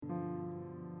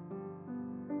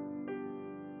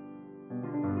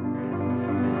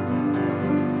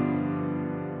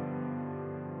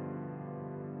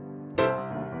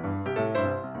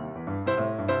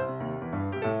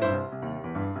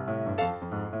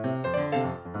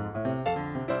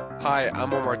Hi,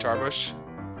 I'm Omar Tarbush.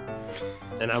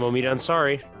 And I'm Omid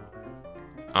Ansari.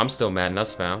 I'm still Matt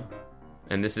Nussbaum,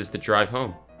 and this is The Drive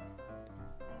Home.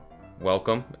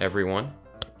 Welcome, everyone,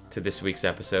 to this week's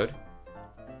episode.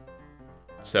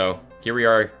 So, here we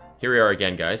are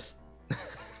again, guys.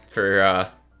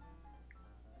 To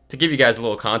give you guys a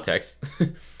little context,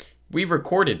 we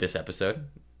recorded this episode.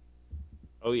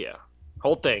 Oh yeah,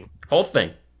 whole thing. Whole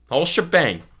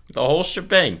shebang. The whole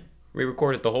shebang. We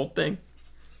recorded the whole thing.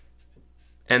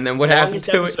 And then what happened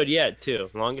to Longest episode yet, too.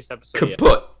 Longest episode yet.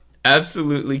 Kaput.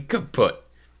 Absolutely kaput.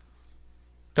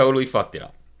 Totally fucked it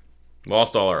up.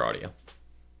 Lost all our audio.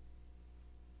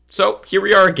 So, here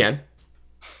we are again.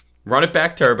 Run It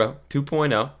Back Turbo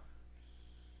 2.0.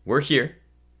 We're here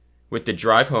with the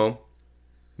Drive Home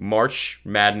March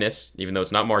Madness, even though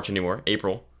it's not March anymore.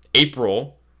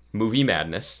 April Movie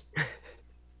Madness.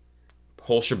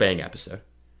 Whole shebang episode.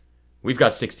 We've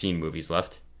got 16 movies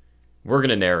left. We're going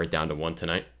to narrow it down to one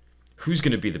tonight. Who's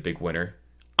going to be the big winner?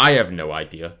 I have no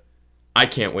idea. I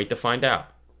can't wait to find out.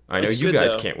 I know you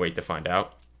guys can't wait to find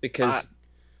out. Because,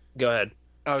 go ahead.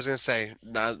 I was gonna say,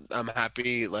 I'm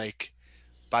happy.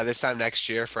 By this time next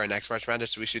year for our next March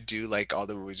Madness, we should do all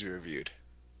the movies we reviewed.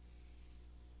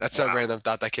 That's a random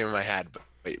thought that came in my head,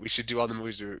 but we should do all the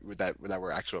movies that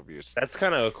were actual reviews. That's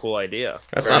kind of a cool idea.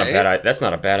 That's not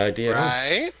a bad idea.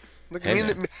 Right? Look,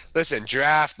 listen,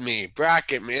 draft me,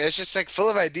 bracket me. It's just full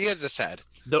of ideas. This head.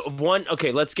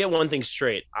 Let's get one thing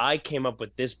straight. I came up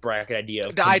with this bracket idea.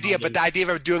 The idea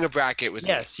of doing a bracket was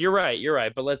yes. Me. You're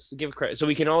right. But let's give credit, so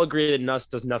we can all agree that Nuss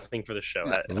does nothing for the show.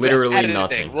 Literally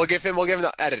nothing. We'll give him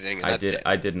the editing. And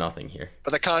I did nothing here.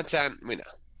 But the content, we know.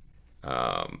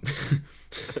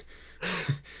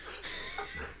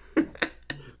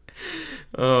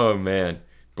 Oh man.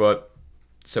 But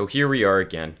so here we are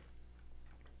again.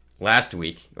 Last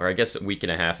week, or I guess a week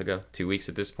and a half ago, 2 weeks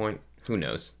at this point, who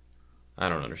knows? I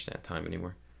don't understand time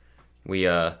anymore. We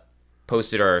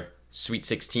posted our Sweet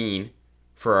 16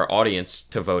 for our audience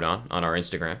to vote on our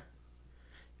Instagram.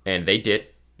 And they did,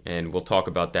 and we'll talk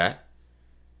about that.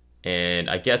 And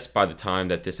I guess by the time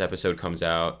that this episode comes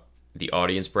out, the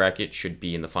audience bracket should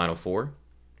be in the final four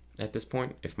at this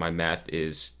point. If my math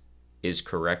is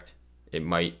correct. It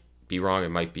might be wrong. It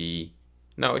might be...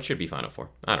 No, it should be final four.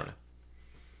 I don't know.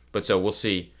 But so we'll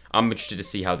see. I'm interested to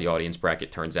see how the audience bracket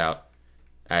turns out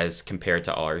as compared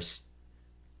to ours.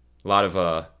 A lot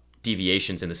of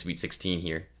deviations in the Sweet 16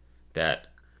 here that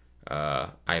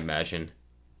I imagine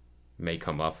may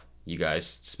come up. You guys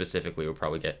specifically will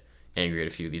probably get angry at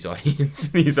a few of these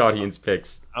audience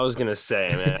picks. I was gonna say,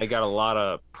 man, I got a lot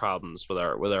of problems with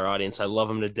our audience. I love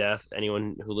them to death.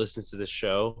 Anyone who listens to this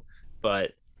show,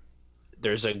 but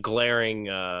there's a glaring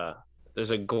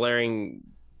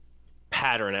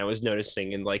pattern I was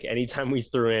noticing, and anytime we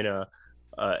threw in an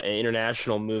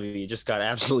international movie, it just got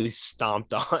absolutely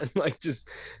stomped on, just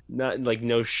not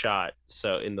no shot.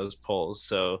 So in those polls,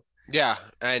 so yeah,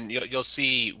 and you'll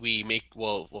see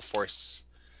we'll force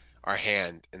our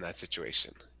hand in that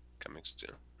situation coming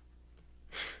soon.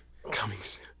 Coming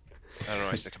soon. I don't know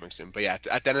why I said coming soon, but yeah,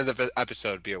 at the end of the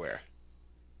episode, be aware.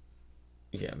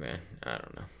 Yeah, man, I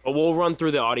don't know. But we'll run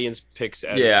through the audience picks.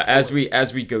 As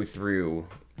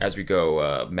we go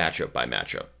matchup by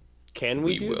matchup. Can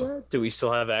we do that? Do we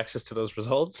still have access to those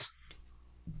results?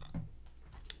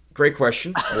 Great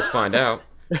question. We'll find out.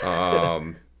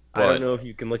 I don't know if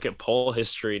you can look at poll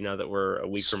history now that we're a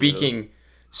week removed.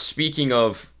 Speaking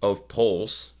of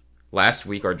polls, last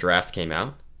week our draft came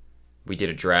out. We did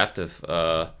a draft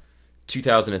of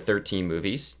 2013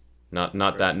 movies.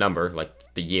 Not that number,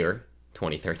 like the year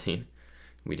 2013.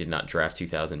 We did not draft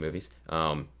 2000 movies.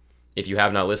 If you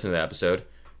have not listened to that episode,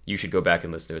 you should go back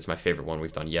and listen to it. It's my favorite one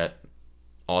we've done yet.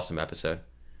 Awesome episode.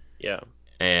 Yeah.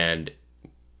 And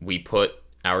we put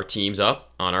our teams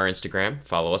up on our Instagram.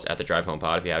 Follow us at the Drive Home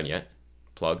Pod if you haven't yet.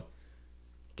 Plug.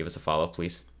 Give us a follow,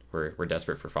 please. We're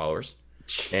desperate for followers.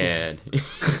 And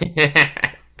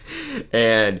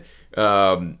and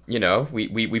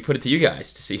we put it to you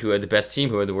guys to see who had the best team,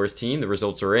 who had the worst team. The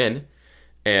results are in.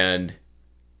 And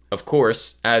of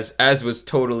course, as was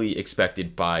totally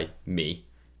expected by me,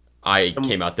 I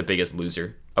came out the biggest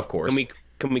loser, of course.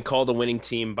 Can we call the winning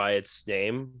team by its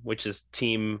name, which is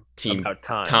team about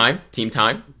time? Team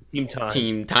time. Yeah.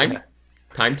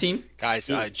 Time team. Guys,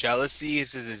 jealousy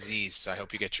is a disease, so I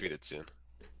hope you get treated soon.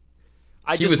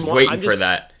 He was waiting for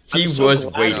that. He was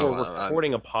waiting. We're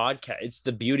recording a podcast. It's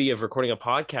the beauty of recording a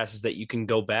podcast is that you can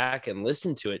go back and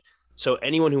listen to it. So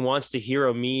anyone who wants to hear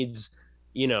Omid's,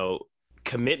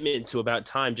 commitment to About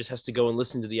Time just has to go and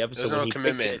listen to the episode. There's when no he picked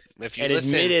commitment. it If you and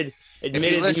listen, admitted that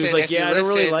he was listen- like, if you yeah, I don't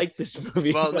really listen- like this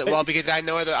movie. well, but- well, because I had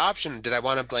no other option. Did I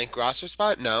want a blank roster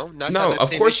spot? No, not No, that of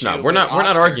same course not. issue We're with not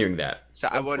Oscar. arguing that. So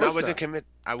Of I course wasn't not. commit.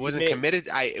 I wasn't made- committed.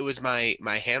 It was my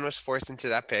hand was forced into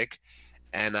that pick,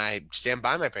 and I stand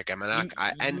by my pick. I'm not. you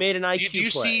And made an IQ do you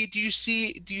play. do you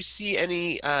see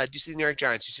any? Do you see the New York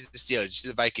Giants? Do you see the Steelers? Do you see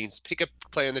the Vikings? Pick a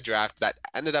player in the draft that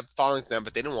ended up falling to them,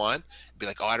 but they didn't want. Be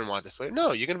like, oh, I didn't want this player.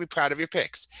 No, you're gonna be proud of your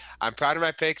picks. I'm proud of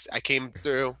my picks. I came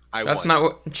through. I That's won. not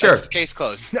what. Sure. That's case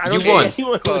closed. I don't You won. think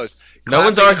anyone Closed. No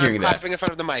one's Clapping- arguing I'm that. Clapping in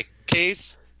front of the mic.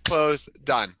 Case closed.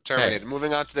 Done. Terminated.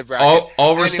 Moving on to the bracket.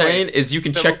 All we're Anyways, saying is you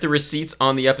can so- check the receipts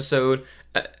on the episode.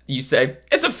 You say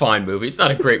it's a fine movie. It's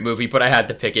not a great movie, but I had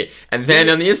to pick it. And then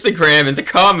on the Instagram and the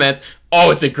comments,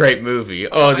 oh, it's a great movie.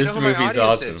 Oh, I this know who my movie's audience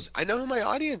awesome. is. I know who my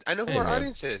audience. I know who Hey, our man.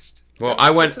 audience is. Well, Gotta I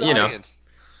talk went, to the you know, audience.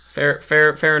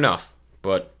 Fair enough.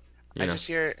 But you I know, just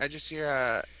hear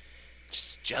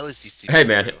just jealousy. hey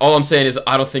man, all I'm saying is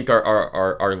I don't think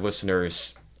our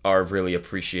listeners are really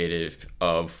appreciative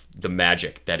of the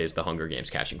magic that is the Hunger Games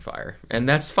catching fire, and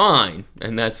that's fine.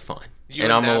 You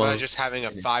and and I'm Nava alone. just having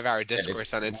a 5-hour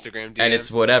discourse on it's- Instagram DMs. And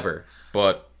it's whatever.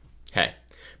 But hey,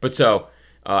 so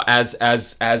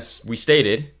as we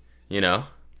stated, you know,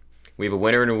 we have a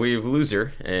winner and we have a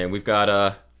loser, and we've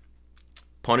got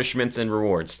punishments and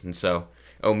rewards. And so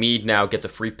Omid now gets a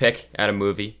free pick at a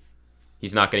movie.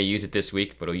 He's not going to use it this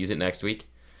week, but he'll use it next week.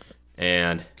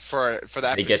 And for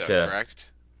that They episode, get to-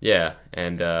 correct? yeah,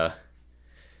 and I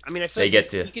mean, I They think get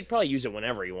to- he could probably use it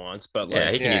whenever he wants, but like,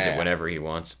 yeah, he can use Yeah. it whenever he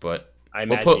wants. But I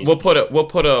we'll imagine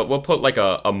put like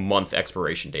a month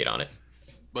expiration date on it.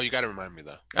 Well, you got to remind me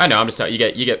though. I know. I'm just telling you.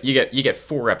 You get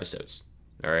 4 episodes.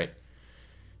 All right.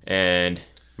 And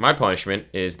my punishment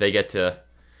is they get to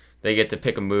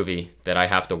pick a movie that I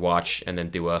have to watch and then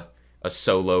do a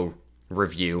solo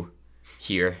review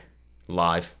here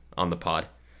live on the pod. I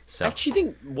So actually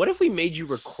think, what if we made you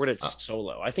record it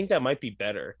solo? I think that might be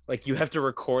better. Like, you have to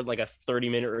record like a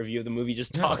 30-minute review of the movie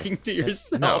just No, talking to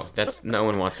yourself. no, no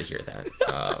one wants to hear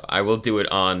that. I will do it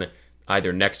on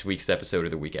either next week's episode or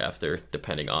the week after,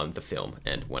 depending on the film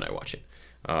and when I watch it.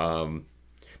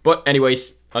 But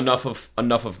anyways, enough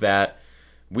of that.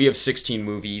 We have 16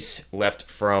 movies left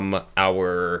from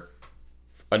our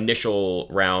initial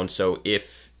round. So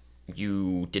if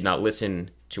you did not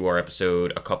listen to our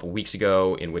episode a couple weeks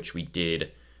ago, in which we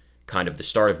did kind of the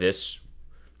start of this,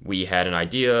 we had an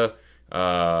idea.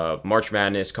 March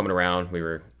Madness coming around. We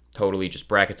were totally just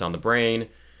brackets on the brain.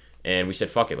 And we said,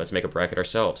 fuck it, let's make a bracket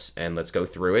ourselves. And let's go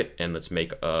through it. And let's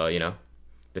make, the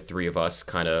 3 of us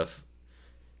kind of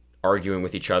arguing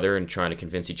with each other and trying to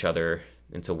convince each other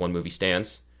until one movie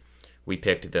stands. We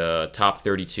picked the top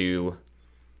 32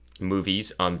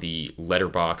 movies on the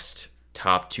Letterboxd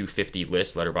top 250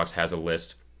 list. Letterboxd has a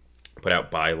list put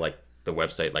out by like the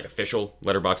website, like official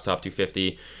Letterboxd top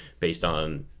 250, based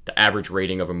on the average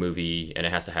rating of a movie, and it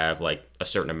has to have like a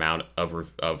certain amount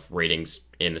of ratings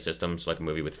in the system. So like a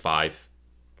movie with five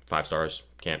stars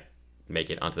can't make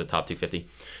it onto the top 250.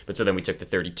 But so then we took the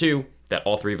 32 that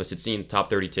all 3 of us had seen, top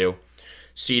 32,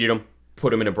 seeded them,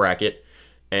 put them in a bracket,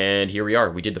 and here we are.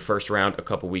 We did the first round a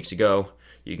couple weeks ago.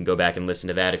 You can go back and listen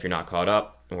to that if you're not caught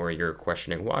up, or you're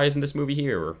questioning why isn't this movie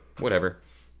here, or whatever.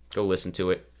 Go listen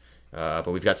to it. But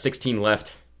we've got 16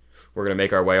 left. We're going to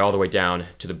make our way all the way down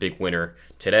to the big winner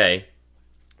today.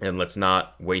 And let's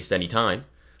not waste any time.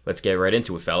 Let's get right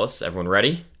into it, fellas. Everyone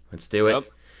ready? Let's do it.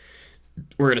 Yep.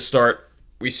 We're going to start.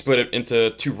 We split it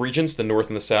into 2 regions, the North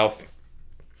and the South.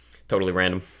 Totally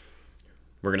random.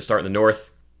 We're going to start in the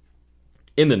North.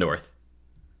 In the North,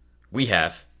 we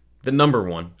have the number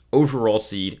 1 overall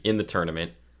seed in the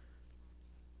tournament,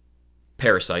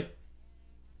 Parasite.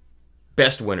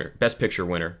 Best picture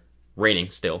winner, reigning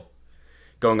still,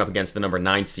 going up against the number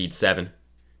 9 seed, Seven.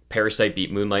 Parasite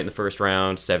beat Moonlight in the first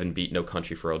round. Seven beat No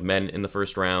Country for Old Men in the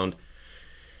first round.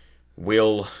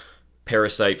 Will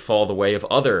Parasite fall the way of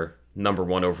other number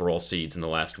 1 overall seeds in the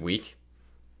last week?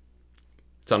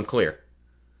 It's unclear.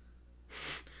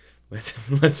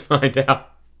 Let's find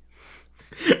out.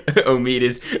 Omid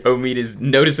is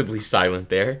noticeably silent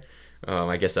there.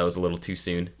 I guess that was a little too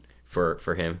soon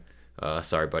for him.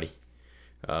 Sorry, buddy.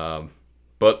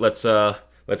 But let's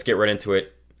get right into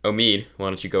it. Omid, why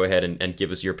don't you go ahead and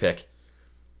give us your pick?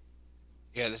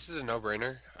 Yeah, this is a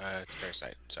no-brainer. It's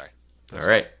Parasite. Sorry. All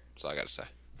right, That's all I got to say.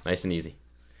 nice and easy.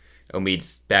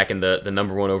 Omid's back in the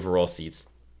number 1 overall seats,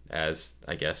 as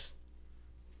I guess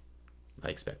I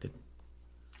expected.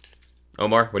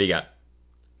 Omar, what do you got?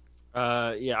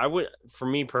 Yeah, I would. For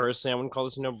me personally, I wouldn't call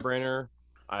this a no-brainer.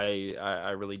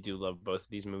 I really do love both of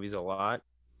these movies a lot.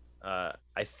 I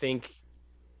think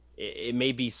it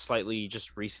may be slightly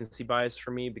just recency bias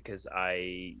for me because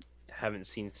I haven't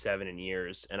seen Seven in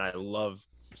years, and I love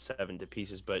Seven to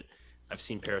pieces, but I've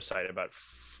seen Parasite about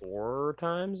 4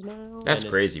 times now, That's and it's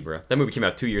crazy, bro. That movie came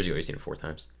out 2 years ago. You've seen it 4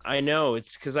 times. I know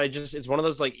it's because it's one of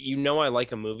those like I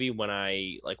like a movie when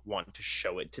I like want to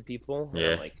show it to people and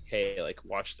Yeah. I'm like, hey, like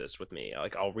watch this with me.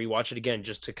 Like I'll rewatch it again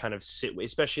just to kind of sit,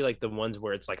 especially like the ones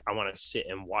where it's like I want to sit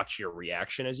and watch your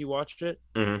reaction as you watched it.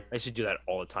 Hmm. I used to do that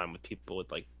all the time with people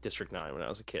with like District 9 when I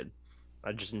was a kid.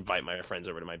 I'd just invite my friends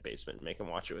over to my basement and make them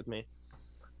watch it with me.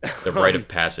 The rite of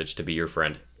passage to be your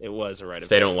friend. It was a rite If of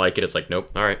they don't passage, like it, it's like,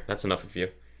 nope. All right, that's enough of you.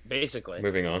 basically.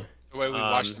 Moving on. The way we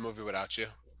watched Um, the movie without you.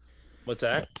 What's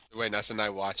that? The way Ness and I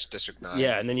watched District 9.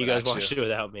 Yeah, and then you guys without watched it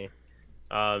without me.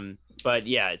 But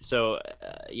yeah, so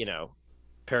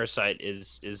Parasite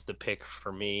is the pick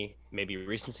for me. Maybe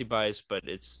recency bias, but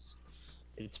it's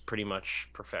pretty much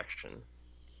perfection.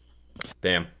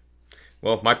 Damn.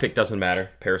 Well, my pick doesn't matter.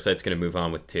 Parasite's going to move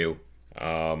on with 2. For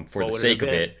What the would it sake have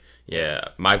of been? it, yeah,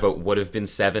 my vote would have been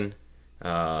 7.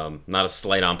 Not a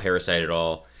slight on Parasite at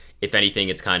all. If anything,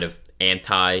 it's kind of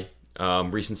anti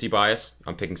recency bias.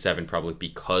 I'm picking 7 probably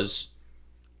because,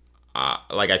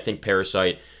 I think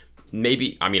Parasite,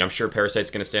 maybe, I mean, I'm sure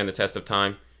Parasite's going to stand the test of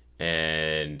time,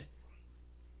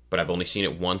 but I've only seen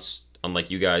it once.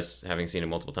 Unlike you guys having seen it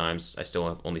multiple times, I still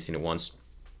have only seen it once.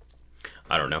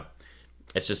 I don't know.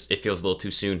 It's just, it feels a little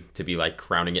too soon to be like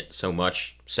crowning it so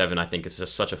much. 7, I think, is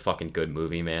just such a fucking good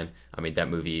movie, man. I mean, that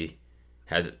movie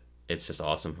it's just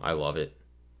awesome. I love it.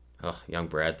 Oh, young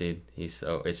Brad, dude, it's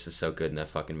just so good in that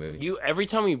fucking movie. You every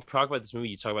time we talk about this movie,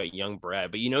 you talk about young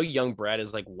Brad, but young Brad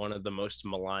is like one of the most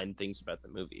maligned things about the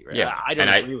movie, right? Yeah, I don't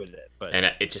and agree with it, but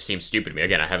and it just seems stupid to me.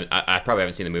 Again, I probably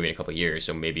haven't seen the movie in a couple of years,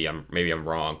 so maybe I'm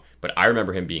wrong. But I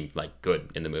remember him being like good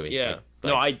in the movie. yeah,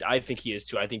 Like, no, I think he is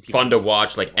too. I think people fun to just-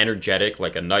 watch, like energetic,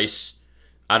 like a nice.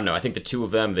 I don't know. I think the two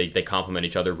of them they complement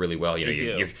each other really well. You know,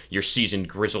 They do. you're seasoned,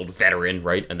 grizzled veteran,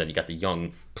 right? And then you got the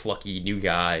young, plucky new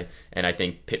guy. And I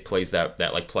think Pitt plays that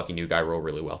like plucky new guy role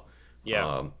really well.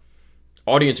 Yeah,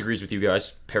 Audience agrees with you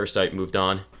guys. Parasite moved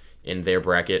on in their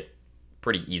bracket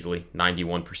pretty easily,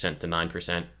 91% to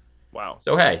 9%. wow.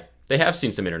 So hey, they have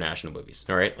seen some international movies.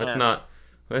 All right, let's Yeah. not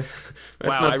let's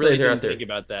Wow, not I say really they're didn't out there think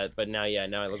about that, but now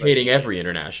I look hating like every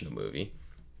international movie.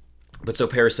 But so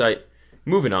Parasite,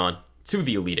 moving on to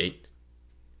the Elite Eight.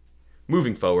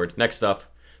 Moving forward, next up,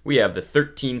 we have the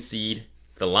 13 seed,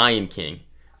 The Lion King,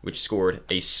 which scored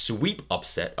a sweep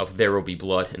upset of There Will Be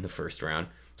Blood in the first round.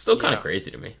 Still kind of Yeah.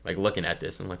 crazy to me. Like looking at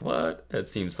this, I'm like, what? That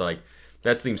seems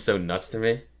so nuts to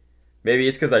me. Maybe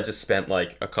it's because I spent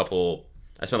like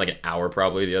an hour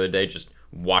probably the other day just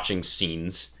watching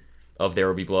scenes of There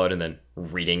Will Be Blood and then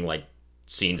reading like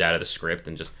scenes out of the script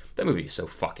and just that movie is so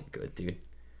fucking good, dude.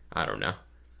 I don't know.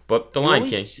 But The Lion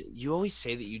King. You always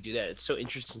say that you do that. It's so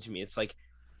interesting to me. It's like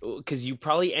because you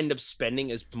probably end up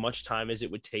spending as much time as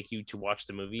it would take you to watch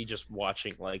the movie just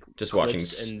watching like Just watching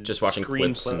clips and just watching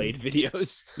clips and- screenplayed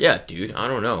videos. Yeah, dude, I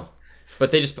don't know.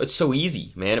 But it's so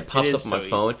easy, man. It pops is up on my so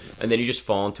phone and then you just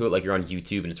fall into it like you're on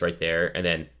YouTube and it's right there and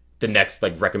then the next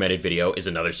like recommended video is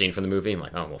another scene from the movie. I'm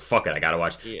like, oh well, fuck it, I gotta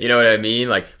watch. Yeah. You know what I mean?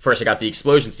 Like first I got the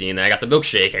explosion scene, then I got the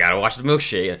milkshake. I gotta watch the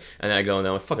milkshake, and then I go and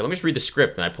I'm like, fuck it, let me just read the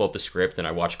script. And I pull up the script and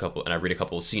I read a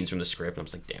couple of scenes from the script. And I'm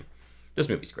just like, damn, this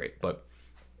movie's great. But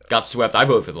got swept. I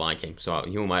voted for the Lion King, so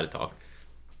who am I to talk?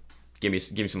 Give me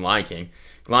some Lion King.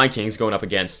 Lion King's going up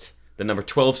against the number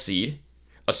 12 seed,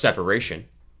 A Separation,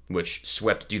 which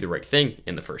swept Do the Right Thing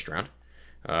in the first round.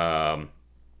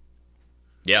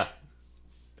 Yeah.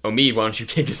 Omid, why don't you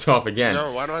kick us off again?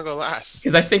 No, why don't I go last?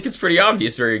 Because I think it's pretty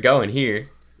obvious where you're going here.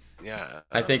 Yeah.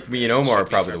 I think me and Omar are should be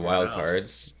probably for the wild everyone else.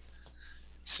 cards.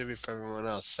 Should be for everyone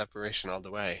else. Separation all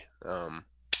the way.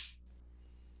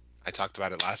 I talked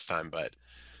about it last time, but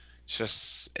it's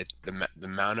just the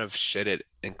amount of shit it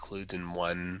includes in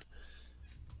one,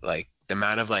 like the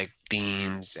amount of like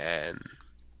themes and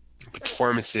the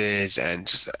performances and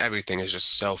just everything is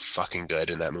just so fucking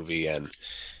good in that movie. And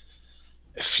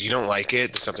if you don't like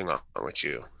it, there's something wrong with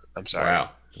you. I'm sorry.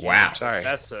 Wow. Sorry.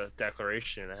 That's a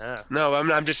declaration and a half. No,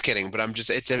 I'm just kidding, but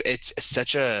it's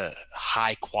such a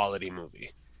high quality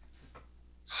movie.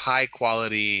 High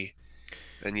quality,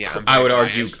 and yeah, I'm I very would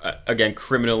argue, biased. again,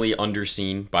 criminally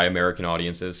underseen by American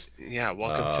audiences. Yeah,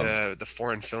 welcome to the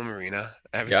foreign film arena.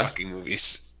 Every Yeah. fucking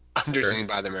movie's underseen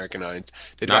by the American audience.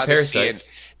 They'd Not rather see Parasite. it.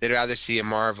 They'd rather see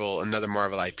another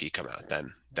Marvel IP come out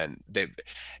than they.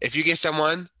 If you get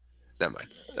someone, never mind.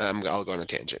 I'll go on a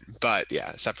tangent, but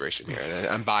yeah, separation here, and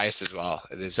I'm biased as well.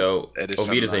 It is. So, it is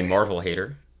Ovid is a from my- Marvel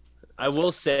hater. I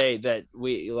will say that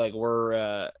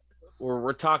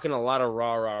we're talking a lot of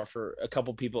rah rah for a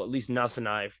couple people, at least Nuss and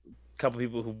I, couple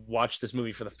people who watched this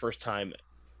movie for the first time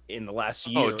in the last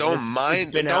year. Oh, don't It's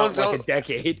mind. been out like a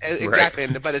decade. Exactly,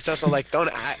 Right. but it's also like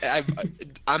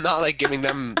I'm not like giving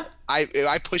them.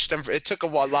 I pushed them. It took a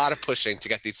lot of pushing to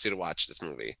get these two to watch this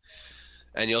movie,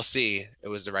 and you'll see it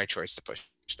was the right choice to push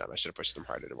them. I should have pushed them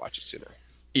harder to watch it sooner.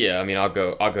 Yeah, I mean, I'll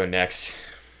go next.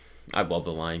 I love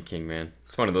The Lion King, man.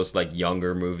 It's one of those like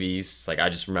younger movies. It's like I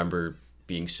just remember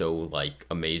being so like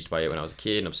amazed by it when I was a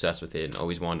kid and obsessed with it and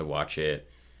always wanted to watch it.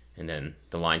 And then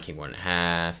The Lion King 1.5,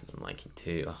 and then Lion King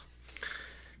 2. Oh,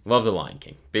 love The Lion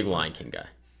King. Big Lion King guy.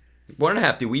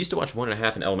 1.5, dude. We used to watch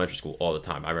 1.5 in elementary school all the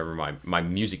time. I remember my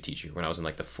music teacher when I was in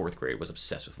like the 4th grade was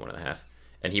obsessed with 1.5,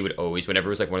 and he would always, whenever it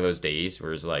was like one of those days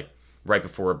where it was like right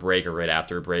before a break or right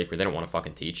after a break where they don't want to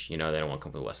fucking teach, they don't want to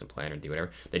come to a lesson plan or do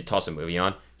whatever. They'd toss a movie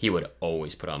on. He would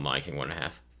always put on Lion King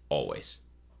 1.5. Always.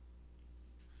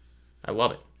 I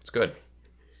love it. It's good,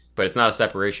 but it's not a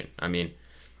separation. I mean,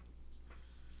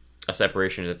 a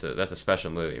separation. That's a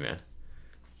special movie, man.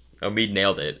 Omid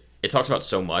nailed it. It talks about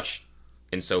so much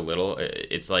in so little.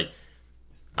 It's like,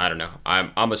 I don't know.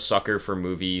 I'm a sucker for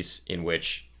movies in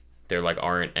which there like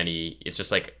aren't any. It's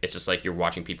just like you're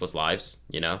watching people's lives.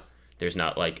 There's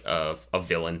not like a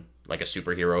villain, like a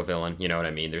superhero villain. You know what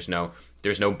I mean? There's no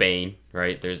Bane,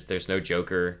 right? There's no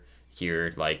Joker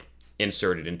here, like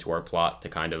inserted into our plot to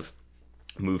kind of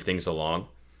move things along.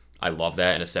 I love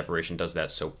that, and A Separation does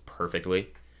that so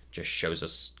perfectly. Just shows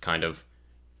us kind of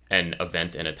an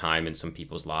event and a time in some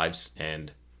people's lives,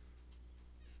 and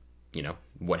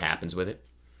what happens with it.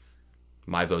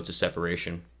 My vote's A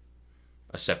Separation.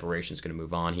 A Separation's gonna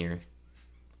move on here.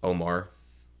 Omar,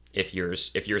 if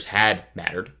yours had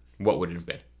mattered, what would it have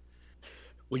been?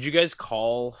 Would you guys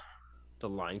call The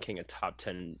Lion King a top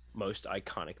 10 most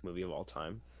iconic movie of all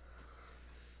time?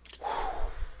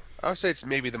 I would say it's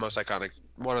maybe the most iconic,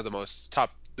 one of the most top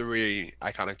 3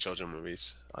 iconic children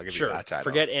movies. I'll give you that title.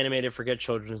 Forget animated, forget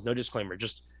children's, no disclaimer,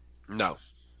 just No,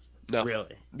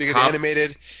 really. because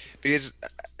animated,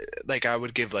 like I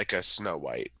would give like a Snow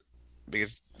White,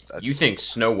 because You think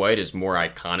Snow White is more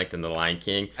iconic than The Lion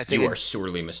King? I think you are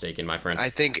sorely mistaken, my friend. I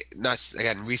think not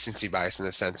again recency bias in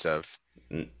the sense of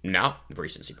No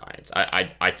recency bias.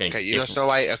 I think. Okay, Snow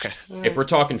White. Okay, if we're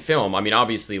talking film, I mean,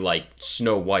 obviously, like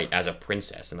Snow White as a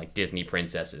princess and like Disney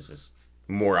princesses is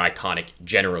more iconic,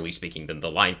 generally speaking, than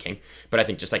The Lion King. But I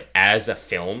think just like as a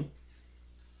film,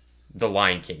 The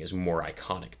Lion King is more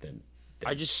iconic than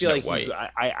I just Snow feel like White.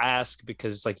 I ask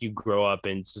because like you grow up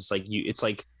and it's just like it's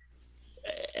like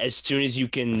as soon as you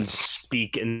can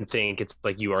speak and think, it's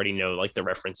like you already know like the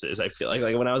references. I feel like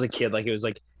when I was a kid, like it was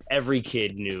like every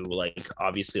kid knew like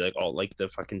obviously like all like the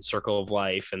fucking Circle of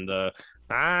Life and the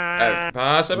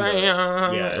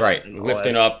Right, and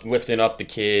lifting up the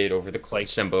kid over the like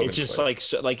Simba. it's just like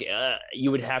so, like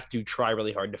you would have to try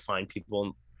really hard to find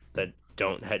people that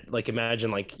don't had like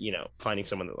imagine like finding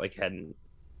someone that like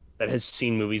that has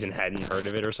seen movies and hadn't heard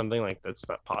of it or something. Like that's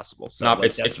not possible. So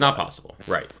like, it's not possible,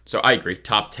 right? So I agree.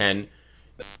 Top 10,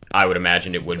 I would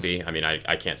imagine it would be. I mean,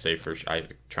 I can't say for sure. I'm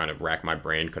trying to rack my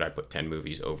brain. Could I put 10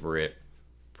 movies over it?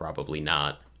 Probably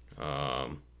not.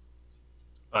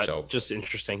 But so just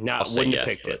interesting. Now, I'll wouldn't say have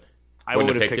yes, picked it. I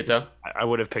wouldn't would have have picked it, though? I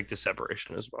would have picked A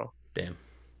Separation as well. Damn.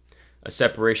 A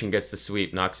Separation gets the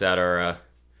sweep, knocks out our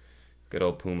good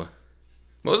old Puma.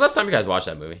 When was the last time you guys watched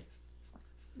that movie?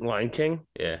 Lion King?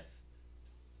 Yeah.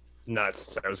 Not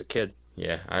since I was a kid.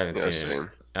 Yeah, I haven't seen it. same.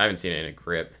 I haven't seen it in a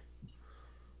grip.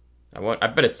 I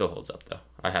bet it still holds up though.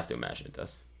 I have to imagine it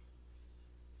does.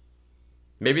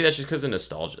 Maybe that's just because of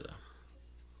nostalgia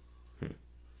though.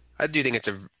 I do think it's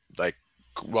a like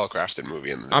well-crafted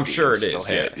movie, and I'm sure it is,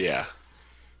 Yeah.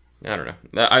 I don't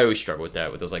know. I always struggle with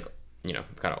that with those like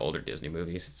kind of older Disney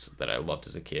movies that I loved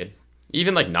as a kid.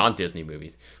 Even like non-Disney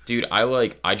movies, dude.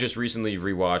 I just recently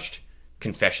rewatched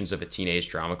Confessions of a Teenage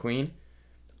Drama Queen.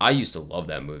 I used to love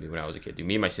that movie when I was a kid, dude.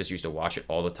 Me and my sister used to watch it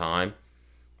all the time.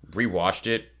 Rewatched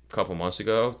it a couple months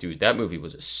ago, dude. That movie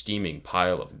was a steaming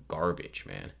pile of garbage,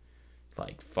 man.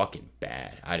 Like fucking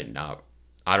bad. I don't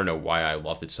know why I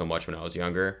loved it so much when I was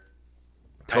younger.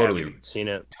 Totally I haven't seen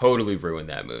it. Totally ruined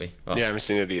that movie. Oh, Yeah, I haven't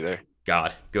seen it either.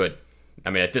 God, good. I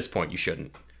mean, at this point, you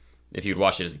shouldn't. If you'd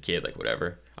watched it as a kid, like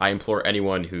whatever. I implore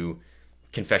anyone who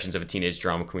Confessions of a Teenage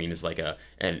Drama Queen is like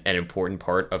an important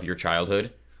part of your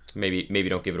childhood. Maybe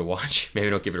don't give it a watch. Maybe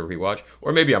don't give it a rewatch.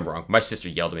 Or maybe I'm wrong. My sister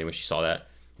yelled at me when she saw that,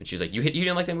 and she was like, "You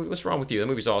didn't like that movie? What's wrong with you? That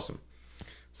movie's awesome."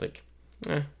 It's like,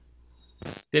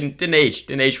 didn't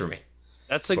age for me.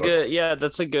 That's a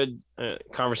good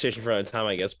conversation for another time,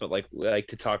 I guess. But like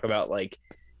to talk about like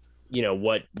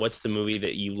what's the movie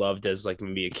that you loved as like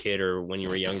maybe a kid or when you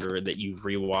were younger that you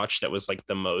rewatched that was like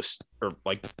the most or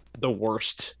like the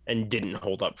worst and didn't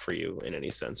hold up for you in any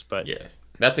sense. But Yeah,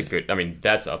 that's a good. I mean,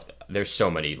 that's up. There's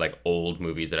so many like old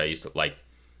movies that I used to like.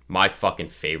 My fucking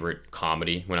favorite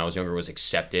comedy when I was younger was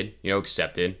Accepted. You know,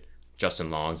 Accepted. Justin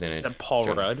Long's in it. that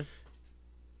Paul Rudd.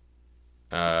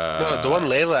 No, the one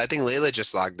Layla. I think Layla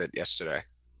just logged it yesterday.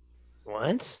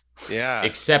 What? Yeah.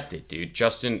 Accepted, dude.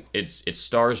 It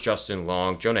stars Justin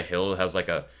Long. Jonah Hill has like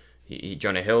a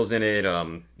Jonah Hill's in it.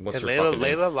 What's her Layla, fucking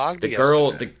name? Layla logged The it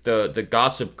girl, yesterday. the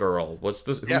Gossip Girl. Who's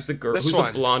the girl? this Who's one.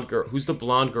 the blonde girl? Who's the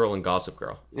blonde girl in Gossip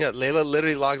Girl? Yeah, Layla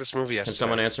literally logged this movie Can yesterday.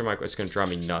 someone answer my question? It's gonna drive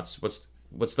me nuts.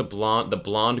 What's the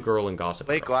blonde girl in Gossip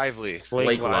Blake Girl? Lively.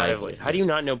 Blake Lively. Lively. How do you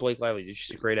not know Blake Lively?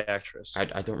 She's a great actress. I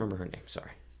don't remember her name.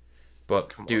 Sorry, but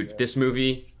Come on, dude, man. this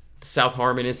movie, the South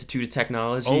Harmon Institute of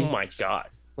Technology. Oh my god.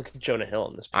 Look at Jonah Hill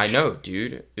in this picture. I know,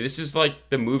 dude. This is like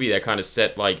the movie that kind of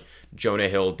set like Jonah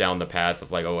Hill down the path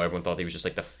of like, oh, everyone thought he was just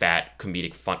like the fat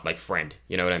comedic fun like friend.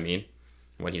 You know what I mean?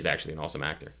 When he's actually an awesome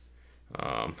actor.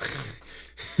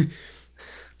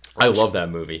 I love that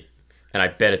movie, and I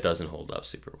bet it doesn't hold up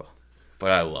super well,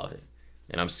 but I love it,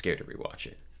 and I'm scared to rewatch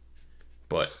it.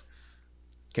 But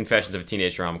Confessions of a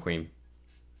Teenage Drama Queen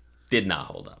did not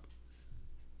hold up.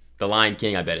 The Lion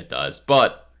King, I bet it does,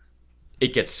 but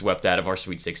it gets swept out of our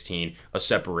Sweet 16, a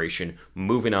separation,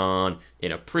 moving on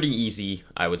in a pretty easy,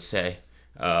 I would say,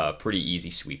 pretty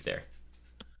easy sweep there.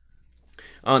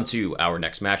 On to our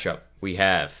next matchup. We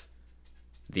have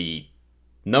the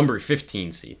number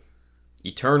 15 seed,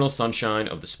 Eternal Sunshine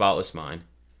of the Spotless Mind,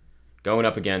 going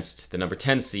up against the number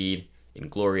 10 seed,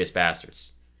 Inglourious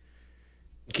Bastards.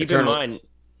 Keep Eternal- in mind,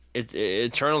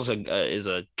 Eternal's is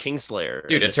a Kingslayer.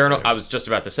 Dude, Eternal, I was just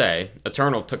about to say,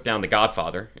 Eternal took down The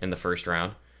Godfather in the first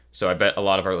round. So I bet a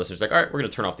lot of our listeners are like, all right, we're going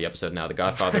to turn off the episode now. The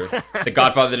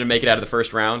Godfather didn't make it out of the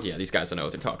first round. Yeah, these guys don't know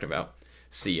what they're talking about.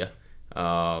 See ya.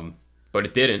 But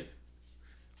it didn't.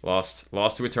 Lost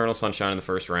to Eternal Sunshine in the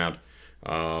first round.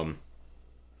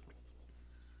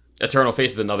 Eternal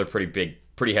faces another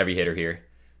pretty heavy hitter here.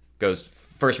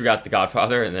 First we got The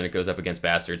Godfather, and then it goes up against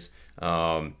Bastards.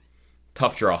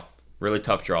 Tough draw. Really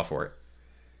tough draw for it.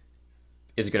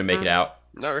 Is it going to make it out?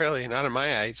 Not really. Not in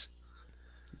my eyes.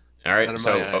 All right, Not in so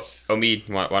my eyes. Omid,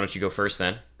 why don't you go first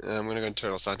then? I'm gonna go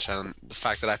Eternal Sunshine. The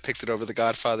fact that I picked it over The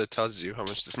Godfather tells you how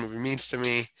much this movie means to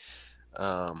me.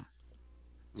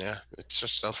 Yeah, it's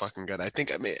just so fucking good. I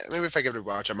think maybe if I give it a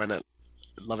watch, I might not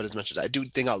love it as much as I do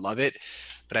think I'll love it.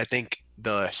 But I think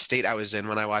the state I was in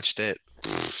when I watched it,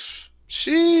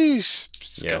 sheesh,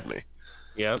 it's Yeah. killed me.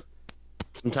 Yep.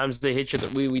 Sometimes they hit you.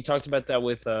 We talked about that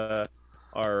with our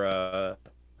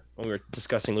when we were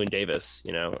discussing Llewyn Davis.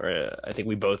 Or I think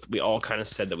we all kind of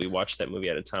said that we watched that movie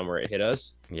at a time where it hit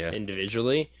us Yeah.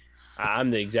 individually.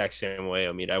 I'm the exact same way.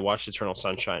 I mean, I watched Eternal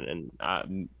Sunshine, and I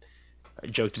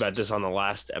joked about this on the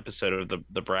last episode of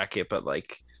the bracket, but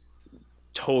like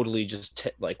totally just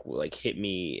like hit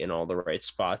me in all the right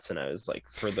spots, and I was like,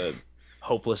 for the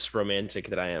hopeless romantic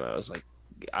that I am, I was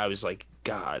like,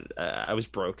 God, I was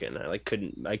broken. I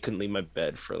couldn't leave my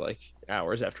bed for like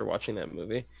hours after watching that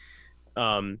movie.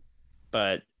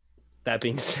 But that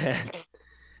being said,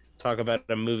 talk about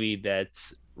a movie that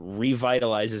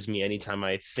revitalizes me anytime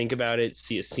I think about it,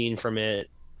 see a scene from it.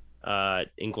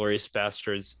 Inglourious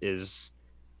Bastards is,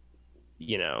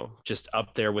 just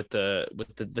up there with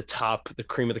the top, the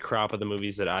cream of the crop of the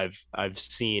movies that I've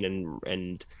seen,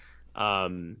 and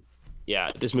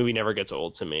yeah, this movie never gets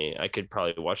old to me. I could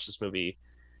probably watch this movie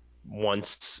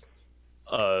once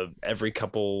every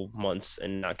couple months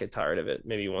and not get tired of it.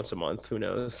 Maybe once a month, who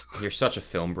knows. You're such a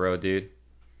film bro, dude.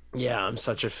 Yeah, I'm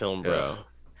such a film bro. Ugh.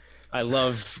 I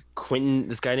love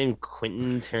this guy named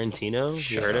Quentin Tarantino.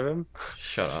 Shut You heard up. of him?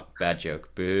 Shut up. Bad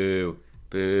joke. Boo.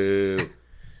 Boo.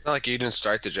 It's not like you didn't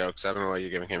start the jokes. I don't know what you're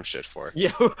giving him shit for.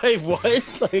 Yeah, right.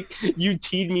 What? Like, you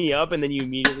teed me up and then you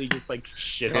immediately just like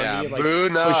shit on Yeah, me. Like, boo,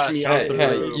 no. push me out the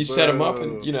room. You set him up,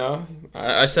 and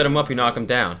I set him up. You knock him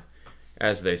down,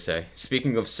 as they say.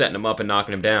 Speaking of setting him up and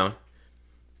knocking him down,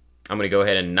 I'm gonna go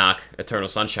ahead and knock Eternal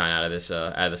Sunshine out of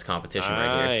this competition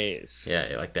right here. Nice. Yeah,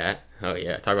 you like that? Oh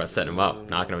yeah, talk about setting him up,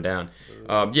 knocking him down.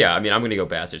 Yeah, I mean, I'm gonna go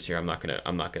Bastards here. I'm not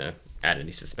gonna add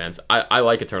any suspense. I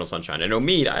like Eternal Sunshine, and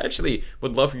Omid, I actually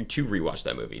would love for you to rewatch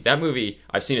that movie. That movie,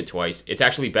 I've seen it twice. It's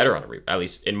actually better on at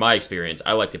least in my experience.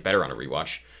 I liked it better on a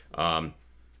rewatch. I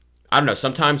don't know.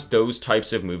 Sometimes those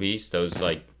types of movies, those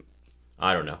like,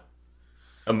 I don't know,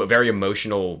 very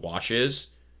emotional watches,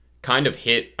 kind of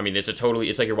hit. I mean, it's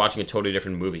like you're watching a totally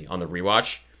different movie on the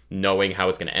rewatch, knowing how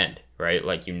it's gonna end, right?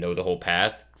 Like the whole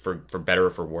path for better or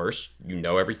for worse. You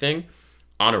know everything.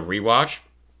 On a rewatch,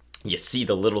 You see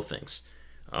the little things.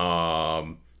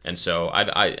 And so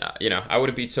I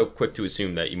wouldn't be so quick to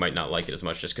assume that you might not like it as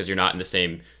much just because you're not in the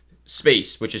same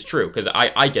space, which is true because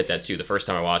I get that too. The first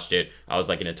time I watched it, I was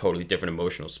like in a totally different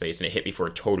emotional space, and it hit me for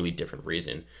a totally different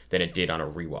reason than it did on a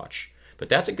rewatch. But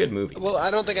that's a good movie. Well,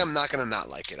 I don't think I'm not gonna not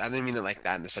like it. I didn't mean it like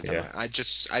that in the sense Yeah. I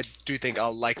do think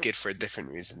I'll like it for a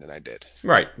different reason than I did.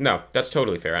 Right? No, that's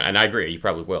totally fair, and I agree. You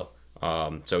probably will.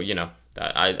 So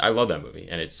I love that movie,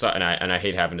 and I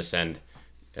hate having to send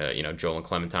Joel and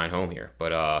Clementine home here,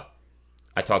 but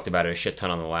I talked about it a shit ton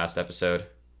on the last episode.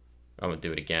 I'm gonna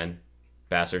do it again.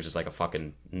 Bastards is like a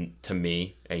fucking, to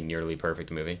me, a nearly perfect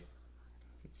movie.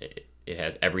 It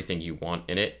has everything you want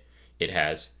in it. It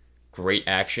has great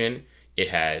action.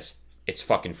 It's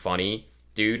fucking funny,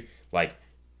 dude. Like,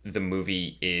 the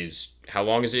movie is, how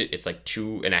long is it? It's like 2.5.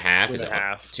 Two Is and it a like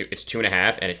half. it's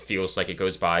 2.5, and it feels like it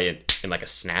goes by in like a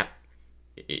snap.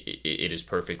 It is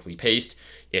perfectly paced.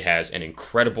 It has an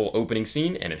incredible opening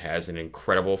scene, and it has an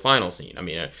incredible final scene. I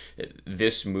mean,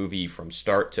 this movie from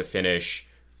start to finish,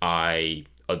 I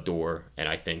adore, and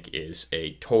I think is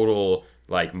a total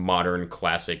like modern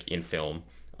classic in film.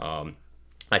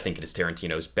 I think it is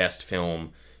Tarantino's best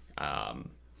film.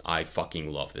 I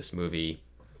fucking love this movie,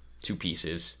 two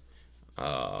pieces,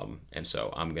 and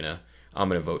so I'm gonna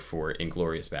vote for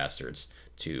Inglorious Bastards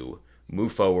to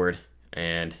move forward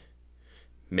and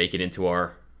make it into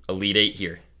our Elite Eight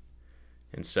here.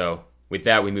 And so, with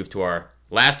that, we move to our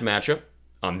last matchup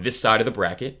on this side of the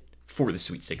bracket for the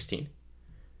Sweet 16.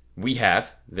 We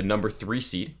have the number 3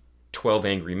 seed, 12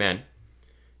 Angry Men,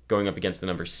 going up against the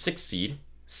number 6 seed,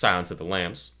 Silence of the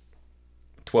Lambs.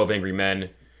 12 Angry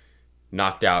Men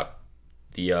knocked out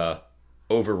the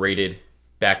overrated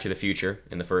Back to the Future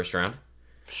in the first round.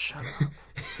 Shut up.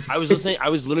 I was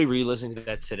literally re-listening to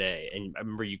that today, and I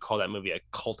remember you called that movie a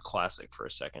cult classic for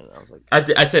a second. And I was like,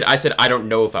 I said I don't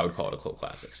know if I would call it a cult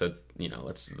classic. So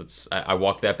I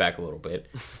walked that back a little bit.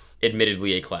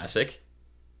 Admittedly, a classic.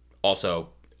 Also,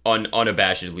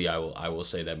 unabashedly, I will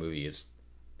say that movie is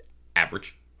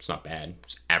average. It's not bad.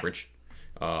 It's average.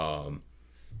 Silence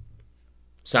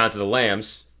of the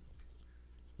Lambs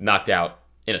knocked out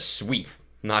in a sweep.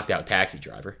 Knocked out Taxi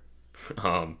Driver.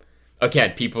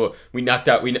 Again, people, we knock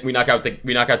out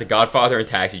the Godfather and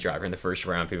Taxi Driver in the first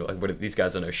round. People are like, what? These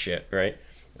guys don't know shit, right?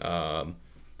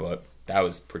 But that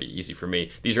was pretty easy for me.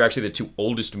 These are actually the 2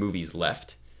 oldest movies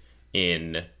left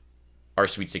in our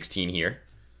Sweet 16 here.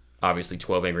 Obviously,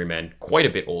 12 Angry Men, quite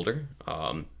a bit older.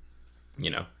 But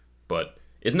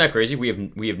isn't that crazy? We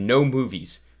have no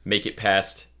movies make it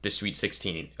past the Sweet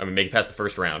 16. I mean, make it past the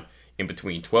first round in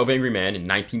between 12 Angry Men in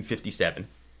 1957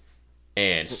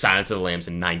 and Silence of the Lambs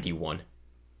in 91.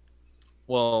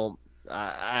 well,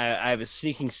 I have a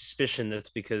sneaking suspicion that's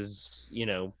because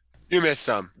You missed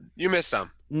some.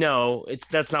 no,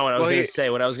 that's not what I was Well, going to say.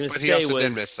 What I was going to But say he also was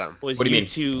did miss some. What do you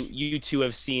mean? You two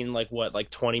have seen like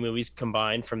 20 movies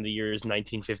combined from the years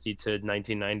 1950 to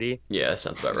 1990. Yeah, that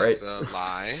sounds about right. That's a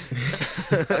lie.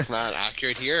 That's not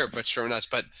accurate here, but sure nuts.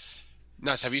 But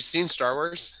nuts, have you seen Star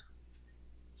Wars?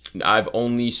 I've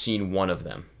only seen one of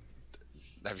them.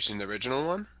 Have you seen the original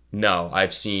one? No,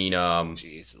 I've seen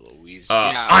Jeez Louise.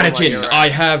 Anakin. you're right.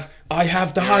 I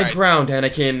have the You're high right. ground,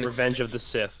 Anakin. Revenge of the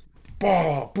Sith.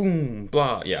 Blah, boom,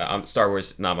 blah. Yeah, Star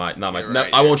Wars. Not my. You're No,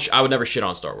 right, I you're- won't. I would never shit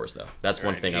on Star Wars though. That's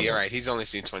one thing. You're right. He's only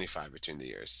seen 25 between the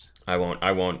years. I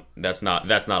won't. That's not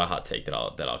a hot take that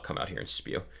I'll come out here and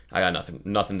spew. I got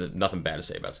nothing bad to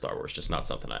say about Star Wars. Just not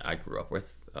something I grew up with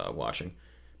watching.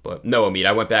 But no, Amit,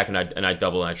 I went back and I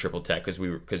double and I triple tech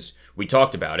because we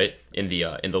talked about it in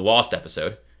the Lost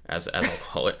episode, as I'll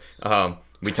call it.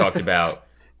 We talked about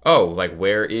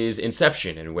where is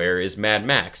Inception and where is Mad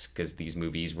Max, because these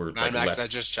movies were Mad Max, I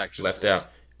just checked. left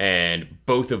out, and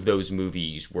both of those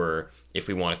movies were, if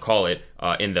we want to call it,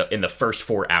 in the first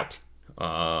 4 out.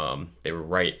 They were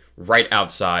right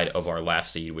outside of our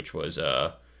last seed, which was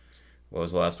what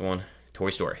was the last one?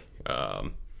 Toy Story,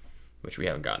 which we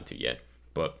haven't gotten to yet.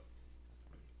 But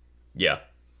yeah,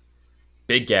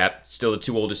 big gap. Still the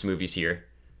 2 oldest movies here.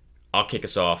 I'll kick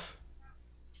us off.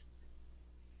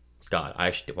 God,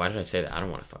 why did I say that? I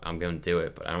don't want to. I'm going to do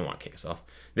it, but I don't want to kick us off.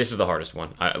 This is the hardest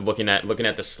one. Looking at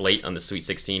the slate on the Sweet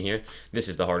 16 here, this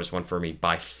is the hardest one for me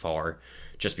by far.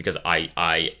 Just because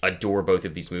I adore both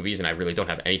of these movies, and I really don't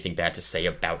have anything bad to say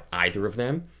about either of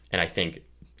them. And I think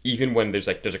even when there's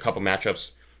a couple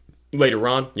matchups later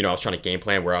on, I was trying to game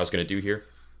plan where I was going to do here.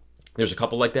 There's a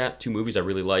couple like that, 2 movies I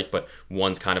really like, but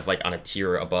one's kind of like on a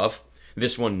tier above.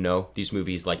 This one, no. These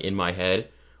movies, like in my head,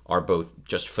 are both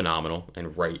just phenomenal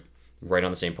and right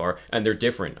on the same par. And they're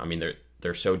different. I mean,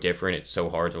 they're so different. It's so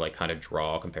hard to like kind of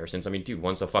draw comparisons. I mean, dude,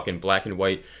 one's a fucking black and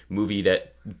white movie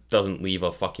that doesn't leave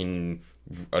a fucking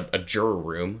a juror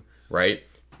room, right?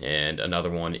 And another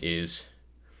one is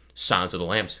Silence of the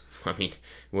Lambs. I mean,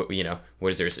 what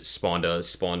is there? It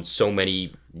spawned so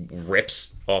many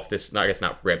rips off this. I guess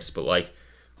not rips, but like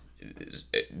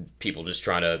people just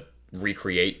trying to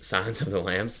recreate Silence of the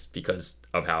Lambs because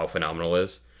of how phenomenal it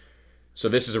is. So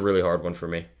this is a really hard one for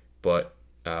me, but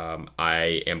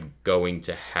I am going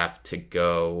to have to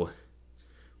go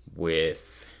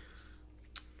with.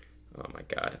 Oh my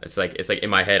god, it's like in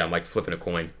my head I'm like flipping a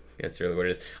coin. That's really what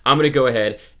it is. I'm gonna go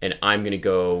ahead and I'm gonna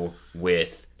go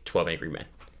with 12 Angry Men.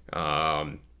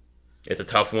 It's a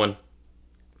tough one.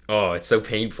 Oh, it's so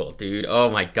painful, dude. Oh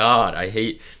my god, I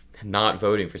hate not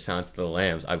voting for Silence of the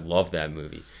Lambs. I love that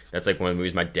movie. That's like one of the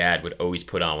movies my dad would always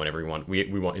put on whenever we want.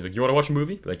 He's like, "You want to watch a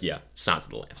movie?" Like, yeah, Silence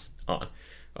of the Lambs on.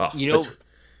 Oh,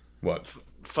 what?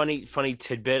 Funny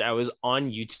tidbit. I was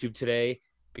on YouTube today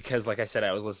because, like I said,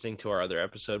 I was listening to our other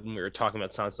episode when we were talking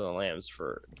about Silence of the Lambs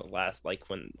for the last, like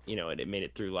when it made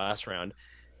it through last round,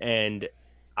 and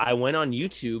I went on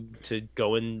YouTube to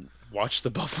go and watch the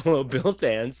Buffalo Bill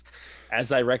dance,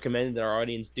 as I recommended that our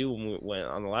audience do when we went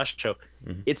on the last show.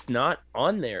 Mhm. It's not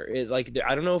on there.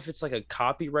 I don't know if it's like a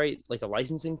copyright, like a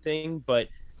licensing thing, but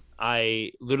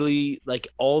I literally, like,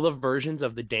 all the versions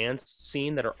of the dance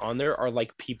scene that are on there are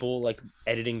like people like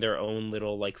editing their own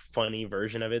little like funny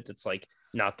version of it that's like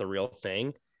not the real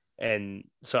thing. And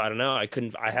so I don't know. I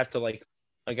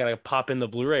gotta pop in the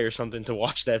Blu-ray or something to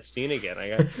watch that scene again. I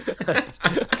got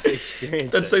to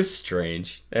experience That's it. so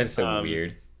strange. That's so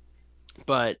weird.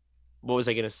 But what was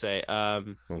I gonna say?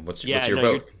 Well, what's your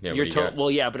vote? Well,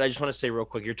 yeah, but I just want to say real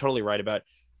quick, you're totally right about.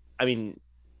 I mean,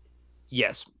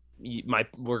 yes,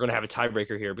 we're gonna have a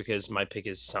tiebreaker here because my pick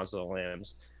is Sounds of the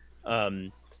Lambs.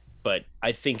 But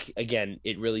I think again,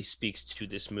 it really speaks to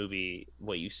this movie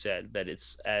what you said, that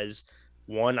it's as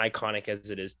one, iconic as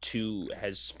it is, two,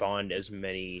 has spawned as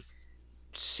many.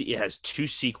 It has two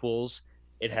sequels.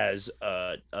 It has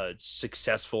a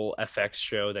successful FX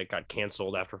show that got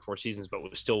canceled after 4 seasons, but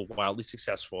was still wildly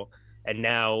successful. And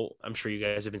now I'm sure you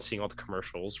guys have been seeing all the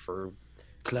commercials for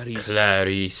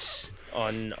Clarice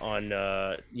on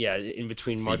in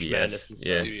between March CBS. Madness and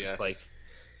stuff. CBS. It's like,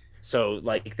 so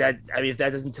like that. I mean, if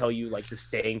that doesn't tell you like the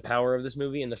staying power of this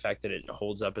movie and the fact that it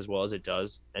holds up as well as it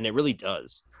does, and it really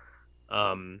does.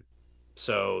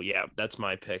 So yeah, that's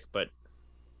my pick, but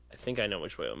I think I know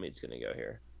which way Omid's gonna go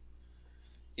here.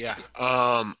 Yeah.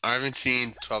 I haven't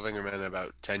seen 12 Angry Men in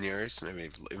about 10 years, maybe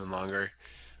even longer.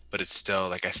 But it's still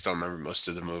like I still remember most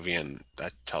of the movie, and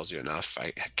that tells you enough.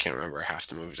 I can't remember half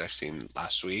the movies I've seen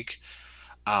last week.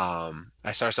 I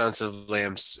saw Silence of the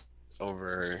Lambs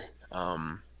over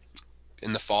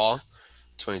in the fall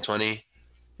 2020. It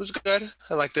was good.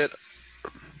 I liked it,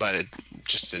 but it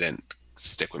just didn't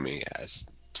stick with me as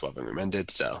 12 Angry Men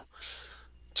did. So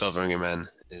 12 Angry Men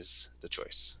is the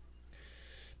choice.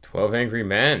 12 Angry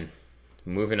Men.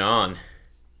 Moving on.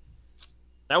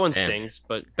 That one stings,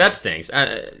 but that stings.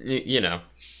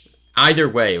 Either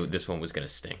way, this one was gonna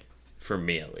sting for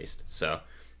me at least. So,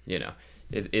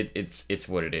 it's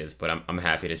what it is. But I'm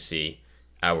happy to see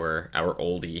our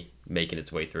oldie making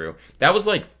its way through. That was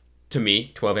like, to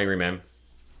me, 12 Angry Men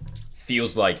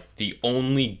feels like the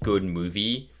only good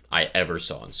movie I ever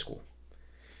saw in school.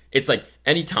 It's like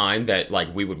any time that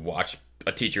like we would watch,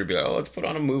 a teacher would be like, "Oh, let's put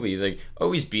on a movie." Like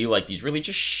always be like these really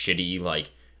just shitty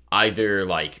like either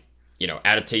like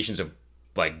adaptations of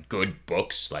like good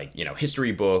books, like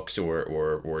history books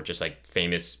or just like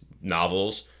famous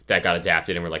novels that got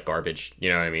adapted and were like garbage. You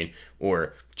know what I mean?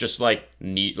 Or just like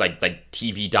neat like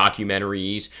TV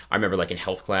documentaries. I remember like in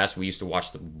health class we used to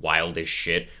watch the wildest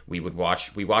shit. We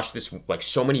watched this like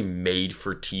so many made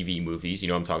for TV movies. You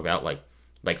know what I'm talking about?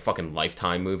 Like fucking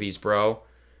Lifetime movies, bro.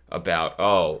 About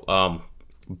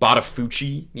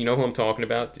Botafucci. You know who I'm talking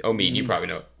about? Omid, you probably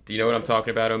know. Do you know what I'm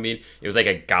talking about, Omid? It was like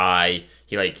a guy.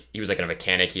 He was like a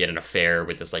mechanic. He had an affair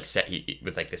with this this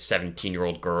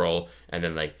 17-year-old girl, and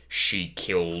then like she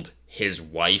killed his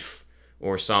wife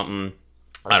or something.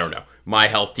 I don't know. My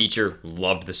health teacher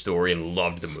loved the story and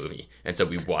loved the movie, and so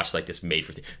we watched like this made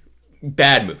for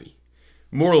bad movie.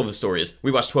 Moral of the story is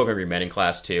we watched 12 Angry Men in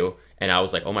class too, and I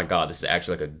was like, oh my god, this is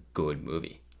actually like a good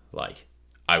movie. Like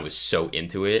I was so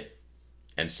into it,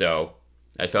 and so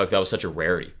I felt like that was such a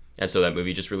rarity. And so that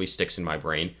movie just really sticks in my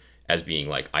brain as being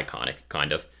like iconic,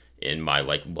 kind of, in my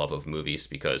like love of movies,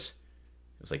 because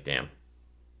it was like, damn,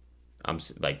 I'm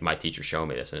like my teacher showing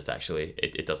me this, and it's actually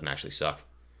it doesn't actually suck.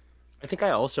 I think I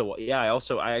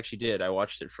actually did. I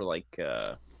watched it for like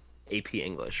AP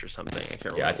English or something. I can't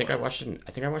remember. Yeah, I think I watched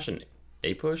an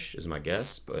A push is my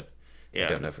guess, but I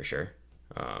don't know for sure.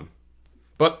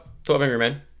 But 12 Angry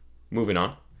Men, moving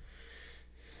on.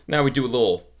 Now we do a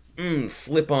little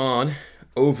flip on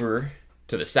over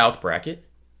to the South bracket,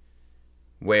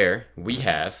 where we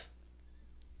have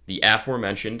the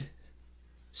aforementioned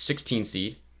 16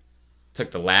 seed,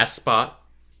 took the last spot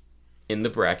in the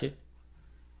bracket,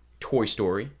 Toy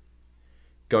Story,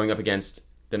 going up against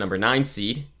the number 9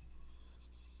 seed,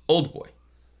 Oldboy.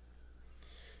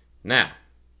 Now,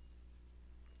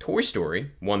 Toy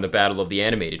Story won the battle of the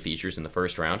animated features in the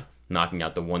first round, knocking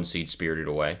out the 1 seed Spirited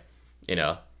Away in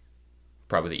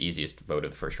probably the easiest vote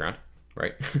of the first round,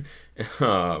 right?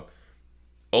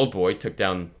 Oldboy took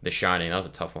down The Shining. That was a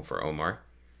tough one for Omar.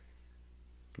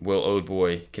 Will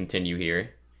Oldboy continue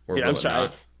here, or Dude, will I'm it sorry.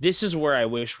 not? This is where I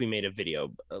wish we made a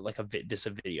video, like a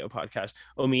video podcast.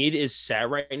 Omid is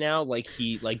sad right now, like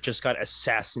he just got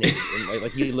assassinated, and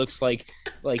like he looks like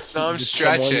No, he I'm just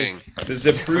someone. stretching. The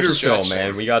Zapruder film, stretching.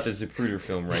 man. We got the Zapruder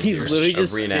film right He's here. literally A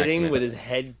just sitting reenactment. with his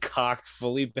head cocked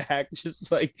fully back,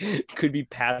 just like could be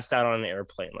passed out on an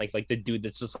airplane, like the dude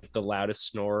that's just like the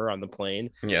loudest snorer on the plane.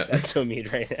 Yeah. That's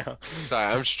Omid right now.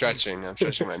 Sorry, I'm stretching. I'm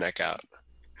stretching my neck out.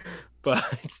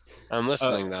 But I'm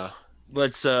listening though.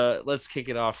 let's kick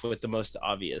it off with the most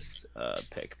obvious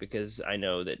pick, because I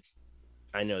know that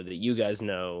you guys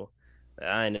know that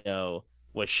I know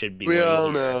what should be We winning all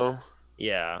here. know.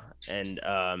 Yeah,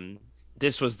 and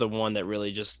this was the one that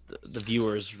really just the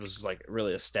viewers was like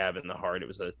really a stab in the heart. It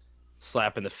was a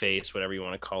slap in the face, whatever you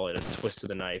want to call it, a twist of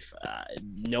the knife.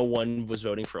 No one was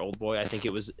voting for Oldboy. I think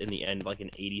it was in the end like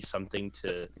an 80 something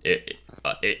to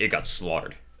It got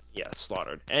slaughtered. yeah,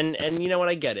 slaughtered. And you know what?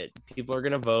 I get it. People are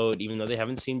gonna vote, even though they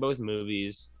haven't seen both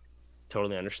movies.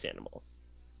 Totally understandable.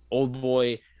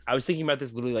 Oldboy. I was thinking about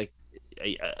this literally like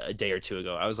a day or two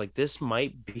ago. I was like, this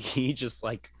might be just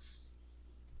like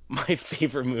my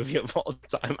favorite movie of all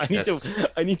time.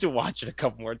 I need to watch it a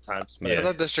couple more times. Yeah. I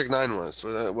thought District 9 was.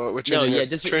 We're No, changing,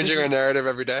 yeah, changing our narrative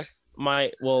every day.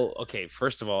 Okay,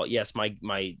 first of all, yes, my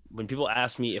when people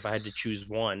ask me if I had to choose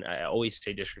one, I always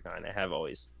say District 9. I have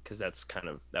always, because that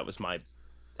was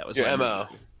Your my MO.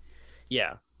 movie.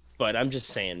 Yeah, but I'm just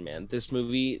saying, man, this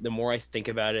movie, the more I think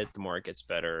about it, the more it gets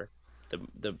better.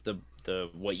 The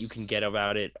what you can get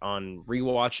about it on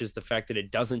rewatch is the fact that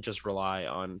it doesn't just rely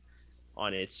on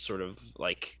its sort of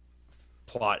like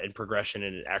plot and progression,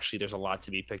 and actually there's a lot to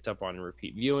be picked up on in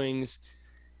repeat viewings.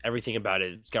 Everything about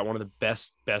it, it's got one of the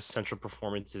best central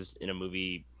performances in a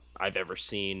movie I've ever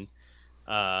seen.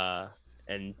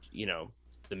 And you know,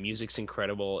 the music's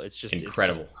incredible. It's just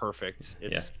Incredible. it's just perfect.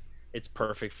 It's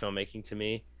perfect filmmaking to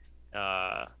me.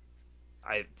 I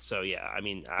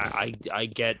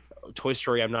get Toy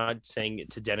Story. I'm not saying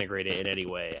it to denigrate it in any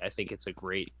way. I think it's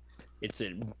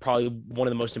probably one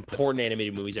of the most important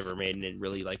animated movies ever made, and it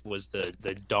really like was the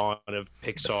dawn of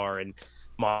Pixar and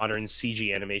modern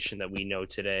CG animation that we know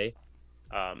today.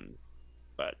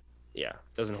 But yeah,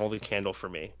 doesn't hold a candle for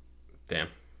me. Damn.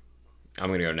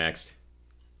 I'm gonna go next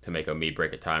to make Omid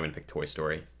break a time and pick Toy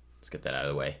Story. Let's get that out of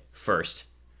the way first.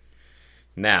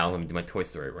 Now let me do my Toy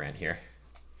Story rant here.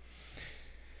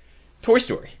 Toy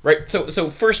Story, right? So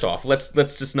first off, let's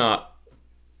just not.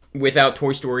 Without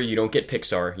Toy Story, you don't get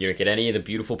Pixar. You don't get any of the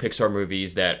beautiful Pixar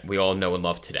movies that we all know and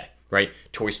love today, right?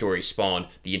 Toy Story spawned.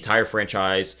 The entire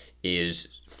franchise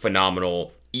is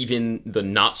phenomenal. Even the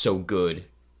not so good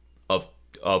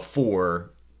of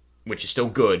 4, which is still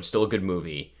good, still a good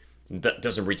movie, that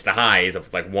doesn't reach the highs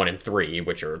of like 1 and 3,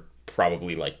 which are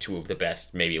probably like 2 of the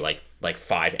best, maybe like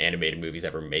 5 animated movies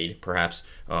ever made, perhaps.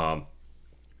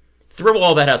 Throw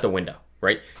all that out the window,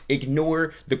 right?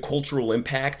 Ignore the cultural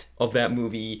impact of that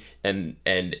movie and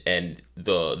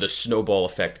the snowball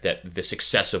effect that the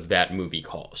success of that movie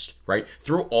caused, right?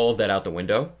 Throw all of that out the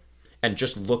window and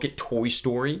just look at Toy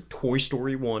Story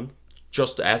 1,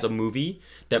 just as a movie.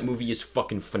 That movie is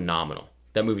fucking phenomenal.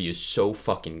 That movie is so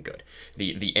fucking good.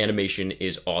 The animation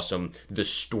is awesome. The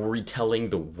storytelling,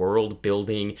 the world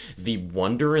building, the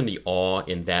wonder and the awe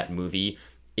in that movie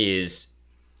is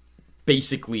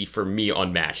basically, for me,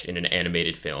 unmatched in an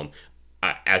animated film.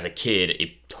 As a kid,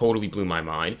 it totally blew my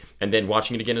mind. And then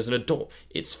watching it again as an adult,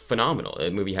 it's phenomenal. The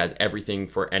movie has everything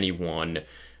for anyone.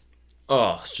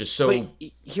 Oh, it's just so...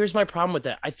 But here's my problem with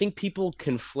that. I think people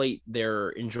conflate their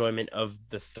enjoyment of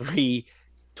the 3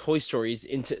 Toy Stories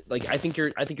into like I think you're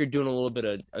doing a little bit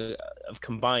of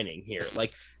combining here.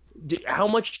 Like, how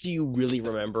much do you really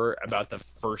remember about the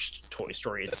first Toy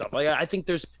Story itself? Like, I think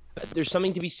there's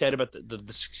something to be said about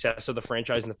the success of the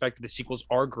franchise and the fact that the sequels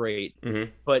are great.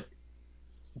 Mm-hmm. But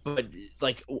but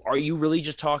like, are you really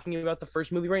just talking about the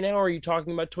first movie right now, or are you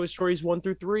talking about Toy Stories 1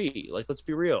 through 3? Like, let's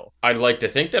be real. I'd like to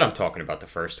think that I'm talking about the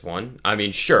first one. I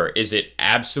mean, sure. Is it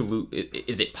absolute?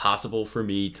 Is it possible for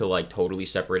me to like totally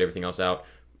separate everything else out?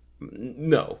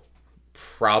 No,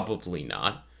 probably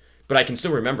not. But I can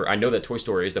still remember. I know that Toy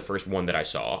Story is the first one that I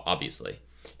saw, obviously.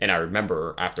 And I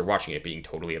remember after watching it being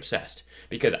totally obsessed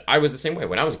because I was the same way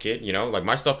when I was a kid. You know, like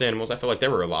my stuffed animals, I felt like they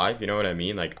were alive. You know what I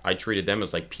mean? Like I treated them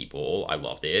as like people. I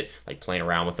loved it, like playing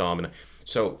around with them, and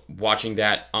so watching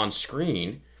that on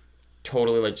screen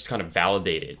totally like just kind of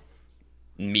validated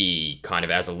me kind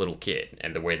of as a little kid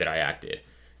and the way that I acted.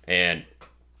 And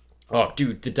oh,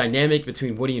 dude, the dynamic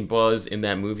between Woody and Buzz in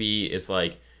that movie is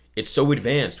like it's so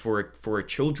advanced for a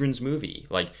children's movie.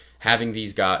 Like having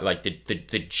these guys, like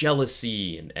the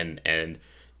jealousy and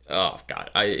oh god,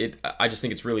 I just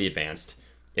think it's really advanced.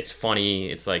 It's funny.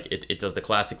 It's like it does the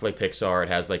classic like Pixar. It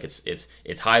has like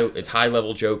it's high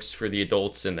level jokes for the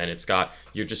adults, and then it's got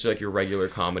you're just like your regular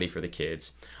comedy for the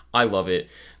kids. I love it.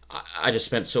 I just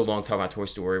spent so long talking about Toy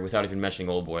Story without even mentioning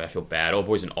Old Boy. I feel bad. Old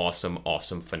Boy's an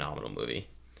awesome, phenomenal movie.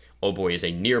 Oh Boy is a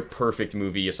near perfect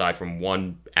movie aside from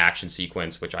one action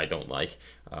sequence which I don't like,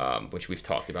 which we've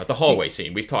talked about. The hallway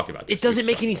scene, we've talked about this. It doesn't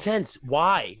make any sense.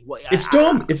 Why? It's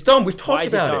dumb. It's dumb. We've Why talked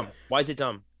is it about dumb? it. Why is it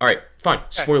dumb? All right, fine.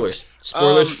 Spoilers.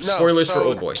 No, Spoilers for so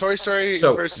Old Boy. Toy Story.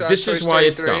 So versus, this Toy is Story why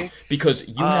it's 3. dumb because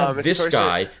you have it's this Toy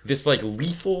Story- guy, this like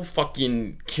lethal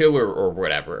fucking killer or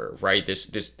whatever, right? This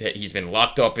he's been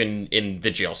locked up in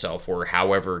the jail cell for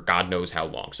however God knows how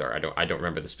long. Sorry, I don't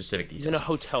remember the specific He's in details. a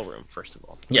hotel room, first of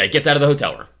all. Yeah, he gets out of the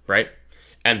hotel room, right?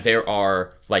 And there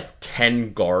are like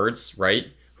 10 guards, right,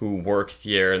 who work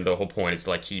here, and the whole point is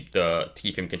to like keep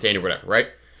him contained or whatever, right?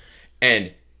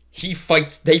 And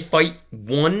they fight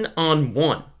one on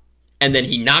one. And then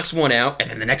he knocks one out, and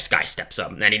then the next guy steps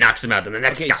up, and then he knocks him out, then the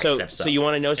next guy steps up. So you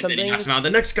want to know and then he something? knocks him out, the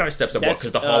next guy steps up. What?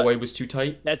 Because the hallway was too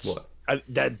tight? That's what?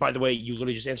 that. By the way, you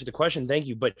literally just answered the question. Thank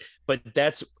you. But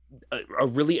that's a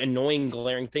really annoying,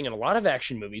 glaring thing in a lot of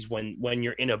action movies when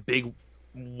you're in a big,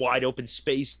 wide open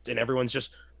space and everyone's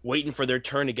just waiting for their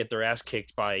turn to get their ass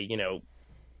kicked by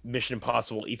Mission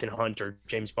Impossible, Ethan Hunt, or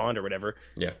James Bond, or whatever.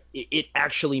 Yeah. It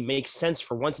actually makes sense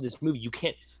for once in this movie. You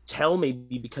can't tell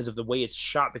maybe because of the way it's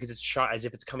shot, because it's shot as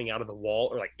if it's coming out of the wall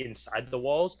or like inside the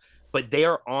walls, but they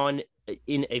are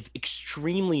in an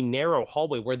extremely narrow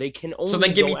hallway where they can only. So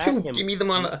then give go me two. at him. Give me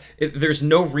them on. There's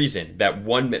no reason that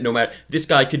one. No matter this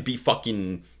guy could be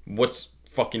fucking. What's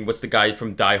the guy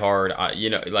from Die Hard?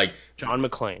 Like John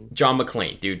McClane. John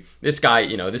McClane, dude. This guy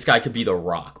could be The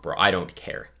Rock, bro. I don't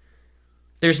care.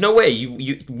 There's no way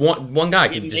you one guy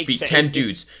can just beat 10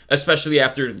 dudes, especially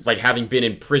after like having been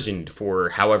imprisoned for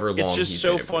however long. It's just he's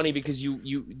so been funny because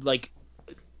you like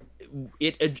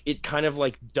it kind of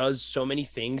like does so many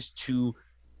things to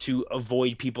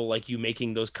avoid people like you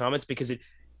making those comments, because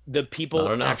the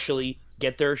people actually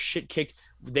get their shit kicked.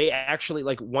 They actually,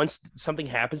 like, once something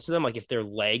happens to them, like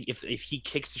if he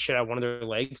kicks the shit out of one of their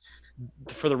legs,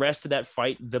 for the rest of that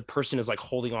fight, the person is like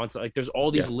holding on to, like, there's all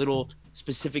these little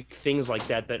specific things like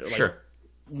that like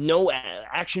no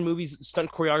action movies,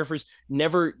 stunt choreographers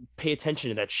never pay attention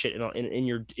to that shit. In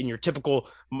your typical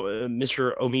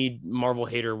Mr. Omid Marvel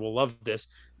hater will love this.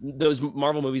 Those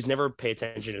Marvel movies never pay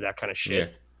attention to that kind of shit.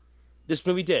 Yeah. This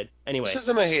movie did. Anyway. Who says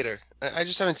I'm a hater? I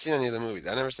just haven't seen any of the movies.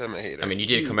 I never said I'm a hater. I mean, you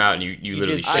did come out and you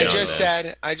literally shit on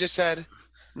that. I just said,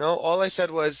 no, all I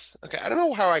said was, okay, I don't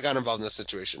know how I got involved in this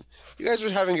situation. You guys were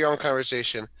having your own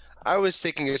conversation. I was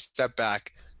taking a step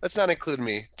back. Let's not include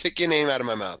me. Take your name out of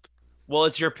my mouth. Well,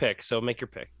 it's your pick, so make your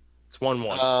pick. It's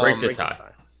 1-1. Break the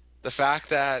tie. The fact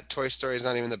that Toy Story is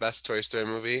not even the best Toy Story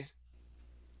movie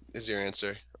is your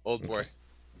answer. Old Boy.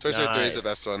 Toy Story 3 is the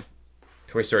best one.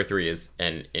 Toy Story 3 is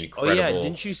an incredible. Oh yeah,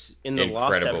 didn't you in the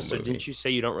last episode? Movie. Didn't you say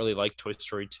you don't really like Toy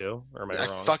Story 2? Or am I wrong?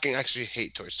 I fucking actually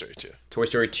hate Toy Story 2. Toy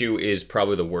Story 2 is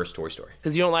probably the worst Toy Story.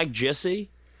 Because you don't like Jessie?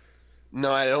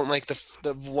 No, I don't like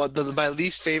my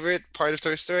least favorite part of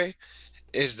Toy Story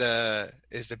is the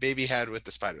baby head with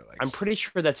the spider legs. I'm pretty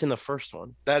sure that's in the first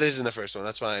one. That is in the first one.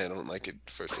 That's why I don't like it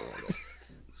first one.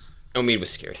 Omid was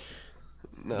scared.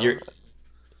 No.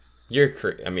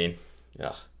 I mean,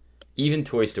 ugh. Even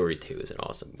Toy Story 2 is an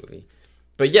awesome movie.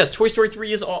 But yes, Toy Story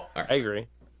 3 is all right. I agree.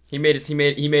 He made his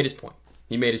point.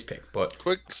 He made his pick, but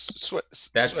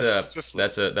that's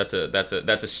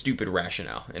a stupid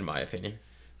rationale in my opinion.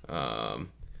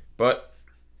 But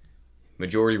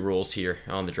majority rules here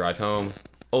on the drive home.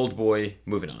 Old Boy,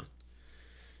 moving on.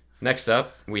 Next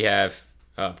up, we have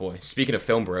speaking of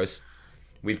film bros,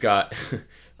 we've got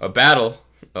a battle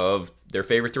of their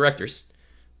favorite directors.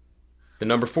 The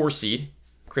number 4 seed,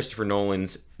 Christopher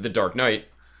Nolan's The Dark Knight,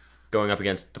 going up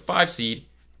against the 5 seed,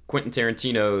 Quentin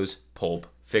Tarantino's Pulp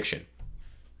Fiction.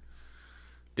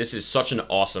 This is such an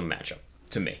awesome matchup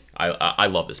to me. I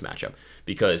love this matchup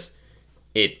because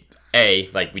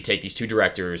like we take these two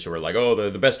directors who are like,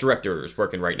 oh, the best directors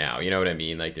working right now. You know what I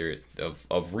mean? Like they're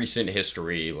of recent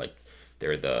history. Like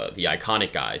they're the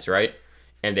iconic guys, right?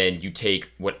 And then you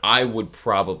take what I would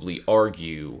probably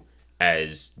argue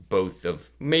as both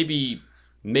of maybe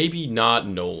not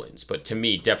Nolan's, but to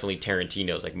me definitely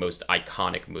Tarantino's like most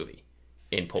iconic movie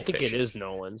in Pulp Fiction. I think it is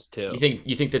Nolan's too.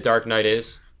 You think The Dark Knight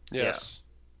is? Yes.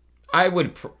 I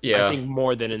would, yeah. I think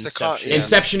more than Inception. Yeah.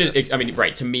 Inception is, I mean,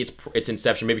 right, to me it's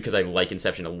Inception, maybe because I like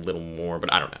Inception a little more,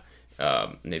 but I don't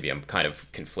know. Maybe I'm kind of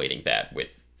conflating that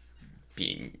with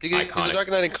being iconic. The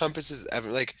Dark Knight encompasses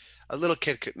like a little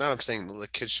kid could, not I'm saying the little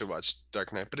kid should watch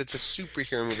Dark Knight, but it's a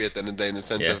superhero movie at the end of the day in the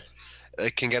sense of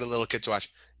it can get a little kid to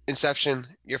watch. Inception,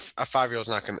 a 5-year-old's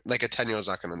not gonna, like a 10-year-old's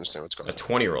not gonna understand what's going on. A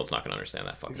 20-year-old's not gonna understand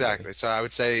that fucking exactly. movie. So I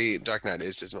would say Dark Knight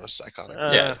is his most iconic.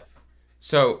 Yeah.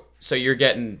 So you're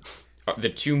getting the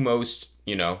two most,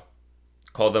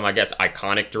 call them, I guess,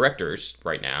 iconic directors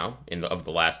right now of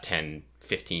the last 10,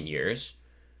 15 years,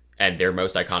 and their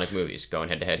most iconic movies going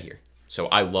head to head here. So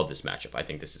I love this matchup. I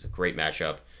think this is a great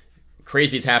matchup.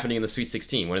 Crazy it's happening in the Sweet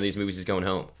 16. One of these movies is going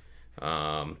home.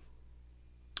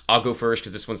 I'll go first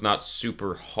because this one's not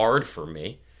super hard for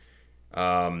me.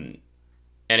 And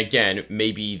again,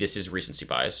 maybe this is recency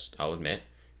bias, I'll admit,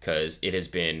 because it has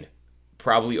been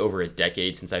probably over a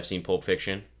decade since I've seen Pulp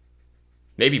Fiction.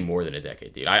 Maybe more than a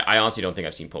decade, dude. I honestly don't think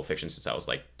I've seen Pulp Fiction since I was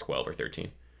like 12 or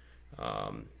 13.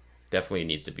 Definitely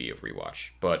needs to be a rewatch.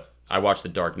 But I watched The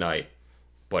Dark Knight,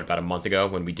 about a month ago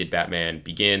when we did Batman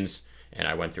Begins, and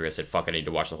I went through, I said, fuck, I need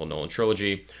to watch the whole Nolan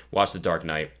trilogy. Watch The Dark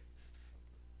Knight.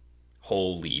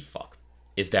 Holy fuck.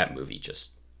 Is that movie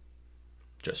just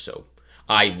so...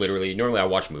 normally I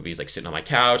watch movies like sitting on my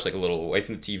couch, like a little away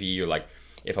from the TV, or like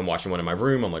if I'm watching one in my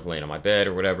room, I'm like laying on my bed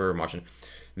or whatever. I'm watching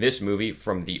this movie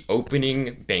from the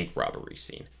opening bank robbery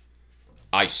scene.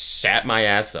 I sat my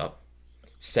ass up,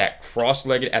 sat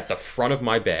cross-legged at the front of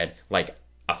my bed, like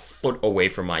a foot away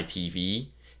from my TV,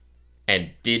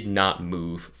 and did not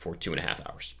move for 2.5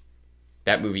 hours.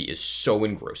 That movie is so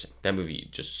engrossing. That movie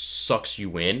just sucks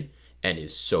you in and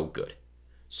is so good.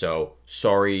 So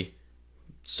sorry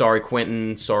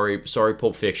Quentin, sorry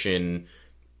Pulp Fiction.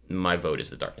 My vote is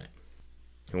The Dark Knight.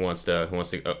 Who wants to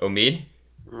Omid?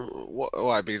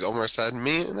 Why? Because Omar said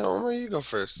me? No, Omar, you go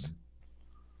first.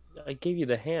 I gave you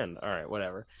the hand. All right,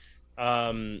 whatever.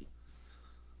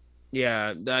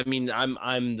 Yeah, I mean,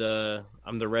 I'm the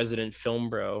resident film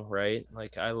bro, right?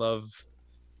 Like I love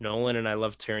Nolan and I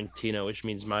love Tarantino, which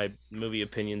means my movie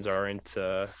opinions aren't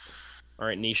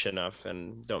niche enough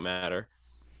and don't matter.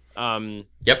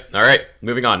 Yep. All right,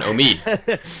 moving on.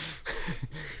 Omid.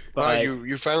 But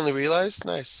you finally realized?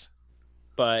 Nice.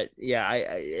 But yeah, I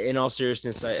in all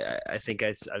seriousness, I think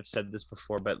I've said this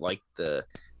before, but like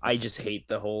I just hate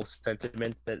the whole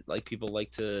sentiment that like people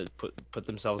like to put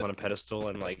themselves on a pedestal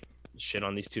and like shit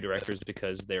on these two directors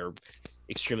because they're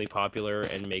extremely popular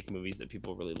and make movies that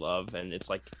people really love. And it's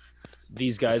like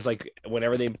these guys, like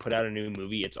whenever they put out a new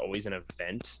movie, it's always an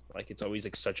event. Like it's always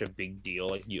like such a big deal.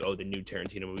 Like the new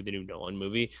Tarantino movie, the new Nolan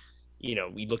movie.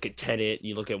 We look at Tenet,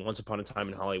 you look at Once Upon a Time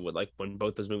in Hollywood, like when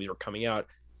both those movies were coming out,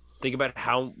 think about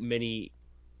how many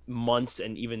months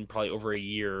and even probably over a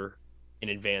year in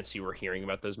advance you were hearing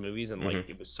about those movies, and like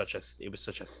it was such a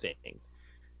thing.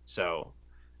 So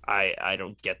I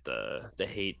don't get the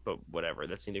hate, but whatever,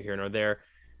 that's neither here nor there.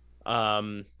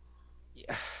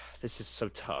 Yeah, this is so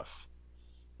tough.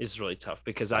 This is really tough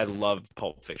because I love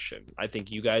Pulp Fiction. I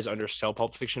think you guys undersell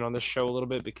Pulp Fiction on this show a little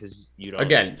bit because you don't.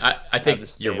 Again, I think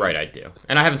you're right. I do,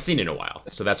 and I haven't seen it in a while,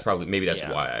 so that's probably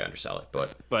why I undersell it.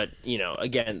 But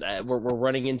again, we're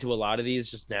running into a lot of these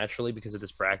just naturally because of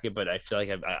this bracket. But I feel like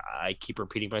I keep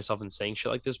repeating myself and saying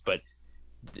shit like this. But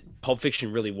Pulp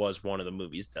Fiction really was one of the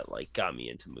movies that like got me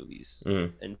into movies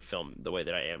and film the way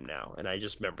that I am now. And I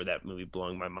just remember that movie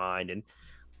blowing my mind and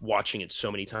watching it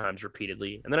so many times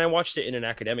repeatedly. And then I watched it in an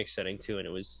academic setting too, and it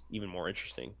was even more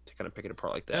interesting to kind of pick it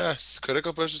apart like that. Yes,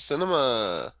 Critical Push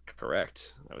Cinema.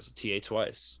 Correct. I was a TA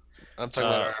twice. I'm talking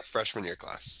about our freshman year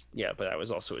class. Yeah, but I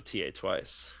was also a TA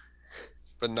twice.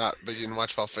 But you didn't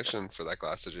watch Pulp Fiction for that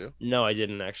class, did you? No, I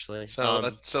didn't actually. So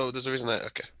there's a reason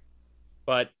okay.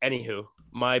 But anywho,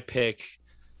 my pick.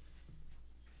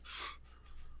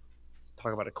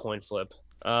 Talk about a coin flip.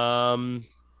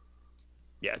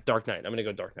 Yeah, Dark Knight. I'm gonna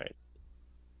go Dark Knight,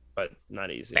 but not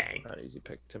easy. Bang. Not easy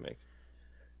pick to make.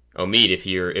 Omid, if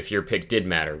your pick did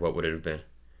matter, what would it have been?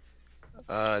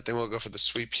 I think we'll go for the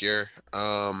sweep here.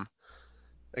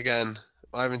 Again,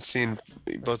 I haven't seen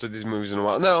both of these movies in a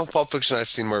while. No, Pulp Fiction I've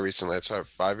seen more recently. It's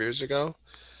 5 years ago.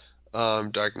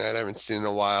 Dark Knight I haven't seen in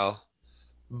a while,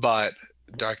 but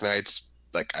Dark Knight's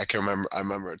like I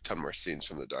remember a ton more scenes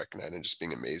from the Dark Knight and just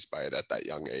being amazed by it at that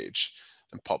young age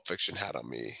than Pulp Fiction had on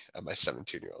me at my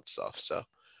 17-year-old self. So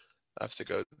I have to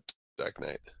go Dark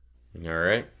Knight. All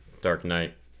right. Dark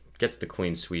Knight gets the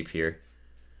clean sweep here.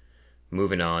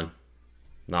 Moving on.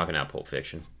 Knocking out Pulp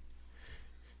Fiction.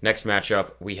 Next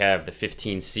matchup, we have the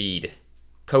 15 seed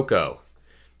Coco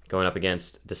going up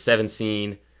against the 7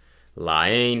 seed La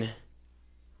Haine.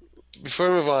 Before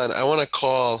we move on, I want to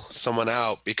call someone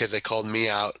out because they called me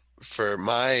out for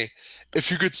my. If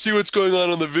you could see what's going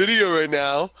on the video right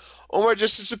now, Omar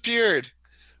just disappeared.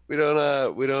 We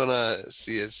don't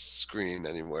see his screen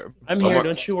anymore. I'm here.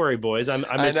 Don't you worry, boys. I'm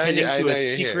attending to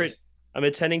a secret. Here. I'm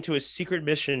attending to a secret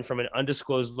mission from an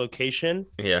undisclosed location.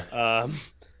 Yeah.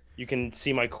 You can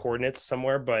see my coordinates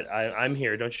somewhere, but I'm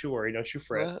here. Don't you worry. Don't you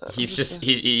fret. He's just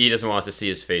he doesn't want us to see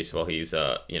his face while he's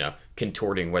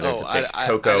contorting whether to pick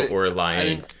Coco or La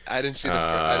Haine. I didn't see the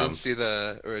I didn't see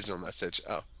the original message.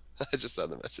 Oh, I just saw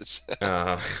the message.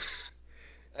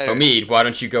 Omid, why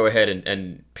don't you go ahead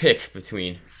and pick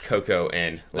between Coco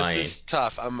and La Haine? This is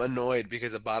tough. I'm annoyed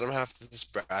because the bottom half of this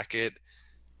bracket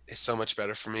is so much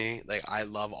better for me. Like I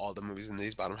love all the movies in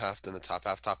these bottom half than the top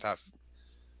half. Top half.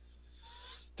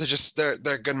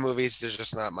 They're good movies. They're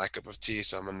just not my cup of tea.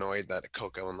 So I'm annoyed that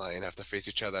Coco and La Haine have to face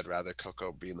each other. I'd rather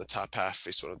Coco be in the top half,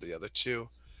 face one of the other two.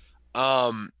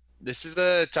 This is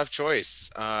a tough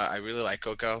choice. I really like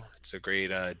Coco. It's a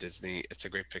great Disney. It's a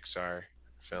great Pixar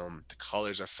film. The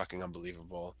colors are fucking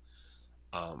unbelievable.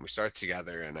 We started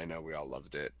together, and I know we all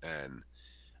loved it. And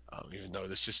even though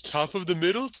this is top of the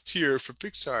middle tier for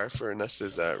Pixar for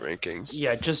Nessa's rankings.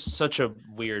 Yeah, just such a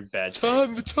weird bad. Top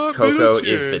Coco is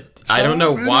the. I don't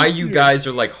know why you guys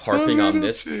are like harping on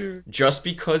this. Just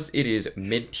because it is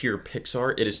mid-tier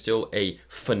Pixar, it is still a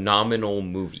phenomenal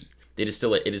movie. It is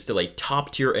still a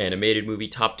top-tier animated movie,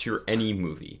 top-tier any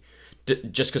movie.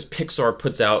 Just because Pixar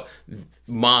puts out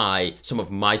some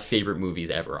of my favorite movies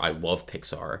ever. I love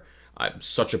Pixar. I'm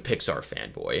such a Pixar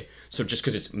fanboy. So just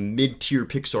because it's mid-tier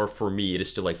Pixar for me, it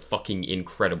is still a fucking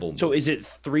incredible movie. So is it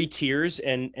 3 tiers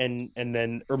and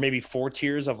then, or maybe 4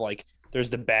 tiers of like,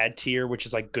 there's the bad tier, which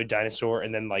is like Good Dinosaur,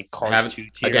 and then like Cars 2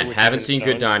 tier. Again, haven't seen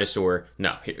Good Dinosaur.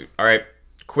 No. All right.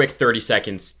 Quick 30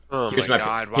 seconds. Oh here's my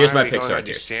God! Here's my Why are we going Pixar on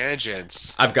these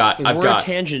tangents? We're a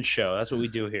tangent show. That's what we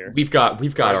do here. We've got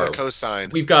our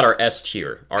cosign. We've got our S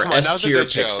tier. Our S tier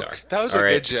Pixar. Joke. That was a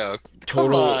good joke.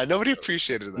 Come on, nobody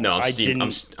appreciated that. No, I'm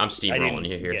steamrolling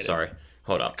you here. Sorry.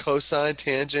 Hold up. Cosine,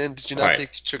 tangent. Did you not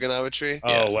take trigonometry?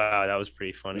 Oh wow, that was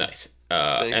pretty funny. Nice.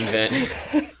 And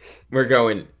then we're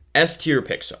going S tier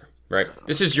Pixar. Right.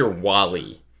 This is your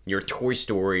WALL-E, your Toy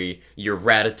Story, your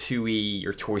Ratatouille,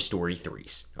 your Toy Story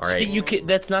 3s. All right. See,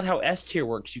 that's not how S tier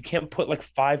works. You can't put like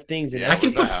 5 things in. I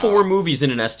can put 4 movies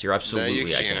in an S tier. Absolutely, no,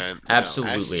 you can't.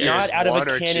 Absolutely. Not out of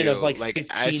a canon of like 15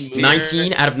 movies.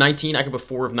 19 out of 19. I can put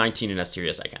 4 of 19 in S tier.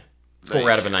 Yes, I can.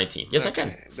 4 out of a 19. Yes, I can.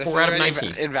 4 out of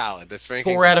 19. Invalid. That's very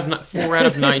 4 out of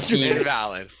 19.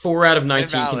 Invalid. 4 out of 19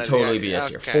 can totally be S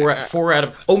tier. 4 out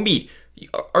of. Oh, me.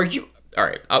 Are you? All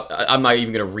right. I'm not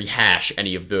even gonna rehash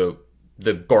any of the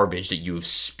garbage that you have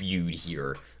spewed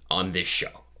here on this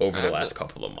show over the last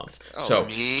couple of months.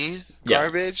 Me?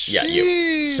 Garbage? Yeah,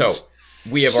 you. So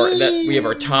we have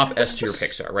our top S tier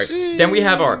Pixar, right? Then we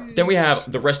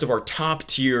have the rest of our top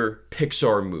tier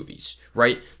Pixar movies,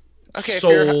 right? Okay,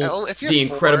 Soul, if The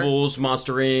Incredibles,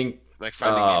 Monster Inc. Like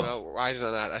Finding Nemo, why is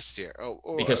it not S tier?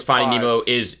 Because Finding Nemo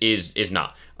is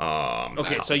not.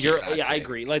 Okay, so I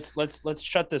agree. Let's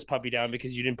shut this puppy down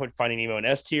because you didn't put Finding Nemo in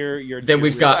S tier. Then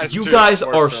we've got you guys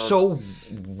are so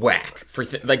whack for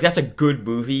like that's a good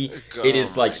movie. It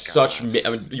is like such. I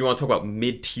mean, you want to talk about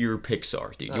mid tier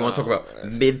Pixar, dude? You want to talk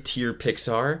about mid tier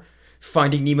Pixar?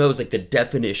 Finding Nemo is like the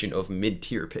definition of mid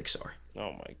tier Pixar.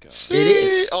 Oh my God! It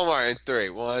is. Omar in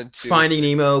 3, 1, 2. Finding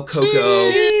Nemo, Coco,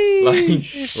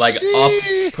 like up.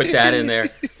 Put that in there,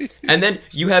 and then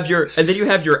you have your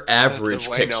average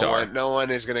Pixar. No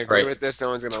one is gonna agree with this.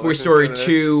 No one's gonna. Toy Story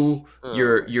 2,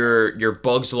 your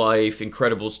Bugs Life,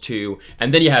 Incredibles 2,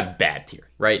 and then you have bad tier,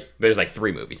 right? There's like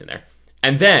 3 movies in there,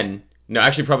 and then. No,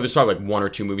 actually, there's probably like 1 or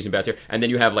 2 movies in bad tier, and then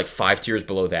you have like 5 tiers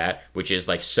below that, which is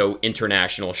like so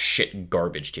international shit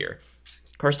garbage tier.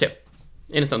 Cars 2,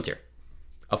 in its own tier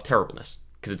of terribleness,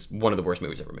 because it's one of the worst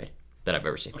movies ever made that I've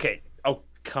ever seen. Okay. Oh,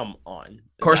 come on.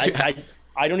 Cars 2.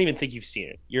 I don't even think you've seen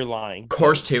it. You're lying.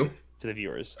 Cars 2. To the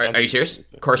viewers. Are you serious?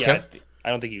 Cars 2? I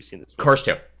don't think you've seen this movie. Cars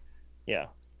 2. Yeah.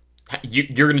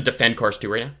 You're going to defend Cars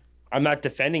 2 right now? I'm not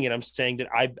defending it. I'm saying that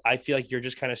I feel like you're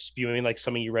just kind of spewing like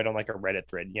something you read on like a Reddit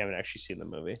thread. You haven't actually seen the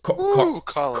movie. Ooh,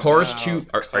 call him Cars out. 2.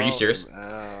 Are you Call serious? him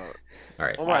out. All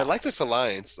right. Omar, I like this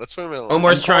alliance. Let's put him in alliance.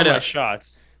 Omar's I'm trying calling my to.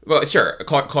 shots. Well, sure.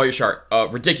 Call your shot.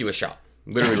 Ridiculous shot.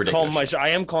 Literally ridiculous. I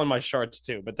am calling my shots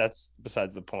too, but that's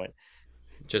besides the point.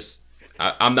 Just,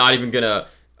 I'm not even gonna,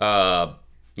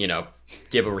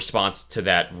 give a response to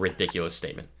that ridiculous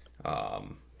statement.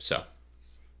 So,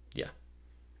 yeah,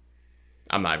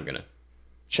 I'm not even gonna.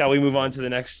 Shall we move on to the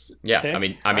next? Yeah,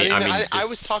 pick? I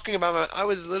was talking about. I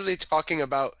was literally talking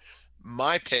about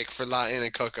my pick for La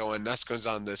and Coco, and Nuss goes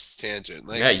on this tangent.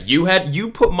 Like, yeah,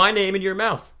 you put my name in your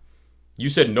mouth. You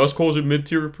said Nuss calls it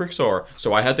mid-tier Pixar,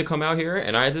 so I had to come out here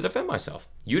and I had to defend myself.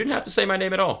 You didn't have to say my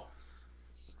name at all.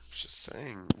 Just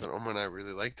saying that Omar and I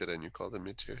really liked it, and you called it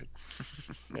mid-tier.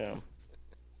 Yeah.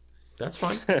 That's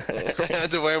fine.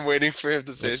 The way I'm waiting for him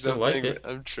to say still something, liked it.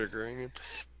 I'm triggering him.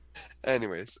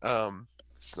 Anyways,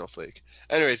 snowflake.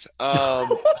 Anyways, I'm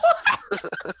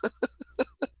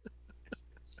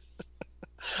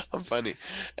funny.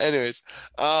 Anyways,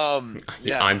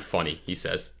 yeah, I'm funny, he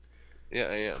says. yeah,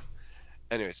 I am.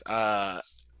 Anyways, what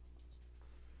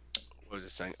was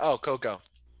it saying? Oh, Coco,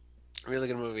 really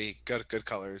good movie. Good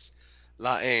colors.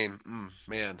 La Haine,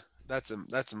 man, that's a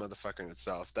motherfucker in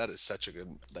itself. That is such a good,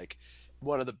 like,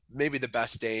 one of the maybe the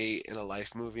best day in a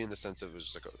life movie in the sense of it was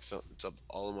just like a film. It's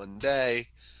all in one day.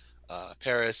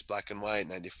 Paris, black and white,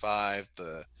 95.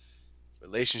 The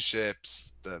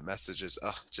relationships, the messages,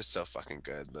 just so fucking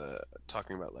good. The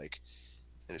talking about like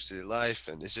inner city life,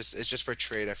 and it's just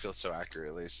portrayed, I feel, so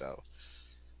accurately. So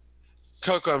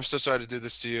Coco, I'm so sorry to do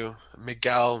this to you.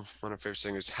 Miguel, one of our favorite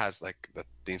singers, has like the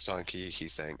theme song he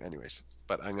sang. Anyways,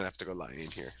 but I'm gonna have to go lie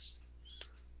in here.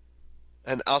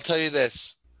 And I'll tell you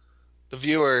this: the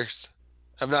viewers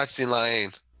have not seen La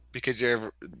Haine because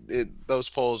those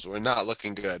polls were not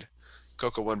looking good.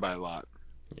 Coco won by a lot.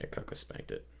 Yeah, Coco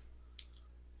spanked it.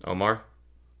 Omar?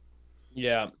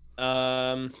 Yeah.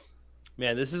 Man,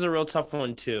 this is a real tough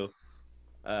one too.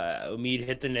 Omid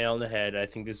hit the nail on the head. I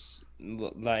think this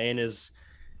La Haine is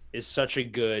such a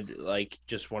good, like,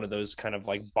 just one of those kind of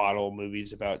like bottle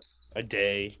movies about a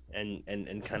day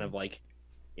and kind of like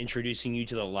introducing you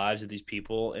to the lives of these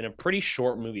people in a pretty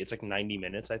short movie. It's like 90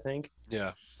 minutes, I think.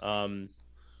 Yeah.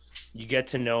 You get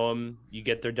to know them, you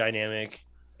get their dynamic,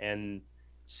 and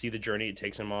see the journey it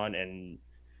takes them on. And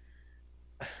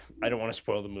I don't want to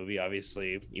spoil the movie,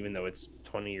 obviously, even though it's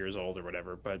 20 years old or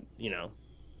whatever, but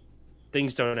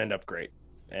things don't end up great,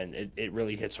 and it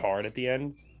really hits hard at the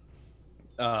end.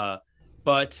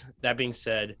 But that being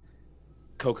said,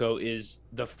 Coco is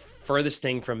the furthest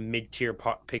thing from mid-tier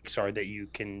Pixar that you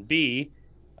can be.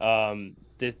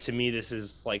 To me, this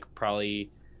is like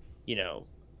probably,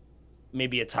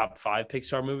 maybe a top 5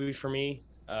 Pixar movie for me.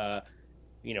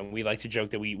 We like to joke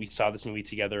that we saw this movie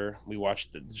together. We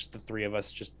watched just the three of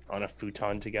us just on a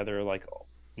futon together, like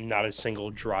not a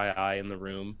single dry eye in the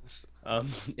room,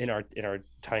 in our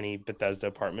tiny Bethesda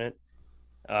apartment.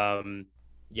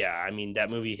 Yeah, I mean, that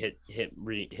movie hit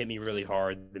me really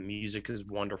hard. The music is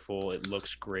wonderful. It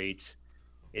looks great.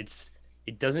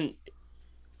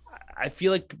 I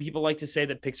feel like people like to say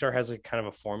that Pixar has a kind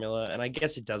of a formula, and I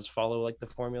guess it does follow like the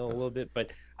formula a little bit,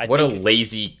 but what a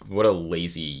lazy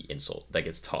insult that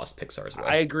gets tossed Pixar's way.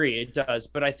 I agree, it does,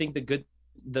 but I think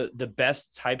the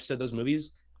best types of those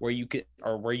movies where you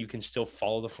can still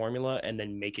follow the formula and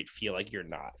then make it feel like you're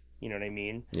not. You know what I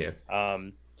mean? Yeah.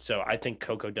 So I think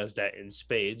Coco does that in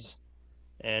spades,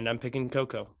 and I'm picking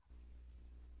Coco.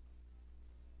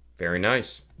 Very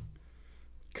nice.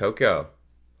 Coco.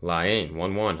 La Haine,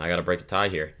 1-1. I gotta break a tie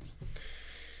here.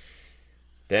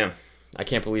 Damn. I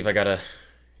can't believe I gotta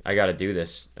do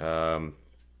this. No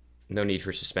need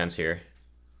for suspense here.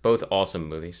 Both awesome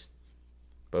movies.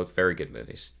 Both very good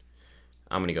movies.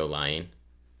 I'm gonna go La Haine.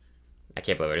 I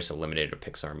can't believe I just eliminated a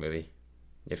Pixar movie.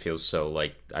 It feels so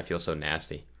I feel so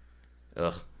nasty.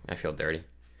 Ugh, I feel dirty.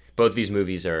 Both of these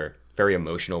movies are very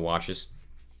emotional watches.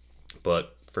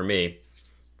 But for me,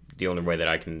 the only way that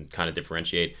I can kind of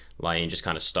differentiate, La Haine just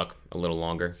kind of stuck a little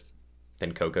longer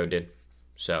than Coco did.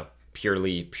 So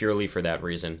purely for that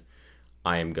reason,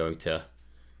 I am going to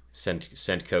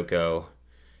send Coco,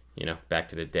 back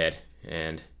to the dead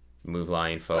and move La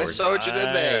Haine forward. I saw what you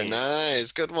did there.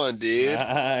 Nice, good one, dude.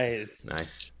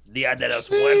 Nice. Dia de los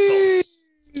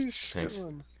Muertos. Thanks.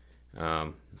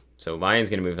 So La Haine's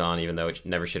gonna move on, even though it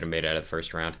never should have made it out of the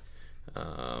first round.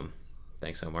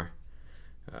 Thanks, Omar.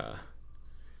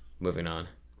 Moving on.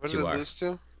 What did it lose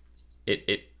to?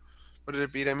 It What did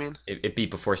it beat? I mean, It beat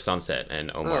Before Sunset,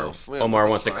 and oh, what Omar the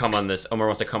wants to come fuck? on this. Omar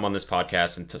wants to come on this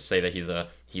podcast and to say that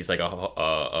he's like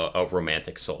a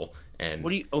romantic soul. What And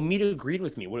do you? Omid agreed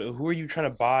with me. Who are you trying to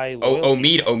buy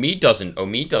loyalty from?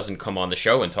 Omid doesn't come on the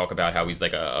show and talk about how he's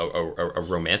like a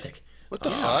romantic. What the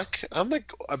Uh, fuck? I'm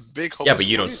like a big yeah, hopeless. but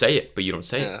you don't say it. But you don't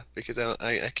say it. Yeah, because I don't.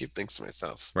 I keep things to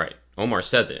myself. Right. Omar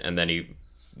says it, and then he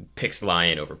picks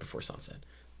Lion over Before Sunset.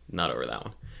 Not over that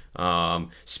one.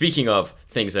 Speaking of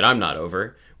things that I'm not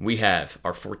over, we have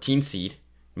our 14 seed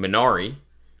Minari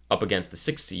up against the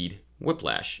 6 seed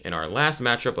Whiplash in our last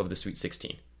matchup of the Sweet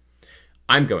 16.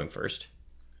 I'm going first.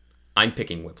 I'm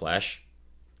picking Whiplash.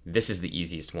 This is the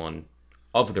easiest one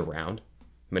of the round.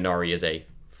 Minari is a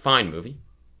fine movie.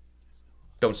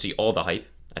 Don't see all the hype.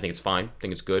 I think it's fine. I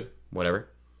think it's good. Whatever.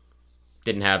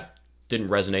 Didn't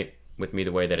resonate with me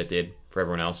the way that it did for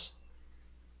everyone else.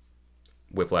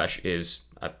 Whiplash is,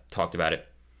 I've talked about it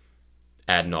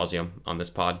ad nauseum on this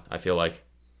pod. I feel like,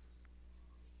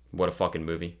 what a fucking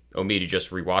movie. Omid just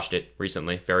rewatched it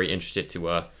recently. Very interested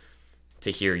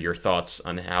to hear your thoughts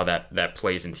on how that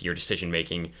plays into your decision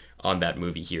making on that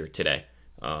movie here today.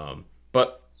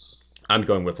 But I'm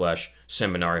going Whiplash.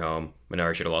 Send Minari home.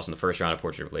 Minari should have lost in the first round of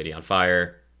Portrait of a Lady on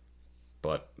Fire.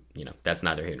 But, that's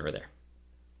neither here nor there.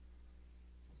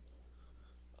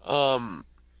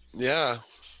 Yeah.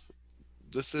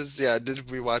 I did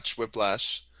rewatch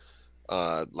Whiplash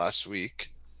last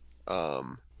week.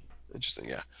 Interesting,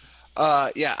 yeah.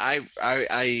 Yeah,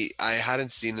 I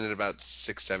hadn't seen it in about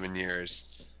 6-7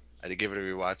 years. I had to give it a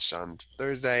rewatch on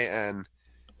Thursday, and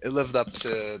it lived up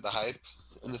to the hype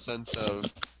in the sense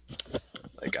of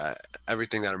like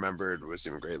everything that I remembered was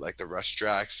even great. Like the rush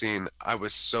track scene, I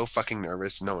was so fucking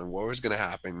nervous knowing what was gonna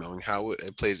happen, knowing how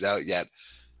it plays out. Yet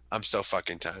I'm so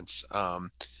fucking tense.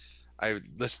 I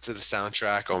listened to the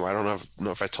soundtrack. Oh, I don't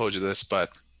know if I told you this,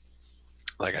 but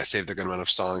like I saved a good amount of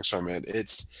songs from it.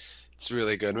 It's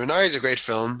really good. Minari's a great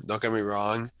film. Don't get me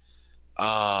wrong.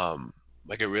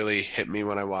 Like it really hit me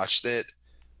when I watched it.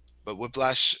 But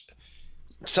Whiplash,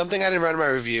 something I didn't write in my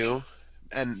review,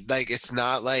 and like it's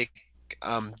not like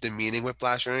demeaning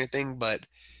Whiplash or anything, but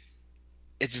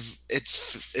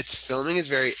its filming is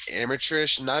very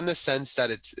amateurish. Not in the sense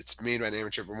that it's made by an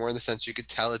amateur, but more in the sense you could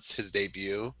tell it's his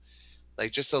debut.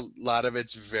 Like just a lot of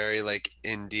it's very like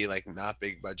indie, like not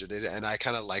big budgeted, and I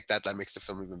kind of like that. That makes the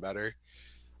film even better.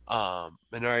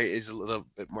 Minari is a little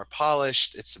bit more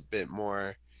polished. It's a bit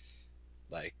more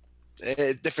like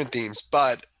different themes,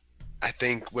 but I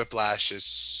think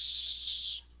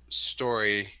Whiplash's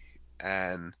story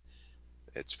and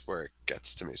it's where it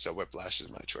gets to me. So Whiplash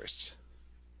is my choice.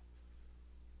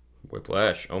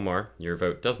 Whiplash. Omar, your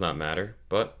vote does not matter,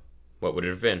 but what would it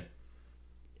have been?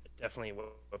 Definitely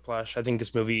Whiplash. I think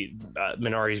this movie,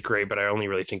 Minari, is great, but I only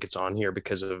really think it's on here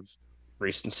because of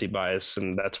recency bias,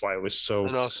 and that's why it was so.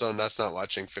 And also, that's not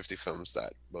watching 50 films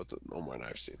that both Omar and I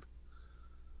have seen.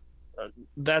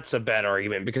 That's a bad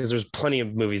argument because there's plenty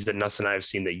of movies that Nuss and I have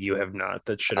seen that you have not.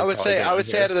 That should I have would probably say been I on would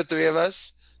say here. out of the three of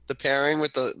us, the pairing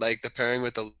with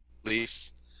the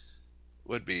Leafs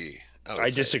would be.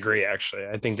 I disagree. Actually,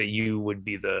 I think that you would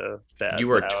be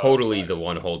You are totally the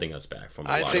one holding us back from.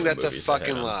 I think that's a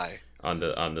fucking lie. On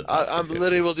the I'm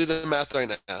literally will do the math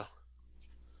right now.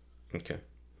 Okay,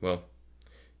 well,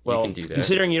 Well, you can do that.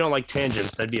 considering you don't like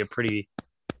tangents, that'd be a pretty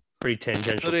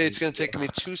tangential. Literally, it's gonna take me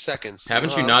 2 seconds.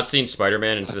 Haven't you not seen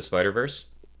Spider-Man Into the Spider-Verse?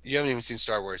 You haven't even seen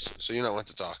Star Wars, so you're not one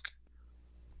to talk.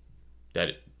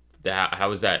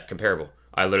 How is that comparable?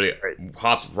 I literally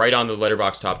hopped right on the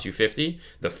Letterboxd Top 250.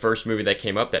 The first movie that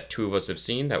came up that two of us have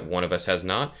seen, that one of us has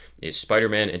not, is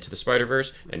Spider-Man Into the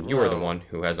Spider-Verse, and you are the one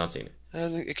who has not seen it.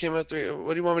 It came out 3.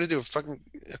 What do you want me to do? Fucking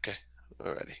okay,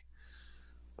 already.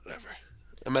 Whatever.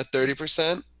 I'm at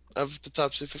 30% of the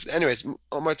top 250. Anyways, I'm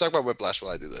gonna talk about Whiplash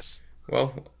while I do this.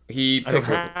 Well, he I don't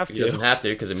picked have he to. doesn't have to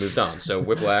because it moved on. So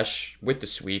Whiplash with the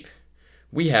sweep.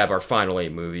 We have our final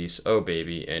 8 movies. Oh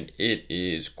baby, and it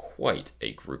is quite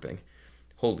a grouping.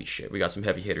 Holy shit, we got some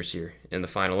heavy hitters here in the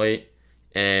final 8,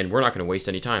 and we're not going to waste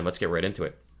any time. Let's get right into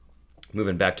it.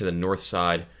 Moving back to the north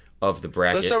side of the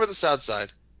bracket. Let's start with the south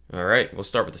side. All right, we'll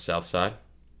start with the south side.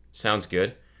 Sounds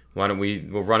good. Why don't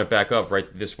we'll run it back up right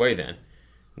this way then.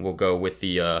 We'll go with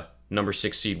the number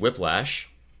 6 seed Whiplash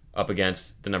up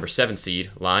against the number 7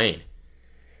 seed Lion.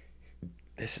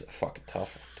 This is a fucking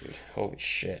tough one, dude. Holy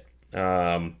shit.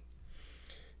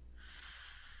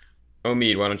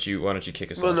 Omid, why don't you kick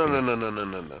us off?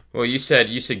 No. Well, you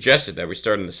suggested that we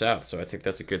start in the south, so I think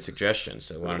that's a good suggestion.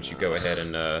 So why don't you go ahead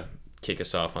and kick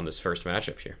us off on this first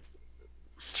matchup here?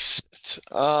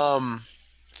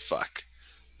 Fuck.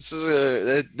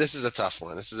 This is a tough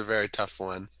one. This is a very tough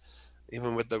one.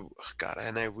 Even with the God,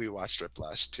 and I rewatched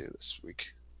Whiplash too this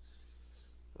week.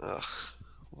 Ugh,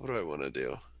 what do I want to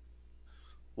do?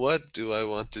 What do I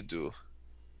want to do?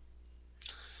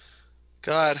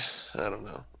 God, I don't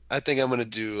know. I think I'm gonna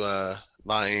do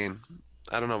Lying.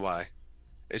 I don't know why.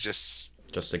 It's just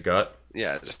Just a gut.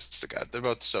 yeah, just the God. They're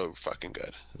both so fucking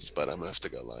good. But I'm gonna have to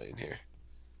go Lying here.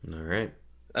 All right.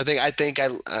 I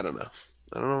don't know.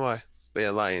 I don't know why. But yeah,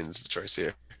 Lion's the choice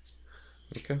here.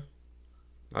 Okay.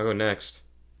 I'll go next.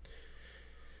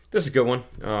 This is a good one,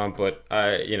 but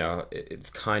it's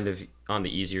kind of on the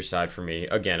easier side for me.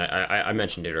 Again, I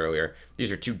mentioned it earlier.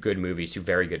 These are two good movies, two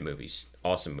very good movies,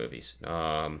 awesome movies.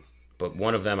 But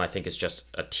one of them I think is just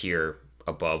a tier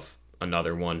above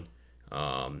another one,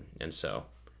 and so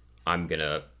I'm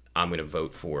gonna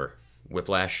vote for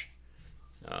Whiplash.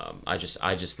 I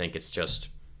just think it's just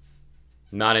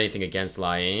not anything against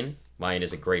Lion. Lion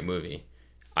is a great movie.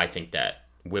 I think that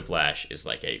Whiplash is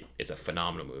it's a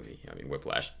phenomenal movie. I mean,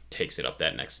 Whiplash takes it up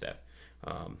that next step.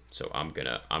 So I'm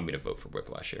gonna vote for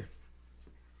Whiplash here.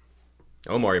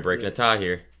 Omar, you're breaking a tie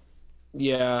here.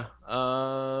 Yeah,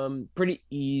 pretty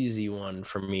easy one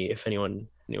for me. If anyone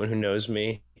who knows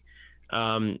me,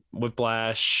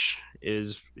 Whiplash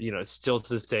is, still to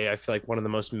this day, I feel like one of the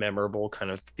most memorable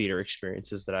kind of theater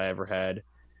experiences that I ever had.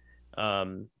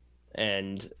 Um,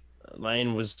 and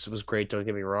Lion was great. Don't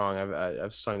get me wrong.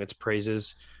 I've sung its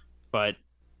praises, but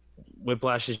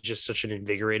Whiplash is just such an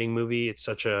invigorating movie. It's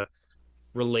such a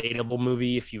relatable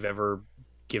movie if you've ever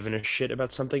given a shit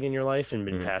about something in your life and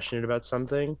been Mm. passionate about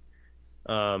something.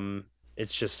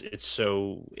 It's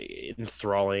so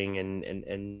enthralling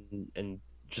and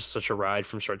just such a ride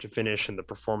from start to finish, and the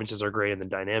performances are great and the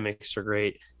dynamics are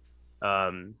great.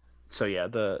 Um, so yeah,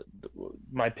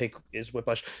 my pick is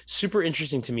Whiplash. Super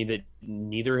interesting to me that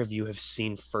neither of you have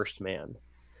seen First Man.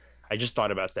 I just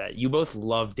thought about that. You both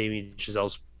love Damien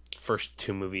Chazelle's first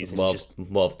two movies, and you Love just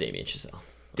love Damien Chazelle.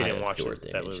 I didn't watch adore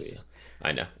that Damien movie. Chazelle.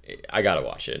 I know. I gotta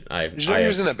watch it. Did you know I he have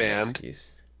was in a no band?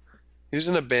 excuse. He was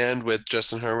in a band with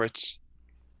Justin Hurwitz.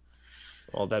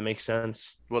 Well, that makes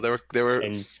sense. Well, they were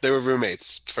And they were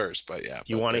roommates first, but yeah, if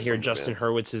you but want they to hear formed a Justin band.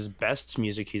 Hurwitz's best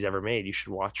music he's ever made, you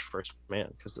should watch First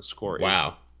Man because the score is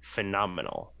Wow,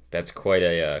 phenomenal. that's quite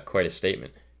a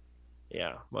statement.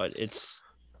 Yeah, but it's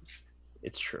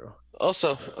true.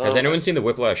 Also, Has anyone seen the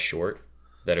Whiplash short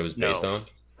that it was based No, on?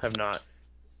 have not.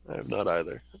 I have not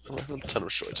either. I have a ton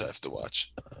of shorts I have to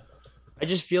watch. I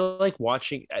just feel like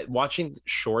watching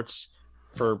shorts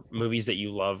for movies that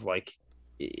you love, like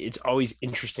it's always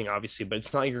interesting, obviously, but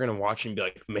it's not like you're gonna watch and be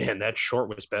like, man, that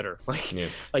short was better. Like, Yeah.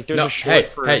 like there's No, a short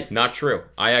for. hey, not true.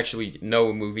 I actually know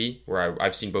a movie where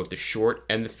I've seen both the short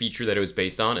and the feature that it was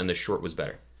based on, and the short was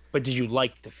better. But did you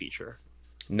like the feature?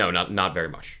 No, not very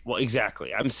much. Well,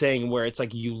 exactly. I'm saying where it's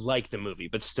like you like the movie,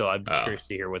 but still, I'd be Uh, curious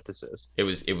to hear what this is. it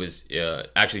was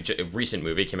actually a recent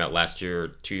movie. It came out last year,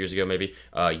 2 years ago, maybe.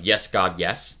 Yes, God,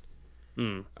 Yes.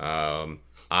 Hmm.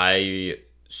 I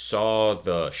saw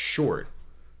the short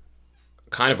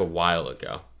kind of a while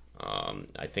ago.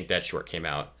 I think that short came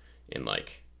out in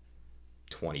like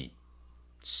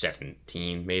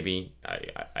 2017, maybe.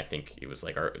 I think it was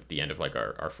like the end of like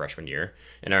our freshman year,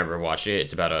 and I remember watching it.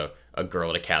 It's about a girl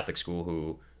at a Catholic school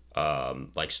who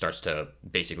like starts to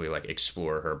basically like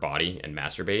explore her body and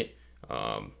masturbate.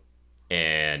 Um,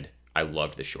 and I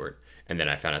loved the short. And then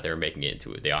I found out they were making it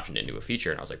they optioned it into a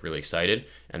feature, and I was like really excited.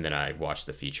 And then I watched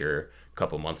the feature a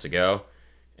couple months ago,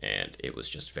 and it was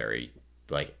just very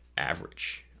like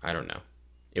average. I don't know.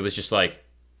 It was just like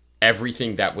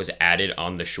everything that was added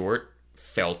on the short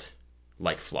felt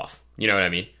like fluff. You know what I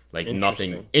mean? Like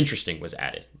nothing Interesting. interesting was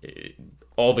added.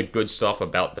 All the good stuff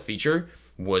about the feature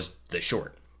was the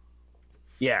short.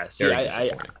 Yeah. See, Very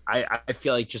disappointing. I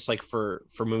feel like just like for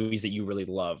movies that you really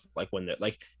love, like when the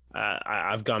like.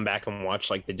 I've gone back and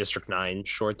watched like the District 9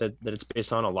 short that it's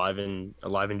based on, Alive in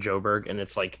Joburg, and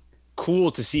it's like cool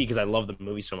to see because I love the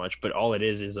movie so much. But all it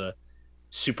is a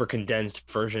super condensed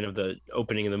version of the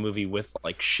opening of the movie with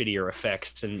like shittier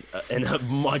effects and a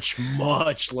much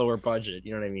lower budget.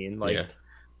 You know what I mean? Like, Yeah.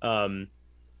 um,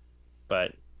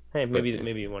 but hey, But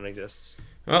maybe one exists.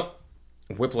 well,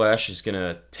 Whiplash is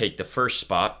gonna take the first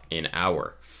spot in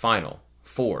our final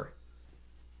four,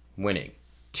 winning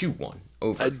 2-1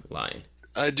 over I Lion.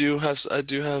 I do have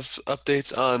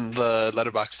updates on the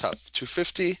Letterboxd top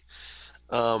 250.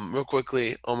 Real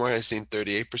quickly, Omar has seen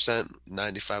 38%,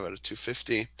 95 out of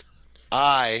 250.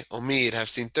 Omid, have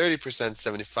seen 30%, I've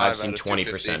 75 out seen of 20%,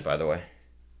 250. by the way.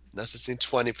 Not seen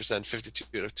 20%, 52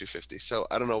 out of 250. So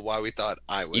I don't know why we thought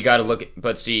I was. You got to look at,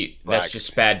 but see, that's Black.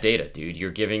 just bad data, dude. You're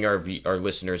giving our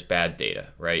listeners bad data,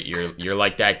 right? You're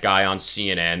like that guy on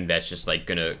CNN that's just like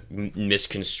gonna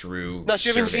misconstrue. No,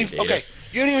 you haven't survey seen. data. Okay,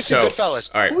 you haven't even seen So,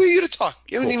 Goodfellas. all right. Who are you to talk?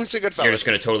 You haven't Cool. even seen Goodfellas. You're just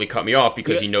gonna totally cut me off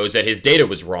because he knows that his data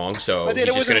was wrong. So My he's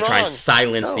data just gonna wasn't try and wrong.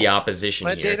 silence No, the opposition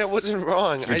My here. data wasn't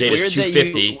wrong. Your data's Weird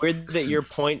that 250. weird that your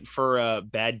point for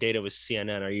bad data was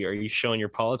CNN. Are you showing your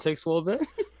politics a little bit?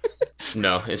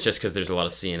 No, it's just because there's a lot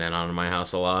of CNN on in my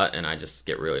house a lot, and I just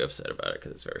get really upset about it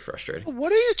because it's very frustrating.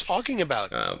 What are you talking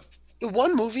about? The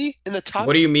one movie in the top.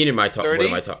 What do you mean in my talk? What 30?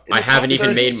 am I talking? In the I haven't top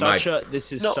even 30? made my.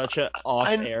 This is No, such a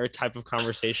off-air type of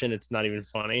conversation. It's not even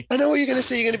funny. I know what you're gonna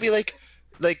say. You're gonna be like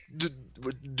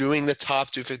doing the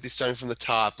top 250, starting from the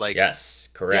top. Like Yes,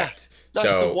 correct. no,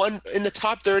 it's the So one in the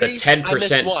top 30. the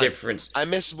 10% one. difference. I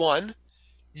missed one.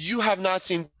 You have not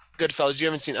seen Goodfellas. You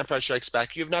haven't seen Empire Strikes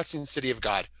Back. You have not seen City of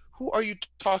God. Who are you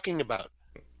talking about?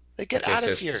 Like, get Okay, out so,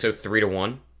 of here. So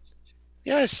 3-1.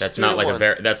 Yes, That's 3 not to like 1. a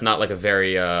very. That's not like a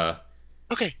very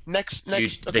Okay, next.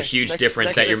 huge, Okay, the huge next, difference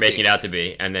next that you're 50. making out to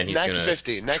be, and then he's Next gonna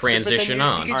 50. Next transition but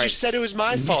then on. Because All you right. said it was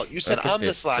my fault. You said Look at I'm the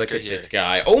this, slacker Look at here. this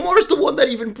guy. Omar's the one that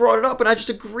even brought it up, and I just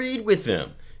agreed with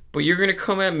him. But you're gonna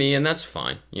come at me, and that's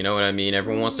fine. You know what I mean?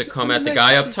 Everyone wants to It's come in at the the next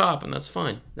guy 50. up top, and that's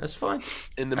fine. That's fine.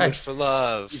 In the Hey. mood for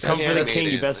love. You come for the king, you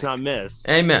Animated, best like- not miss.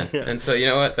 Amen. Yeah. And so you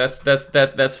know what? That's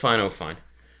fine. Oh, fine.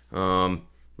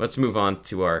 Let's move on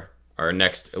to our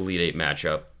next Elite Eight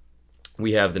matchup.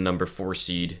 We have the number 4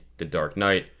 seed, the Dark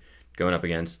Knight, going up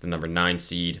against the number 9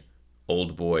 seed,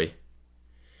 Old Boy.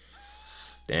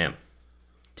 Damn,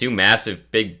 two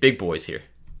massive big boys here,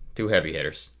 two heavy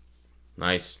hitters.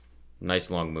 Nice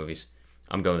long movies.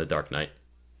 I'm going the Dark Knight.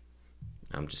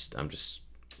 I'm just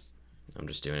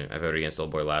doing it. I voted against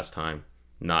Old Boy last time.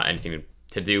 Not anything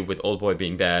to do with Old Boy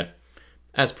being bad.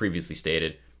 As previously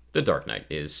stated, The Dark Knight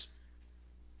is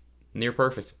near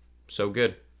perfect. So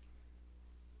good.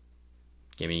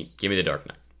 Give me The Dark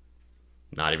Knight.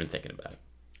 Not even thinking about it.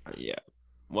 Yeah.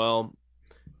 Well,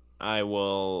 I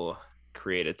will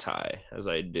create a tie as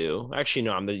I do. Actually,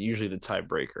 no, I'm usually the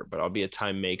tiebreaker, but I'll be a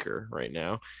tie maker right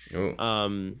now. Ooh.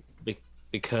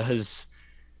 Because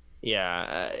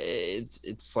yeah,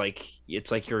 it's like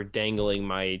you're dangling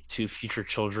my two future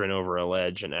children over a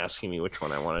ledge and asking me which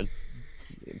one I want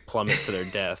to plummet to their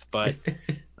death. But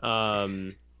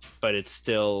it's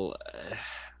still,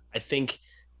 I think,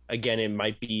 again, it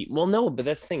might be, well, no, but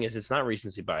that's the thing is, it's not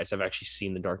recency bias. I've actually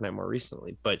seen The Dark Knight more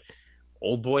recently, but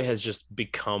Old Boy has just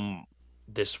become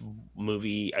this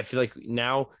movie. I feel like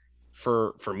now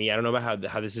for me, I don't know about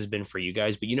how this has been for you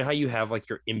guys, but you know how you have like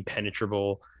your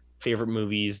impenetrable favorite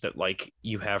movies that like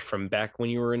you have from back when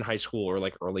you were in high school or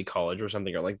like early college or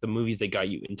something, or like the movies that got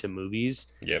you into movies.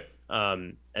 Yep.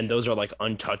 And those are like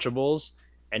untouchables,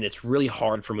 and it's really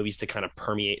hard for movies to kind of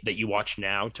permeate that you watch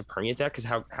now to permeate that, because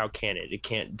how can it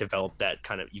can't develop that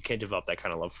kind of, you can't develop that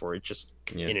kind of love for it just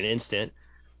in an instant.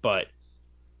 But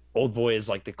Old Boy is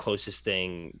like the closest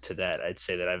thing to that I'd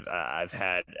say that I've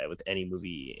had with any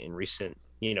movie in recent,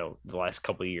 the last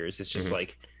couple of years. It's just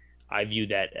like, I view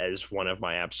that as one of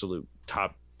my absolute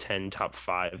top 10, top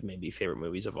 5, maybe favorite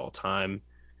movies of all time.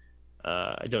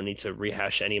 I don't need to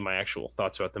rehash any of my actual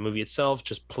thoughts about the movie itself.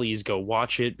 Just please go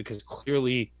watch it, because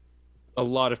clearly a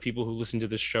lot of people who listen to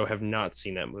this show have not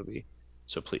seen that movie.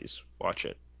 So please watch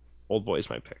it. Old Boy is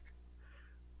my pick.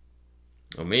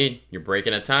 Omid, you're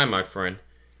breaking a time, my friend.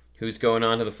 Who's going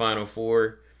on to the Final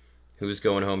Four? Who's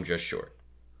going home just short?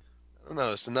 I don't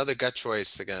know. It's another gut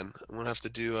choice again. I'm gonna have to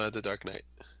do The Dark Knight.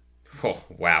 Oh,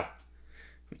 wow.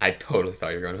 I totally thought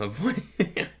you were going home.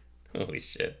 Holy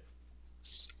shit.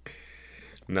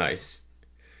 Nice.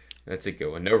 That's a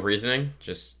good one. No reasoning?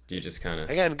 You just kind of...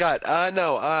 Again, gut.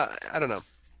 No. I don't know.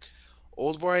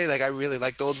 Old Boy, like I really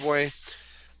liked Old Boy,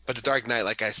 but The Dark Knight,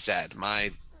 like I said,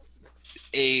 my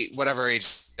whatever age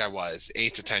I was,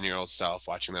 8 to 10-year-old self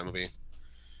watching that movie,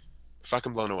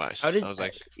 fucking blown away. I was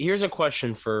like, here's a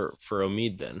question for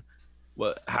Omid then.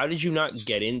 How did you not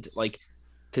get into, like,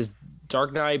 because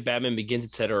Dark Knight, Batman Begins,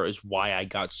 etc. is why I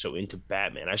got so into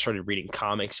Batman. I started reading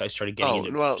comics. I started getting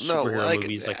into superhero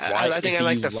movies. Like, why? I think I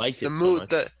like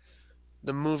the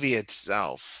the movie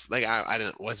itself. Like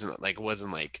it wasn't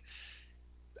like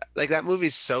that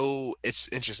movie's so, it's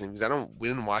interesting because we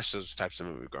didn't watch those types of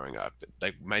movies growing up.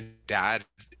 Like my dad,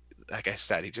 like I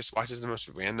said, he just watches the most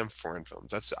random foreign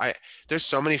films. There's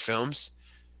so many films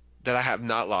that I have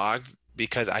not logged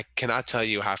because I cannot tell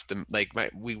you half the, like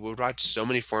we would watch so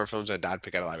many foreign films my dad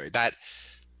pick out of the library. That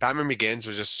Batman Begins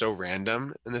was just so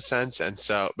random in a sense, and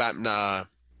so Dark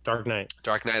Knight.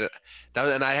 That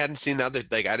was, and I hadn't seen the other,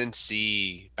 like I didn't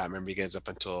see Batman Begins up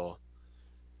until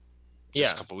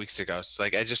just Yeah. a couple weeks ago. It's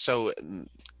like I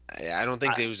don't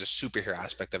think I, there was a superhero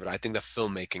aspect of it. I think the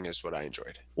filmmaking is what I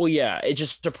enjoyed. well, yeah, it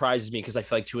just surprises me because I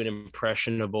feel like to an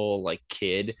impressionable like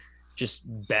kid, just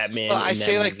Well, Batman I in that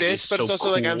say like movie is this, but it's so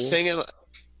also like cool.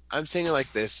 I'm saying it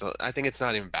like this. I think it's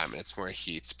not even Batman. It's more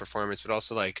Heat's performance, but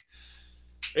also It's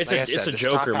like I a said,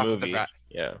 Joker movie.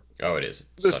 Yeah. Oh, it is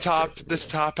this such a top joke. this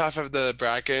top half of the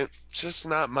bracket, just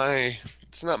not my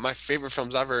it's not my favorite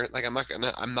films ever. Like I'm not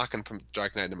gonna put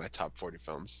Dark Knight in my top 40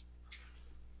 films.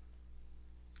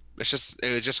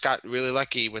 It just got really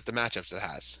lucky with the matchups it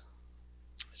has.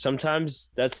 Sometimes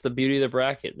that's the beauty of the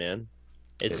bracket, man.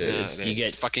 It is. It's It you is.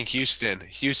 get Fucking Houston.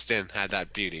 Houston had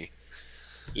that beauty.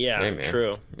 yeah, Hey, man.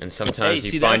 true. And Hey, sometimes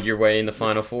you see find that's your way in the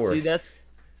final four. see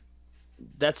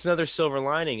that's another silver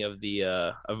lining of the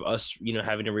of us,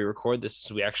 having to re-record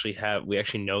this. We actually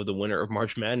know the winner of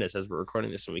March Madness as we're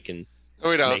recording this, and we can No,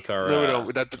 we don't. make our No,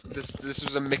 we don't. This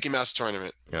was a Mickey Mouse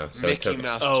tournament. Oh, so it Mickey took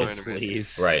Mouse oh tournament.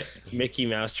 please. right. Mickey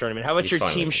Mouse tournament. How about He's your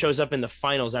finally team finished. shows up in the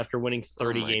finals after winning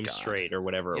 30 my games God. straight or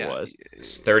whatever it Yeah, was?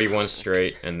 31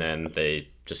 straight, and then they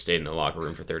just stayed in the locker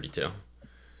room for 32.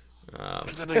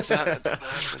 Doesn't happen.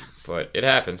 But it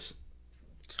happens.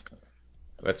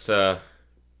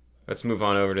 Let's move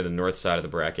on over to the north side of the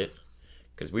bracket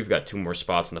because we've got 2 more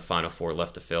spots in the final 4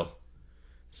 left to fill.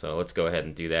 So let's go ahead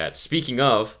and do that. Speaking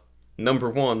of number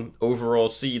 1 overall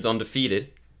seeds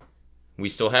undefeated, we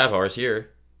still have ours here.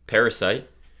 Parasite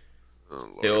Oh,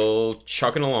 Lord. still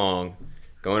chucking along,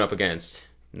 going up against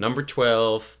number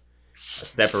 12, A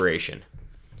Separation.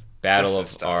 Battle This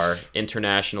is of tough. our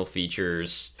international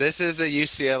features. This is the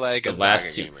UCLA The Gonzaga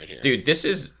last 2, game right here. dude. This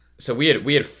is so we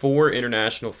had 4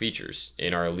 international features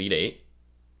in our Elite 8,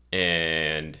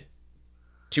 and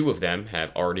 2 of them have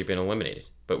already been eliminated.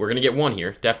 But we're gonna get 1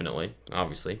 here, definitely,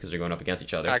 obviously, because they're going up against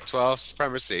each other. Pac-12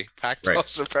 supremacy. Pac-12 Right.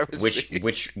 supremacy.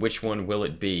 Which one will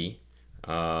it be?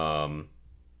 Who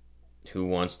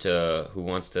wants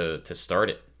to start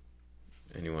it?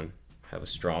 Anyone have a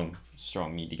strong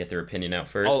need to get their opinion out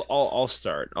first? I'll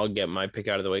start. I'll get my pick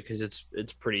out of the way because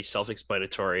it's pretty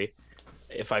self-explanatory.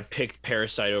 If I picked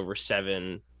Parasite over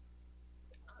 7,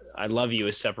 I love you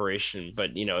as Separation,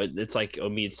 but it's like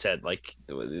Omid said, like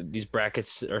these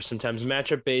brackets are sometimes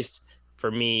matchup based.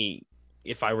 For me,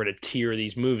 if I were to tier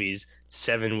these movies,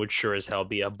 7 would sure as hell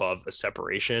be above A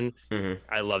Separation. Mhm.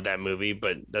 I love that movie,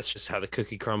 but that's just how the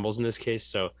cookie crumbles in this case.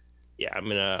 So yeah, I'm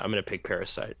gonna pick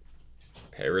Parasite.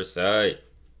 Parasite.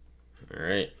 All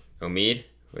right, Omid,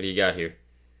 what do you got here?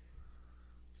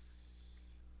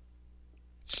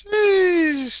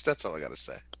 Sheesh, that's all I gotta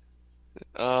say.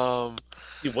 Um,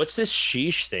 Dude, what's this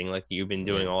sheesh thing like you've been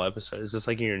doing Yeah. all episode? Is this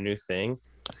like your new thing?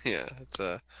 yeah,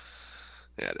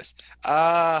 it is.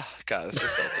 God, this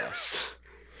is so tough.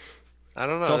 I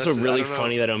don't know. It's also This is- I really don't know.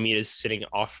 funny that Omid is sitting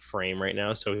off frame right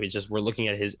now, so we're looking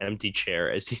at his empty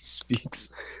chair as he speaks.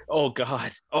 Oh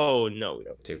God! Oh no! We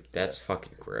don't. Dude, that's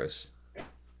fucking gross.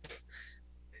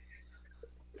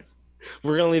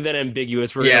 We're gonna leave that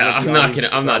ambiguous. We're Yeah, gonna let the I'm not audience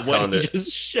gonna- I'm not figure out what telling he it.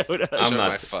 just showed us. I I'm showed not-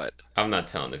 my foot. I'm not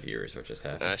telling the viewers what just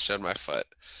happened. I showed my foot.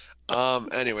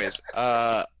 Anyways,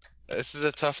 this is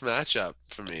a tough matchup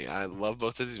for me. I love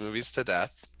both of these movies to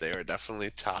death. They are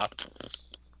definitely top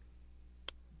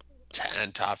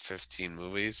 10, top 15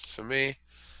 movies for me.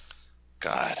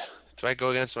 God, do I go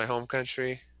against my home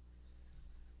country?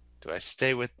 Do I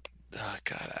stay with? Oh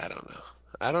God, I don't know.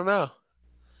 I don't know.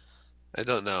 I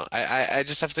don't know. I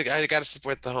just have to. I gotta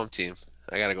support the home team.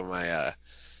 I gotta go my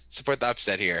support the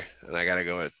upset here, and I gotta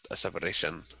go with A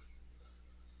Separation.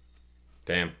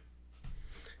 Damn.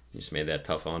 You just made that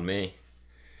tough on me.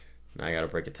 Now I gotta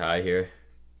break a tie here.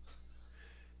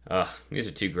 These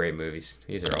are 2 great movies.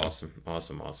 These are awesome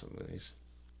movies.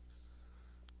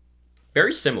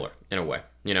 Very similar in a way,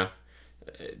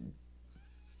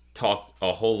 Talk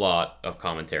a whole lot of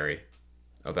commentary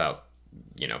about,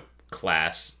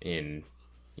 class in,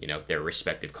 their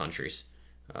respective countries.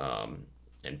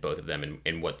 And both of them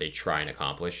in what they try and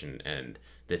accomplish and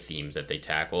the themes that they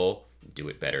tackle do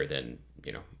it better than,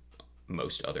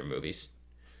 most other movies.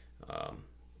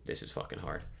 This is fucking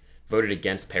hard. Voted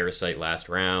against Parasite last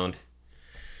round.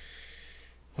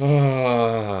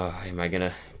 Am I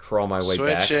gonna crawl my way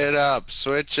back? Switch it up.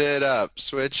 Switch it up.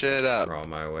 Switch it up. Crawl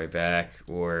my way back,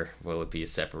 or will it be A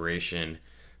Separation?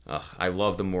 I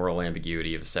love the moral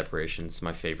ambiguity of Separation. It's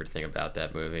my favorite thing about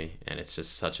that movie, and it's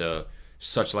just such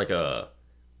like a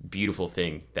beautiful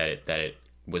thing that it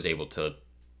was able to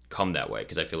come that way,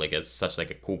 because I feel like it's such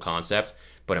like a cool concept,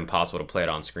 but impossible to play it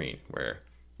on screen. Where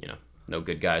no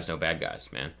good guys, no bad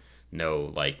guys, man.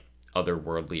 No like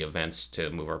otherworldly events to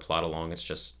move our plot along. It's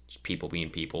just people being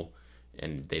people,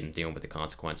 and then dealing with the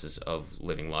consequences of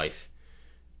living life.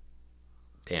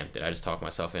 Damn, did I just talk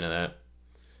myself into that?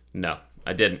 No,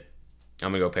 I didn't.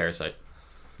 I'm gonna go Parasite.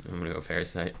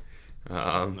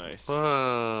 Nice.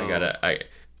 Whoa.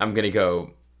 I'm gonna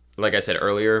go. Like I said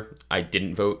earlier, I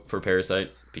didn't vote for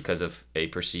Parasite because of a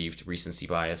perceived recency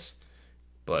bias,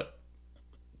 but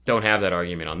don't have that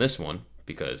argument on this one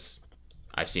because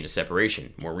I've seen a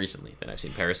separation more recently than I've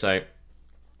seen Parasite.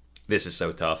 This is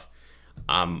so tough.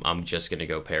 I'm just gonna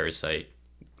go Parasite.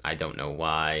 I don't know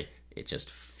why. It just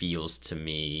feels to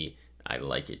me I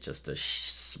like it just a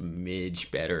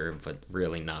smidge better, but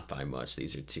really not by much.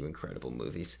 These are two incredible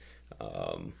movies.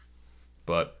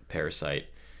 But Parasite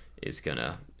is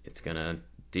gonna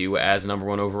do as number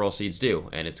one overall seeds do,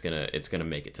 and it's gonna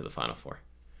make it to the Final Four.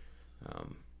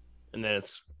 And then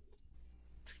it's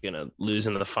gonna lose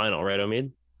in the final, right,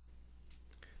 Omid?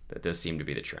 That does seem to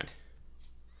be the trend.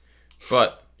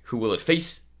 But who will it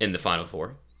face in the Final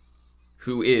Four?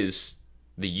 Who is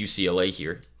the UCLA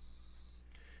here?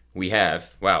 We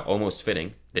have, wow, almost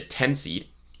fitting, the 10 seed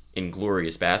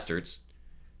Inglourious Basterds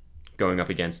going up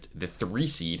against the 3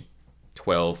 seed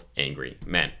 12 Angry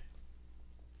Men.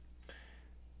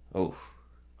 Oh,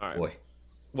 All right. boy.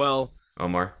 Well,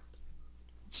 Omar?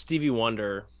 Stevie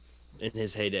Wonder in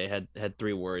his heyday had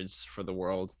 3 words for the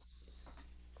world: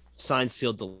 signed,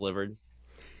 sealed, delivered.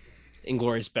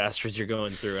 Inglorious Bastards you're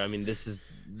going through. I mean, this is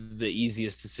the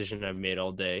easiest decision I've made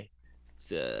all day.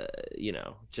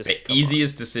 Just The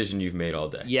easiest decision you've made all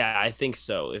day. Yeah, I think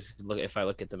so. If I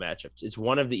look at the matchups, it's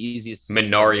one of the easiest.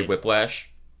 Minari Whiplash.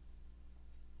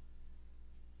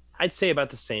 I'd say about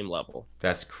the same level.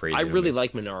 That's crazy. I really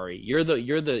like Minari. You're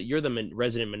the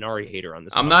resident Minari hater on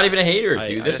this. I'm not even a hater,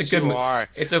 dude. This is a good. Are.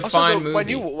 It's a also, fine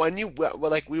movie. When you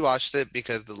like we watched it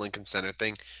because the Lincoln Center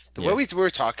thing. The way we were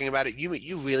talking about it,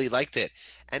 you really liked it,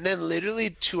 and then literally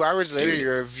 2 hours later,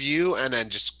 your review, and then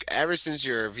just ever since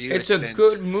your review, it's a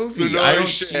good movie. I don't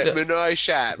see that. Minari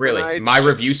shat. Really, Minari my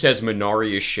review says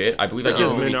Minari is shit. I believe I give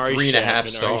the movie Minari 3.5 shat.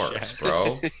 stars,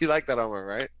 bro. You like that, Omar,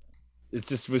 right? It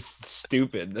just was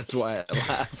stupid. That's why I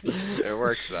laughed. It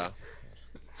works though.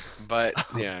 But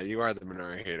yeah, you are the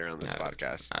Minari hater on this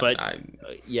podcast. But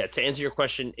yeah, to answer your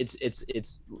question,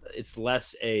 it's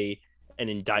less an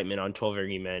indictment on 12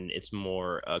 Angry Men. It's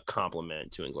more a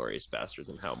compliment to Inglourious Basterds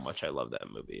and how much I love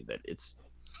that movie. That it's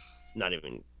not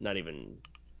even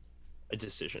a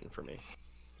decision for me.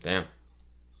 Damn.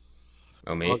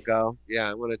 Oh, me? I'll go. Yeah,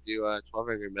 I want to do 12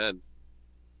 Angry Men.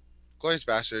 Glorious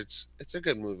Bastards, it's a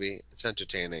good movie. It's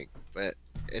entertaining, but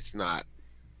it's not.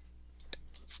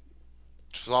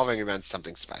 12 Angry Men is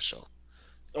something special.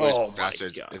 Glorious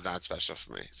Bastards is not special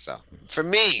for me. So, for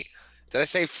me, did I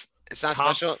say it's not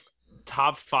special?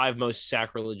 Top 5 most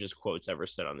sacrilegious quotes ever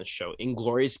said on this show.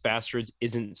 Inglourious Basterds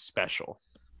isn't special.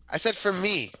 I said for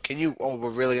me. Can you? Oh, we're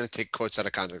really gonna take quotes out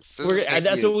of context.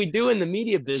 That's what we do in the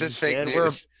media business, man.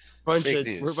 News. We're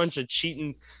a bunch of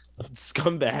cheating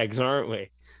scumbags, aren't we?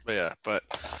 But yeah, but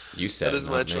you said that is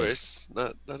my choice.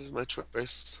 That is my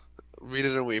choice. Read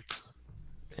it and weep.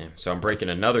 Damn. So I'm breaking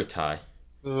another tie.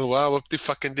 Oh wow! What the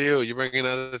fucking deal? You're breaking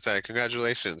another tie.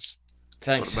 Congratulations.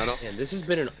 Thanks. Man, this has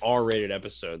been an R-rated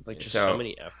episode. Like just so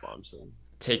many f-bombs.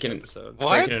 Taking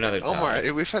another tie. Omar,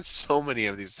 we've had so many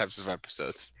of these types of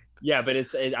episodes. Yeah, but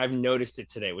I've noticed it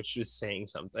today, which was saying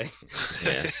something.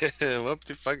 Yeah. What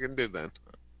the fucking do then?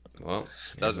 Well,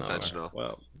 that was intentional.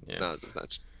 Well, yeah. That was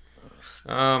intentional.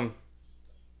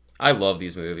 I love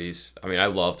these movies. I mean, I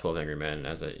love 12 Angry Men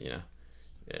as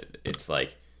it's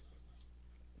like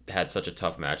had such a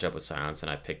tough matchup with Silence,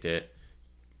 and I picked it,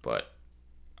 but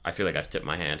I feel like I've tipped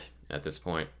my hand at this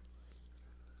point.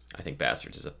 I think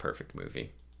Bastards is a perfect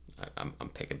movie. I'm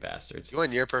picking Bastards. You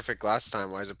went near perfect last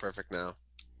time. Why is it perfect now?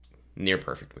 Near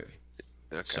perfect movie.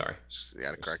 Okay. Sorry. You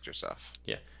gotta correct yourself.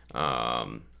 Yeah.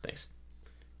 Thanks.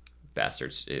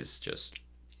 Bastards is just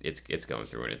it's going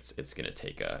through, and it's gonna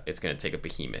take a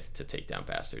behemoth to take down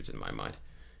Bastards in my mind.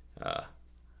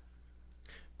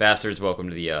 Bastards, welcome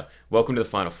to the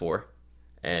Final Four,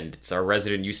 and it's our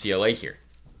resident UCLA here.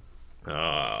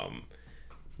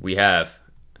 We have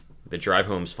the Drive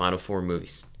Home's Final Four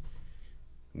movies.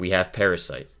 We have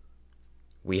Parasite.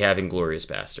 We have Inglourious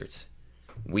Basterds.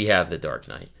 We have The Dark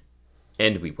Knight.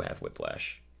 And we have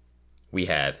Whiplash. We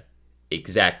have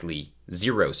exactly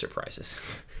 0 surprises.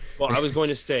 Well, I was going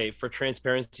to say, for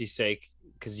transparency's sake,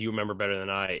 because you remember better than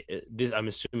I'm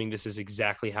assuming this is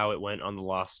exactly how it went on the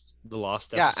Lost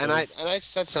episode. Yeah, and I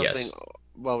said something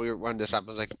while we were running this up. I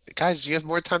was like, guys, you have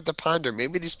more time to ponder.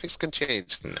 Maybe these picks can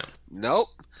change. No.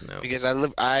 Nope. Because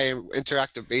I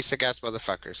interact with basic ass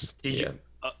motherfuckers.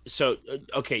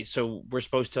 Okay, so we're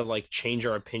supposed to like change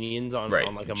our opinions on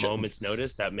Right. like a moment's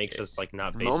notice. That makes us like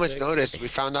not Moment's basic. notice. We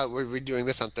found out we're redoing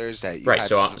this on Thursday. You Right. had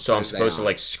some So I'm Thursday supposed to on.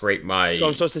 like scrape So I'm my.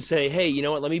 supposed to say, hey, you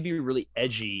know what? Let me be really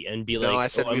edgy and be No, like, I oh,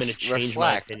 said I'm going to change my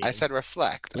reflect. I opinion. said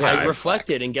reflect. Yeah, I said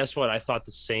reflected, and guess what? I thought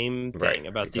the same Right, thing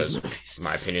about these because movies.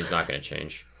 my opinion's not going to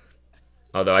change.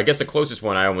 Although I guess the closest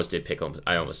one I almost did pick.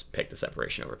 I almost picked the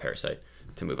Separation over Parasite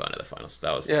to move on to the finals.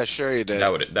 That was Yeah, sure you did.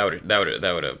 that would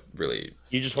have really.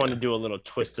 You just wanted to do a little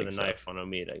twist of think the so. knife on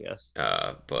Omid, I guess.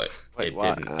 But Wait, it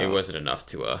what? didn't. It wasn't enough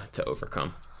to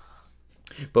overcome.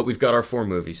 But we've got our 4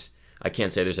 movies. I can't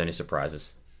say there's any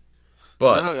surprises.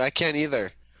 But No, I can't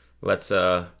either. let's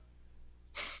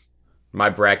my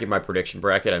prediction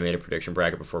bracket. I made a prediction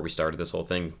bracket before we started this whole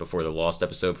thing, before the Lost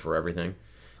episode, before everything,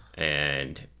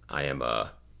 and I'm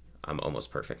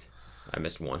almost perfect. I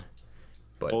missed one,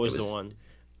 but What was it the one?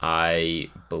 I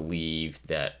believe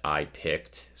that I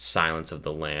picked Silence of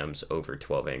the Lambs over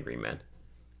 12 Angry Men,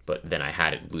 but then I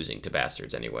had it losing to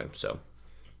Bastards anyway, so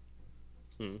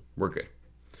we're good.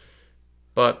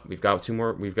 But we've got 2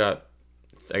 more. We've got,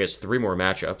 I guess, 3 more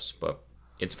matchups, but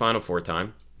it's Final Four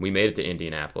time. We made it to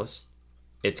Indianapolis.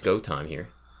 It's go time here.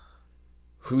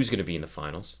 Who's going to be in the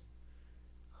finals?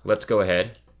 Let's go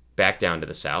ahead, back down to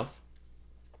the South,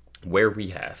 where we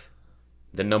have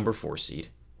the number 4 seed,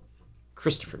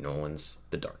 Christopher Nolan's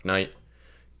The Dark Knight,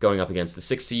 going up against the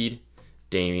 6th seed,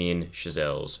 Damien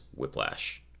Chazelle's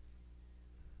Whiplash.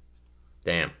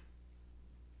 Damn.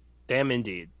 Damn,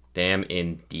 indeed. Damn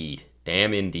indeed.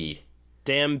 Damn indeed.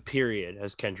 Damn, period,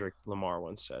 as Kendrick Lamar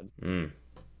once said.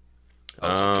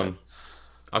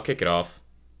 I'll kick it off.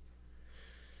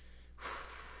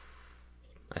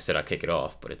 I said I'll kick it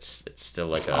off, but it's still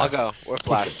like a. I'll go.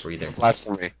 Whiplash. Breather. Whiplash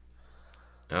for me.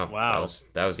 Oh, Wow.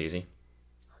 that was easy.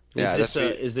 Yeah,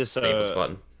 Is this Staples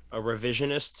button. a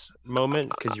revisionist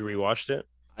moment because you rewatched it?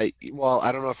 I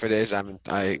don't know if it is. I'm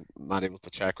not able to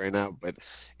check right now, but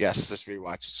yes, this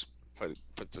rewatch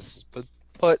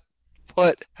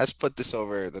has put this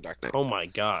over The Dark Knight. Oh my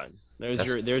god.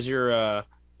 That's- There's your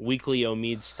weekly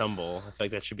Omid stumble. I feel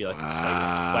like that should be like a segment.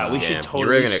 Wow, we Wow. should Damn, totally you're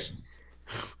really gonna.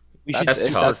 we should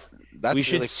That's tough. That's we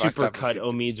should really fucked up. supercut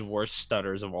Omid's worst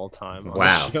stutters of all time. on the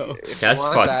Wow, show. If you that's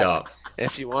want fucked that- up.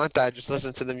 If you want that, just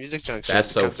listen to the Music Junction. That's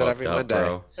It so comes out fucked every up, Monday.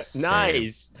 bro.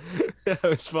 Nice. That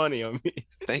was funny, Omid.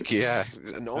 Thank you. Yeah,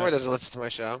 Nora doesn't listen to my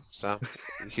show, so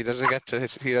he doesn't get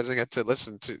to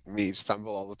listen to me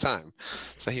stumble all the time.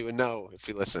 So he would know if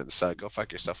he listens. So go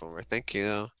fuck yourself, Omar. Thank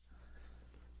you.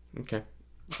 Okay.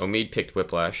 Omid picked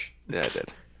Whiplash. Yeah, I did.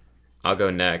 I'll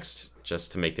go next,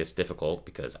 just to make this difficult,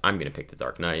 because I'm gonna pick The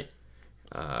Dark Knight.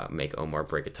 Make Omar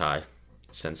break a tie.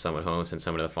 Send someone home. Send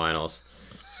someone to the finals.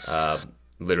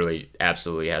 Literally,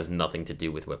 absolutely has nothing to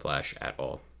do with Whiplash at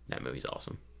all. That movie's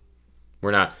awesome. We're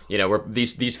not, we're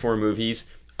these 4 movies.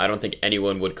 I don't think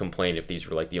anyone would complain if these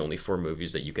were like the only 4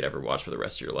 movies that you could ever watch for the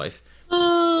rest of your life.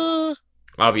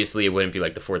 Obviously, it wouldn't be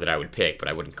like the 4 that I would pick, but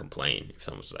I wouldn't complain if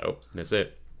someone was like, "Oh, that's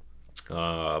it."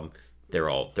 They're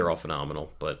all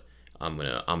phenomenal, but I'm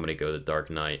gonna go The Dark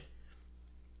Knight.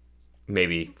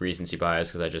 Maybe recency bias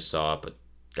because I just saw it, but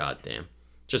goddamn,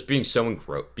 just being so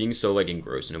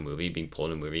engrossed in a movie, being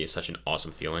pulled in a movie is such an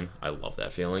awesome feeling. I love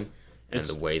that feeling, and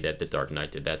the way that The Dark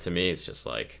Knight did that to me, it's just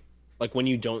like Like when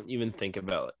you don't even think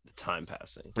about the time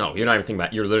passing. no, you're not even thinking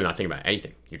about. You're literally not thinking about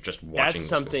anything. You're just watching.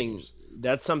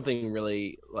 That's something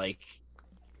really like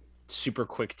super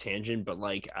quick tangent, but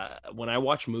like when I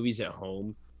watch movies at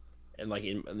home and like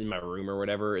in my room or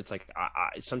whatever, it's like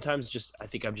I sometimes just I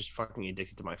think I'm just fucking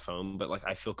addicted to my phone, but like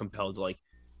I feel compelled to like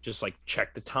just like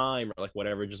check the time or like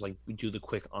whatever, just like do the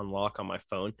quick unlock on my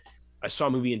phone. I saw a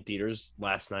movie in theaters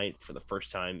last night for the first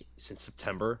time since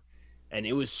September, and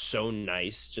it was so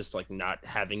nice just like not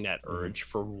having that urge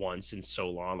for once in so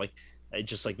long. Like I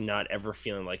just like not ever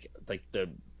feeling like the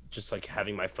just like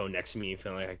having my phone next to me and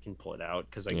feeling like I can pull it out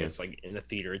because I guess like in a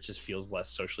theater it just feels less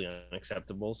socially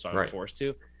unacceptable, so I'm forced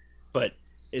to. But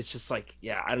it's just like,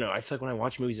 yeah, I don't know. I feel like when I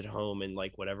watch movies at home and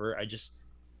like whatever,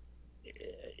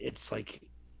 it's like,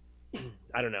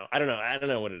 I don't know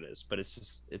what it is, but it's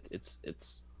just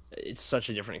it's such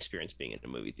a different experience being in a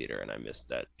movie theater, and I miss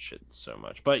that shit so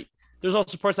much. But there's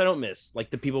also parts I don't miss, like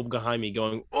the people behind me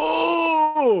going,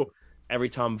 "Oh!" every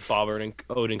time Bob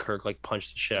Odenkirk like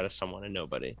punched the shit out of someone and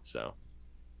nobody. So,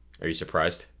 Are you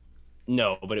surprised?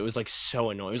 no, but it was like so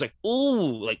annoying. It was like,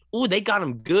 ooh, they got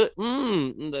him good.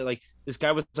 Like this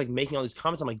guy was like making all these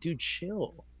comments. I'm like, dude,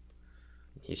 chill.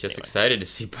 He's just excited to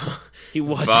see Bob. He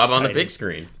was Bob on the excited. big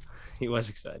screen. He was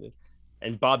excited,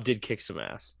 and Bob did kick some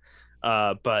ass.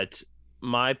 But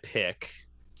my pick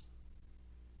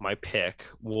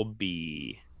will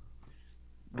be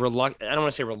I don't want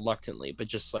to say reluctantly, but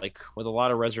just like with a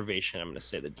lot of reservation, I'm going to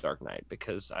say The Dark Knight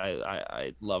because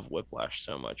I love Whiplash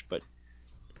so much, but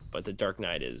The Dark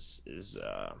Knight is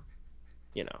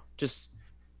just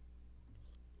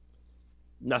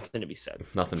nothing to be said.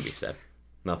 Nothing to be said.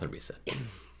 Nothing to be said.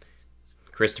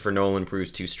 Christopher Nolan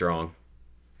proves too strong.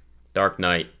 Dark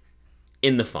Knight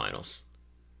in the finals.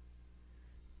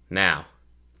 Now,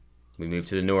 we move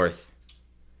to the north,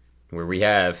 where we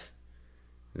have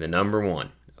the number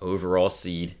 1 overall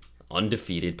seed,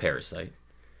 undefeated Parasite,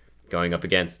 going up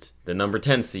against the number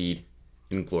 10 seed,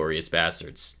 Inglourious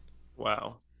Basterds.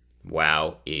 Wow.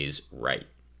 Wow is right.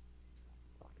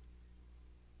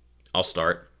 I'll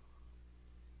start.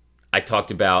 I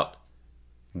talked about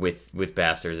with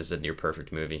Bastards as a near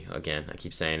perfect movie. Again, I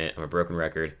keep saying it. I'm a broken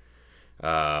record.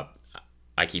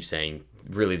 I keep saying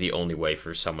really the only way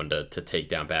for someone to take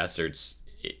down Bastards,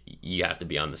 you have to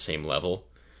be on the same level.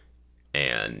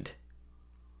 And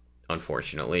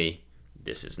unfortunately,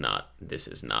 this is not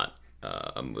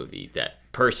a movie that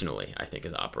personally I think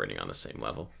is operating on the same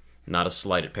level. Not a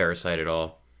slight at Parasite at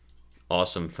all.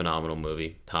 Awesome, phenomenal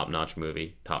movie, top-notch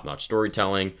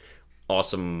storytelling,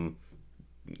 awesome,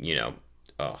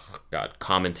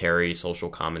 commentary, social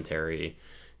commentary.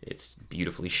 It's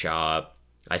beautifully shot.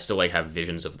 I still have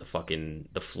visions of the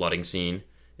flooding scene.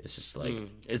 It's just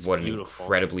it's what beautiful. An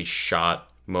incredibly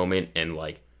shot moment, and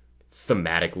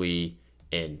thematically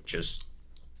and just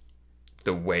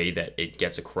the way that it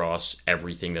gets across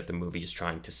everything that the movie is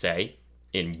trying to say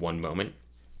in one moment.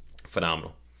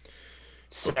 Phenomenal.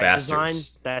 Set design,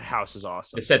 that house is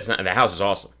awesome. The house is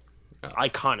awesome.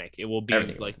 Iconic. It will be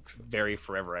very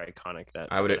forever iconic. That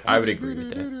I would agree with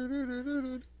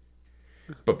that.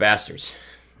 But Bastards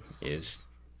is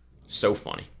so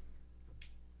funny.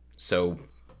 So,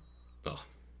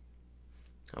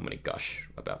 I'm gonna gush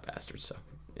about Bastards. So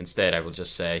instead, I will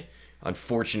just say,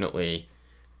 unfortunately,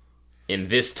 in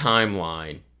this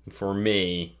timeline, for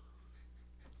me,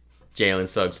 Jalen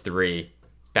Suggs 3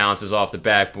 bounces off the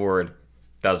backboard,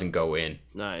 doesn't go in.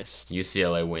 Nice.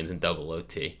 UCLA wins in double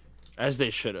OT. As they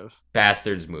should have.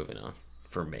 Bastards moving on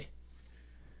for me.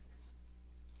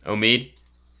 Omid,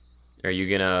 are you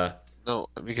gonna? No,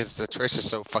 because the choice is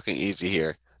so fucking easy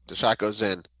here. The shot goes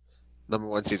in. Number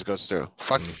 1 seed goes through.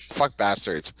 Fuck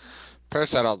Bastards.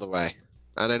 Parasite all the way.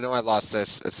 And I know I lost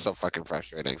this. It's so fucking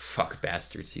frustrating. Fuck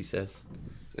Bastards, he says.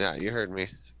 Yeah, you heard me.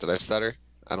 Did I stutter?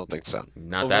 I don't think so.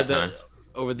 Not that time.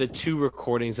 Over the 2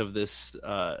 recordings of this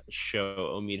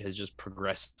show, Omid has just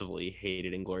progressively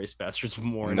hated Inglourious Basterds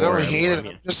more and more. I don't hate it.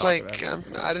 I'm just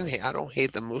I don't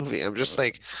hate the movie. I'm just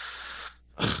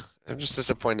I'm just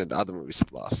disappointed other movies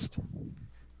have lost.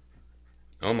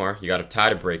 Omar, you got a tie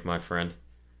to break, my friend.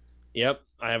 Yep,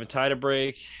 I have a tie to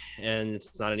break, and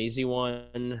it's not an easy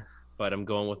one, but I'm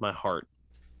going with my heart.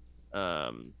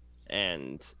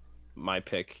 And my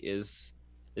pick is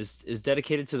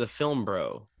dedicated to the film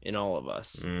bro in all of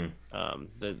us. The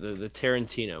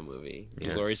Tarantino movie.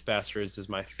 Yes. Inglourious Basterds is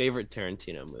my favorite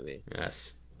Tarantino movie.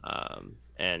 Yes.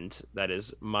 And that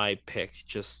is my pick.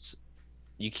 Just,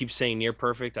 you keep saying near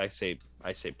perfect, I say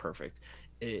perfect.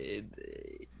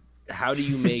 How do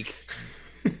you make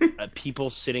people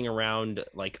sitting around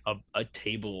a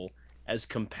table as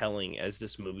compelling as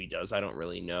this movie does? I don't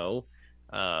really know.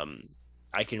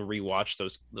 I can rewatch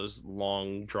those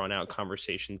long drawn out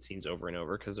conversation scenes over and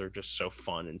over because they're just so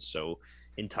fun and so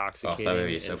intoxicating. Oh, that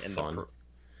movie is so fun.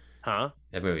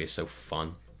 That movie is so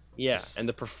fun. Yeah, and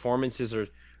the performances are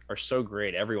so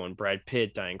great. Everyone, Brad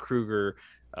Pitt, Diane Kruger,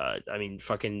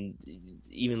 fucking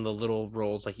even the little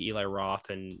roles like Eli Roth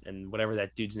and whatever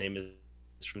that dude's name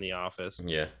is from The Office.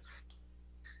 Yeah.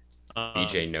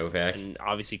 BJ Novak. And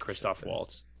obviously Christoph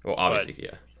Waltz. Well, obviously,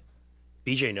 yeah.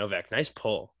 BJ Novak, nice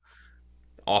pull.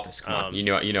 Office, come on. You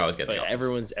know I was getting the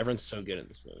Office. Everyone's so good in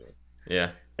this movie.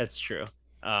 Yeah. That's true.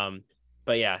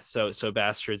 But yeah, so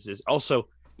Bastards is also,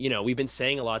 we've been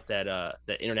saying a lot that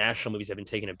international movies have been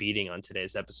taking a beating on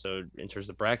today's episode in terms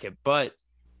of the bracket, but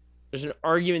there's an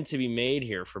argument to be made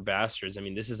here for Bastards. I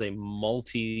mean, this is a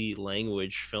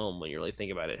multi-language film when you really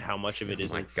think about it. How much of it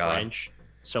is in French,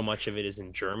 so much of it is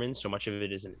in German, so much of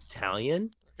it is in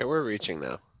Italian. Okay, we're reaching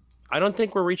now. I don't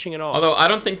think we're reaching at all. Although I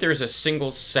don't think there's a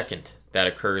single second that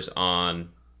occurs on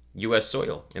U.S.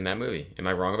 soil in that movie. Am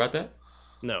I wrong about that?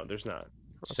 No, there's not.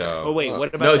 So. Oh wait,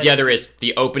 what about? No, yeah, there is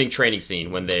the opening training scene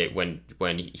when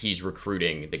he's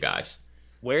recruiting the guys.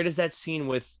 Where does that scene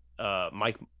with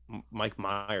Mike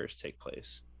Myers take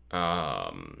place?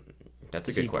 That's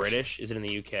a good question. British? Is it in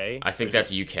the UK? I think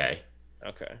that's UK.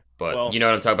 Okay, but you know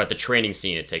what I'm talking about? The training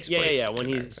scene it takes place. Yeah. When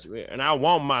he's and I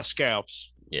want my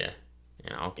scalps. Yeah,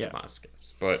 I'll get my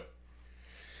scalps. But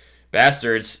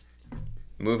Bastards,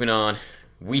 moving on,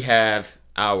 we have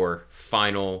our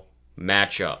final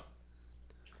matchup.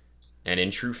 And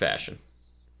in true fashion,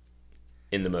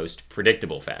 in the most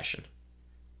predictable fashion,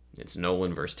 it's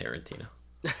Nolan versus Tarantino.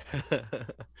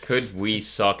 Could we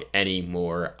suck any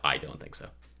more? I don't think so.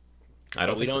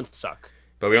 We don't suck.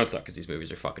 But we don't suck because these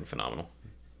movies are fucking phenomenal.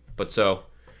 But so,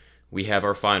 we have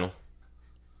our final.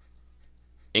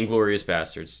 Inglourious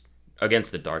Bastards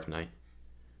against The Dark Knight.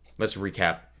 Let's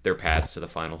recap their paths to the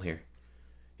final here.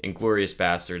 Inglourious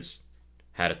Bastards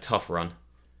had a tough run.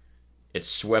 It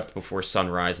swept before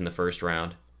sunrise in the first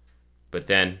round, but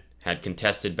then had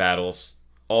contested battles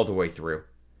all the way through,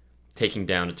 taking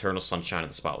down Eternal Sunshine of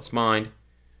the Spotless Mind,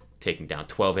 taking down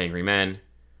 12 Angry Men,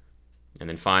 and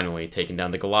then finally taking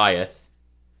down the Goliath,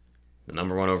 the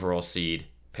number 1 overall seed,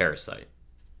 Parasite.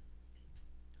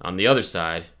 On the other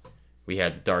side, we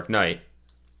had The Dark Knight,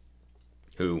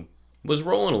 who was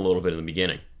rolling a little bit in the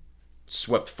beginning.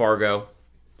 Swept Fargo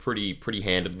pretty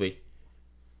handedly.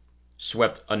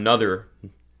 Swept another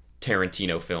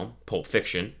Tarantino film, Pulp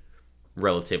Fiction,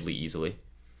 relatively easily.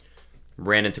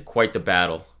 Ran into quite the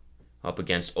battle up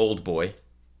against Oldboy.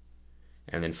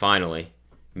 And then finally,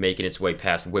 making its way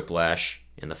past Whiplash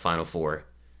in the final 4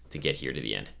 to get here to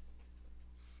the end.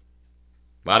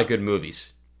 A lot of good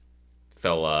movies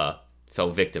fell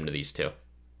victim to these two.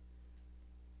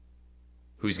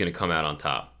 Who's going to come out on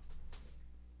top?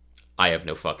 I have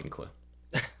no fucking clue.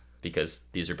 Because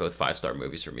these are both 5-star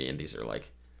movies for me, and these are like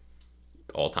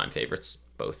all-time favorites,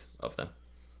 both of them.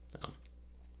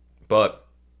 But,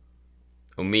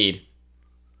 Omid,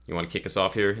 you want to kick us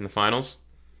off here in the finals?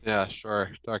 Yeah, sure.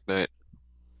 Dark Knight.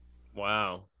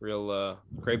 Wow, real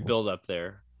great build up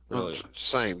there. Really. I'm just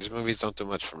saying, these movies don't do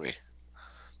much for me.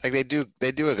 Like they do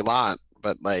a lot,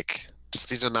 but like just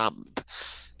these are not.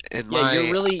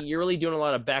 You're really doing a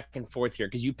lot of back and forth here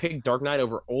because you picked Dark Knight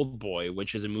over Oldboy,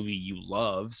 which is a movie you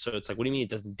love. So it's like, what do you mean it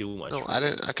doesn't do much? No, I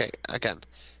didn't. Okay, again,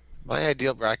 my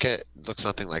ideal bracket looks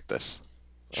something like this.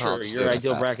 Sure, your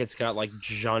ideal bracket's got like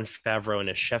Jon Favreau in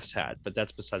a chef's hat, but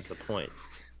that's besides the point.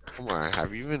 Omar,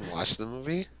 have you even watched the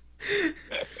movie?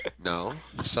 No.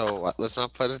 So let's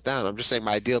not put it down. I'm just saying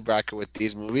my ideal bracket with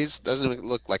these movies doesn't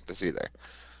look like this either.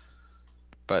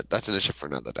 But that's an issue for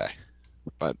another day.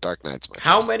 But Dark Knight's my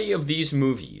How choice. many of these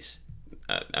movies?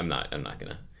 I'm not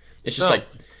gonna. It's just like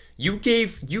you're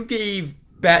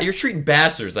treating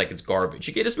Bastards like it's garbage.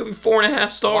 You gave this movie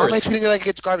 4.5 stars. Why am I treating it like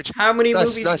it's garbage? How many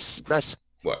movies? Nuss.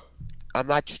 What? I'm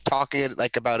not just talking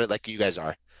like about it like you guys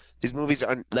are. These movies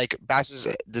are like Bastards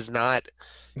does not.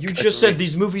 You just said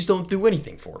these movies don't do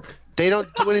anything for me. They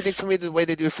don't do anything for me the way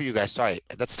they do it for you guys. Sorry,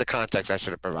 that's the context I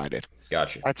should have provided.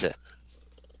 Gotcha. That's it.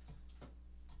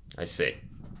 I see.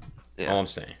 Yeah. All I'm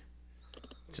saying.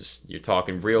 Just you're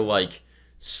talking real like,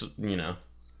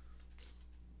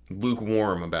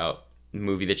 lukewarm about a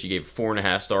movie that you gave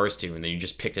 4.5 stars to, and then you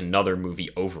just picked another movie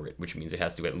over it, which means it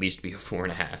has to at least be a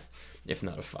 4.5, if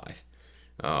not a 5.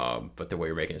 But the way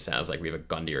you're making it sounds like we have a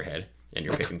gun to your head, and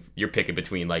you're picking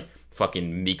between like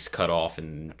fucking Meek's Cut Off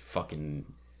and fucking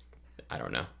I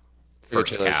don't know.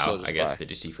 First Cow, I guess. Did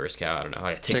you see First Cow? I don't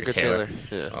know. Tinker Tailor.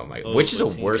 Yeah. Oh my! Which is a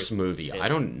worse movie? I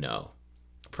don't know.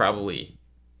 Probably.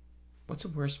 What's a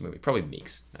worse movie? Probably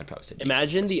Meek's. I'd probably say Meek's.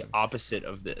 Imagine the opposite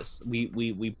of this.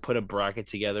 We put a bracket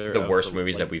together. The worst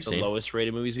movies that we've seen. The lowest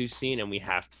rated movies we've seen, and we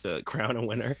have to crown a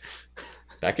winner.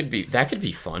 That could be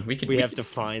fun. We have to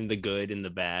find the good and the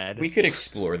bad. We could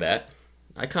explore that.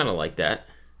 I kind of like that.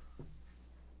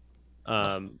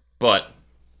 But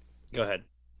go ahead.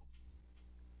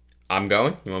 I'm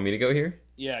going. You want me to go here?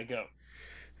 Yeah, go.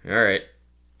 All right.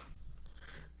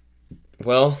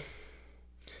 Well,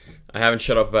 I haven't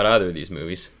shut up about either of these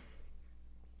movies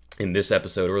in this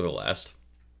episode or the last.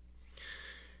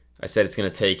 I said it's going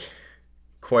to take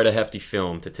quite a hefty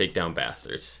film to take down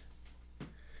Bastards.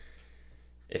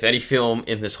 If any film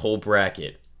in this whole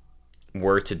bracket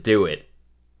were to do it,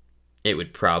 it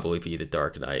would probably be The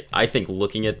Dark Knight. I think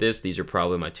looking at this, these are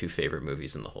probably my 2 favorite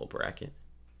movies in the whole bracket.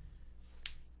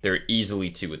 They're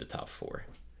easily 2 of the top 4.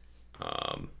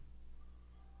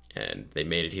 And they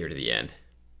made it here to the end.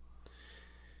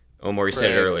 Omar, you said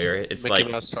it earlier. It's Mickey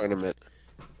like Mouse tournament.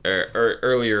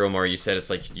 Earlier, Omar, you said it's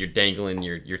like you're dangling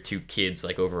your 2 kids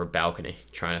like over a balcony,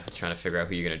 trying to figure out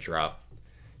who you're gonna drop,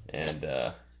 and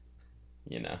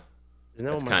Isn't that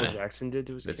what Michael Jackson did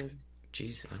to his kids?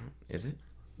 Jeez, is it?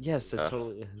 Yes, that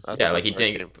totally is. Yeah, like he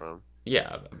dangled from.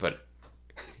 Yeah, but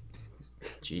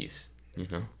jeez,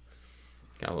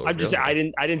 I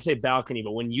didn't say balcony,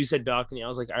 but when you said balcony, I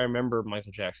was like, I remember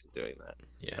Michael Jackson doing that.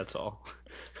 Yeah, that's all.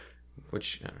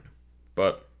 Which I don't know,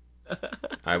 but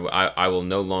I will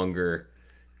no longer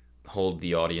hold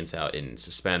the audience out in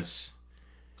suspense.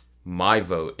 my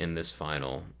vote in this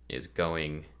final is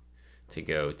going to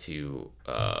go to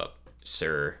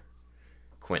Sir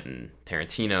Quentin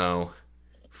Tarantino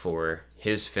for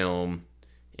his film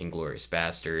Inglourious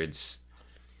Bastards.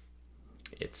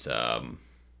 It's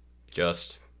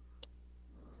just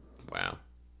wow.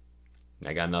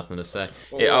 I got nothing to say.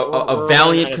 A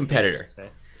valiant competitor.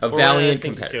 A valiant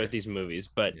competitor with these movies,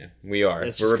 but yeah,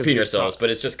 we're repeating ourselves, but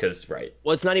it's just because right.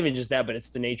 Well, it's not even just that, but it's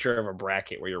the nature of a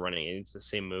bracket where you're running into the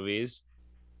same movies,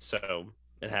 so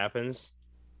it happens.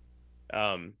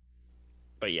 But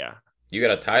yeah, you got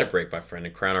a tie to break, my friend,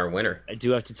 and crown our winner. I do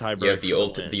have to tie break. You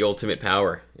have the ultimate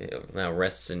power. It now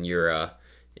rests in your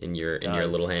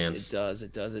little hands.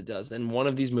 It does. And one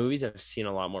of these movies I've seen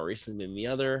a lot more recently than the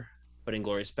other, but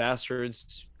Inglourious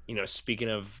Bastards. Speaking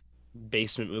of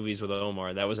basement movies with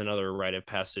Omar, that was another rite of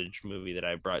passage movie that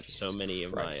I brought so many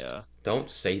of my don't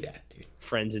say that, dude,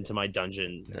 friends into my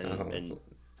dungeon and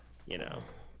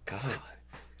God,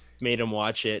 made them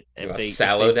watch it. And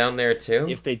Sallow down there too.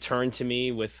 If they turned to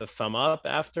me with a thumb up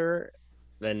after,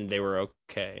 then they were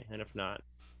okay, and if not,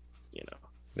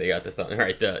 they got the thumb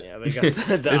right. They got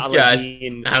the this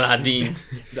Aladdin,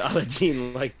 the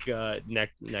Aladdin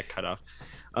neck cut off.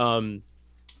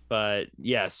 But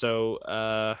yeah,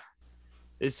 so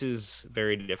this is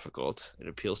very difficult. It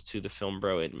appeals to the film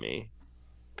bro in me,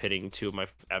 pitting two of my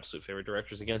absolute favorite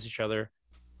directors against each other.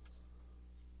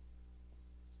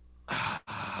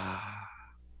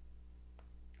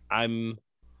 I'm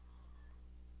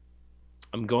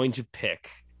going to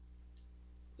pick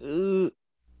the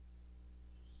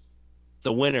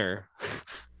winner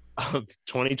of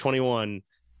 2021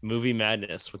 Movie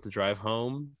Madness with the drive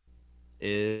home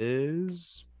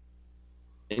is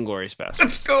Inglourious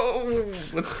Bastards.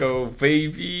 Let's go,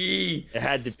 baby. It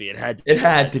had to be. It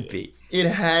had to be.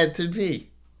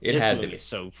 This movie is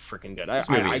so freaking good. I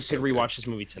could rewatch this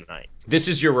movie tonight. This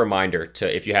is your reminder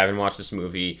to, if you haven't watched this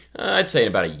movie, I'd say in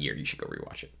about a year you should go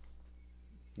rewatch it.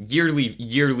 Yearly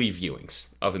viewings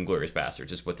of Inglourious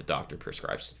Bastards is what the doctor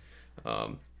prescribes.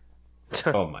 Oh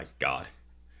my god.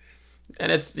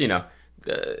 And it's,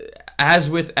 as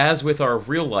with our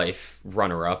real life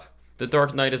runner-up, The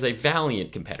Dark Knight is a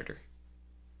valiant competitor.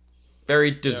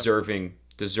 Very deserving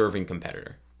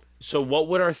competitor. So what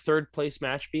would our third place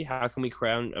match be? How can we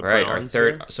crown a right,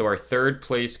 bronze our third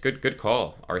place, good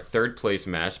call. Our third place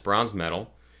match, bronze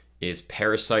medal, is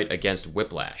Parasite against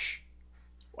Whiplash.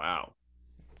 Wow.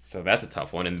 So that's a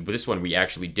tough one, and this one we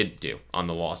actually did do on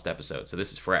the Lost episode, so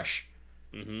this is fresh.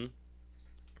 Mm-hmm.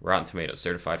 Rotten Tomatoes,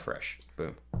 certified fresh.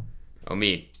 Boom.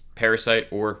 Omid, Parasite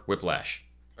or Whiplash?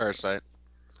 Parasite.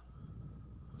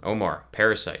 Omar,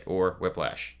 Parasite or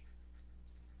Whiplash?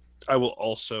 I will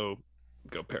also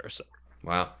go Parasite.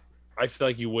 Wow. I feel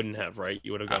like you wouldn't have, right?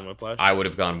 You would have gone Whiplash? I would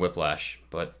have gone Whiplash,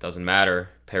 but doesn't matter.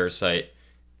 Parasite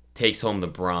takes home the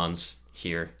bronze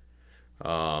here.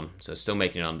 So still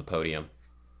making it on the podium.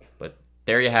 But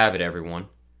there you have it, everyone.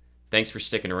 Thanks for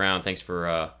sticking around. Thanks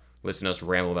for listening to us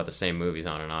ramble about the same movies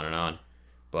on and on and on.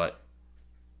 But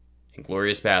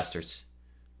Inglourious Bastards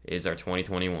is our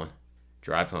 2021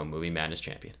 Drive Home Movie Madness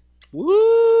champion.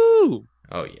 Woo!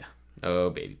 Oh, yeah. Oh,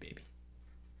 baby.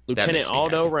 Lieutenant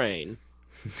Aldo Rain.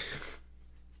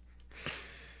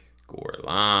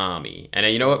 Gorlami. And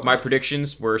you know what? My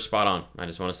predictions were spot on. I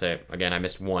just want to say, again, I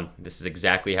missed one. This is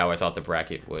exactly how I thought the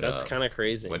bracket would That's kind of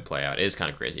crazy. Would play out. It is kind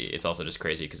of crazy. It's also just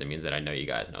crazy because it means that I know you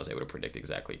guys and I was able to predict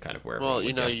exactly kind of where. Well,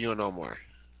 you know more.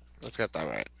 Let's get that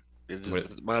right.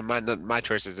 My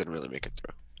choices didn't really make it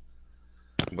through.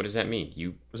 What does that mean?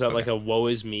 Was that like a woe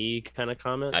is me kind of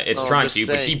comment? It's trying to,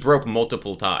 but he broke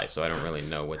multiple ties, so I don't really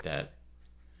know what that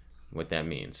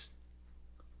means.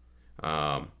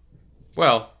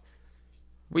 Well,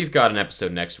 we've got an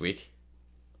episode next week.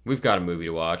 We've got a movie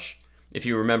to watch. If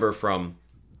you remember from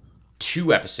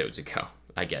 2 episodes ago,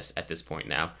 I guess at this point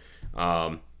now,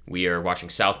 we are watching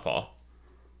Southpaw,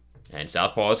 and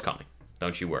Southpaw is coming.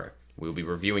 Don't you worry. We'll be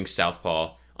reviewing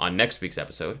Southpaw on next week's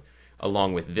episode,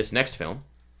 along with this next film.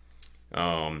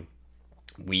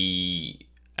 We,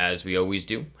 as we always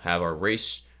do, have our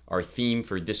race. Our theme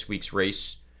for this week's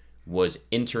race was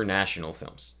international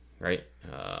films, right?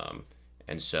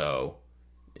 And so,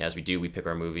 as we do, we pick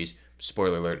our movies.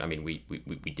 Spoiler alert, I mean, we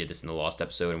did this in the Lost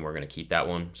episode, and we're going to keep that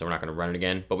one, so we're not going to run it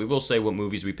again. But we will say what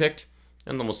movies we picked,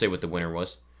 and then we'll say what the winner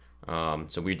was.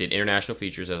 So we did international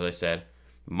features, as I said.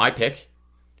 My pick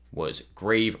was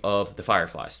Grave of the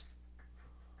Fireflies.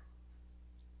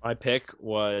 My pick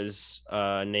was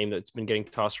a name that's been getting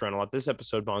tossed around a lot this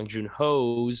episode, Bong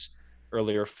Joon-ho's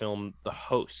earlier film, The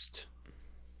Host.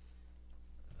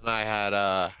 And I had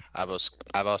Abbas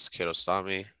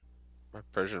Kiarostami, my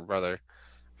Persian brother.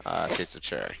 Taste of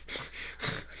Cherry.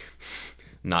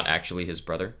 Not actually his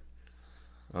brother.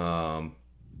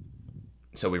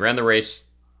 So we ran the race,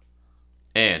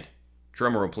 and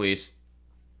drumroll please.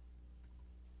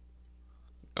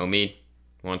 Omid,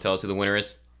 want to tell us who the winner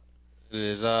is? It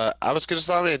is Abbas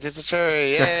Kiarostami, Taste of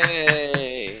Cherry.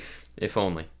 Yay! If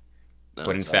only. No,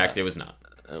 But in it's, fact, it was not.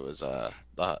 it was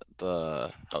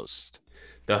the host.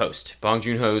 The host. Bong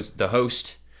Joon-ho's The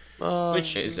Host.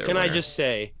 Which, is a can I winner. just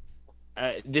say,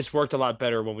 this worked a lot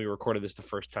better when we recorded this the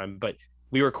first time, but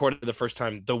we recorded the first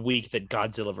time the week that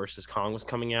Godzilla vs. Kong was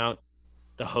coming out.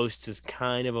 The Host is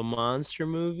kind of a monster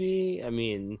movie. I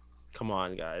mean, come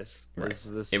on, guys. Right.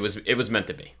 This It was meant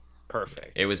to be.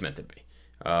 perfect. It was meant to be.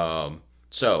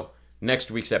 So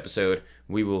next week's episode,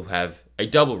 we will have a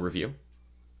double review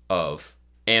of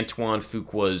Antoine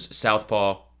Fuqua's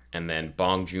Southpaw and then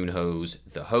Bong Joon-ho's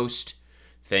The Host.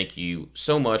 Thank you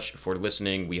so much for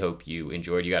listening. We hope you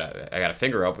enjoyed. I got a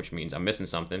finger up, which means I'm missing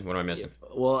something. What am I missing?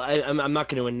 Well, I'm not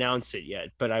going to announce it yet,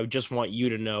 but I just want you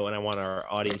to know, and I want our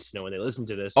audience to know when they listen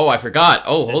to this. Oh, I forgot.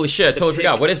 Oh, holy shit! I totally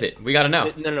forgot. What is it? We gotta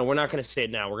know. No, we're not going to say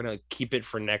it now. We're going to keep it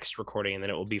for next recording, and then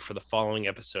it will be for the following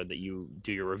episode that you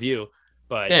do your review.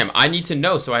 But Damn, I need to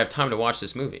know so I have time to watch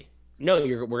this movie. no,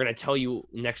 we're going to tell you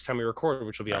next time we record,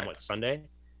 which will be on Alright. what, Sunday?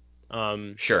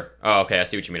 Sure. Oh, okay. I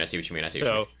see what you mean. I see what you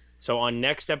mean. So on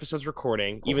next episode's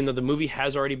recording, even though the movie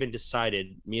has already been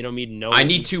decided, me and Omid know. I what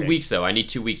need we 2 think. weeks though. I need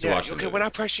 2 weeks to Yeah, watch the okay, movie. we're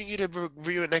not pressuring you to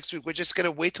review it next week. We're just gonna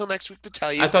wait till next week to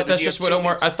tell you. I thought and then that's you just have what 2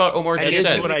 Omar. weeks. I thought Omar And just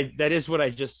then said. that is what I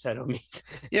just said, Omid.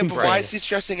 Yeah, but why Brian. is he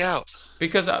stressing out?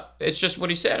 Because it's just what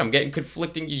he said. I'm getting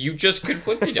conflicting. You just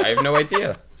conflicted. I have no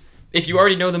idea. If you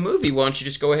already know the movie, why don't you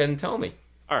just go ahead and tell me?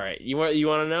 All right, you want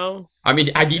to know? I mean,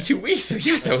 I need 2 weeks, so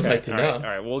yes, I would like to All know. right, all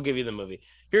right, we'll give you the movie.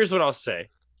 Here's what I'll say.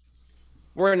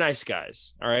 We're nice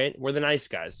guys, all right? We're the nice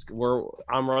guys.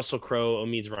 I'm Russell Crowe,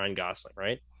 Omid's Ryan Gosling,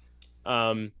 right?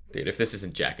 Dude, if this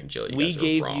isn't Jack and Jill, you we guys are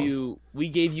gave wrong.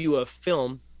 you a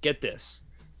film, get this,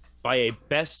 by a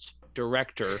Best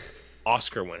Director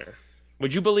Oscar winner.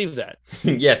 Would you believe that?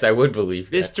 Yes, I would believe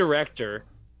This that. director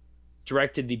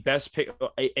directed the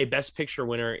a Best Picture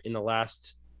winner in the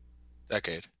last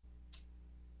Decade.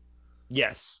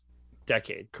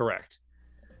 decade, correct.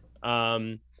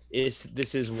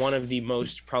 This is one of the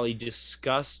most probably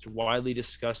widely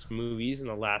discussed movies in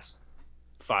the last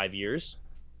 5 years.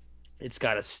 It's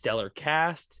got a stellar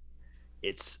cast.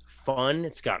 It's fun.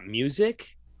 It's got music.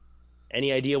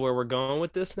 Any idea where we're going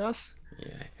with this, Nuss?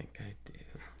 Yeah, I think I do.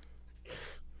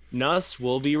 Nuss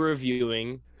will be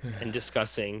reviewing and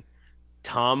discussing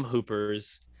Tom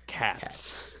Hooper's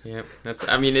Cats. Yep.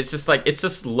 I mean, it's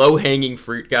just low hanging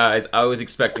fruit, guys. I was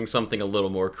expecting something a little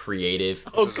more creative.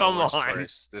 Oh, This was come Omar's on.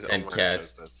 choice. This And Omar's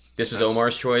Cats. choice. This was That's-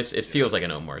 Omar's choice. It feels like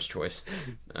an Omar's choice.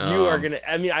 You are gonna.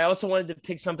 I mean, I also wanted to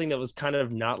pick something that was kind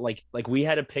of not like we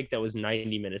had a pick that was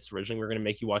 90 minutes originally. We are gonna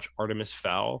make you watch Artemis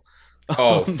Fowl.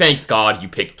 Oh, thank God you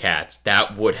picked Cats.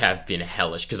 That would have been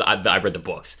hellish because I read the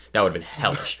books. That would have been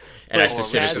hellish, and I Well, we should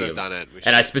specifically have done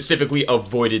it. specifically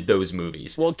avoided those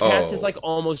movies. Well, Cats is Oh. like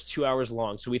almost 2 hours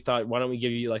long, so we thought, why don't we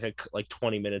give you like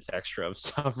 20 minutes extra of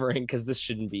suffering because this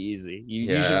shouldn't be easy. You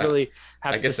Yeah, should really I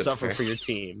have to guess that's suffer fair. for your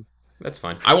team. That's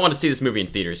fine. I want to see this movie in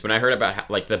theaters. When I heard about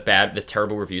the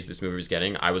terrible reviews this movie was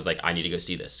getting, I was like, I need to go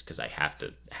see this because I have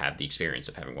to have the experience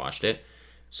of having watched it.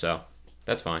 So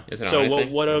that's fine. Isn't it? So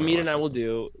anything? what I'm gonna Omid and watch I will this.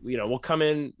 do, we'll come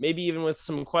in maybe even with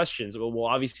some questions. We'll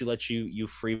obviously let you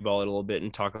freeball it a little bit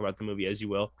and talk about the movie as you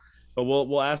will. But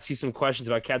we'll ask you some questions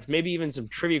about Cats, maybe even some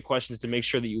trivia questions to make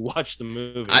sure that you watch the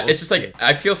movie. It's just like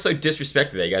I feel so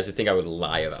disrespected that you guys would think I would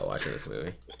lie about watching this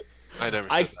movie. I never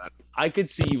said that. I could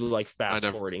see you like fast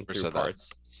never forwarding through said that.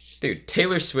 parts. Dude,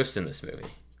 Taylor Swift's in this movie.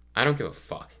 I don't give a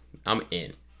fuck. I'm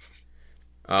in.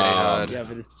 God. Yeah,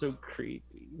 but it's so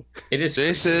creepy. It is.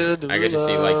 Jason creepy. I get to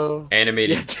see like Derulo.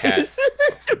 animated Yeah, cats,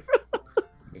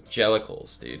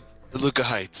 Jellicles, dude. Luca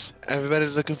Heights.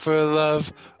 Everybody's looking for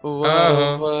love. Whoa,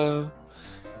 Uh-huh. whoa.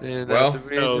 And Well, that's the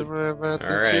reason so- we're about all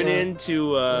this right. Tune one. in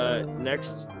to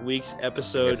next week's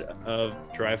episode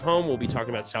of Drive Home. We'll be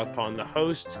talking about Southpaw and the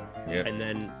Host, Yep. and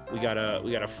then we got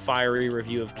a fiery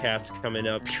review of Cats coming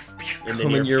up in the near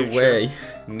Coming your future. way,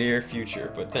 near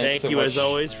future. But thanks Thank so you much. as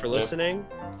always for Yep. listening.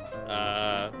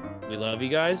 We love you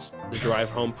guys. The Drive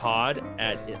Home Pod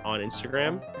on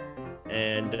Instagram,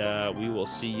 and we will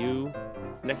see you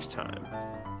next time.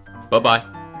 Bye bye.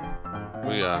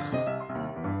 We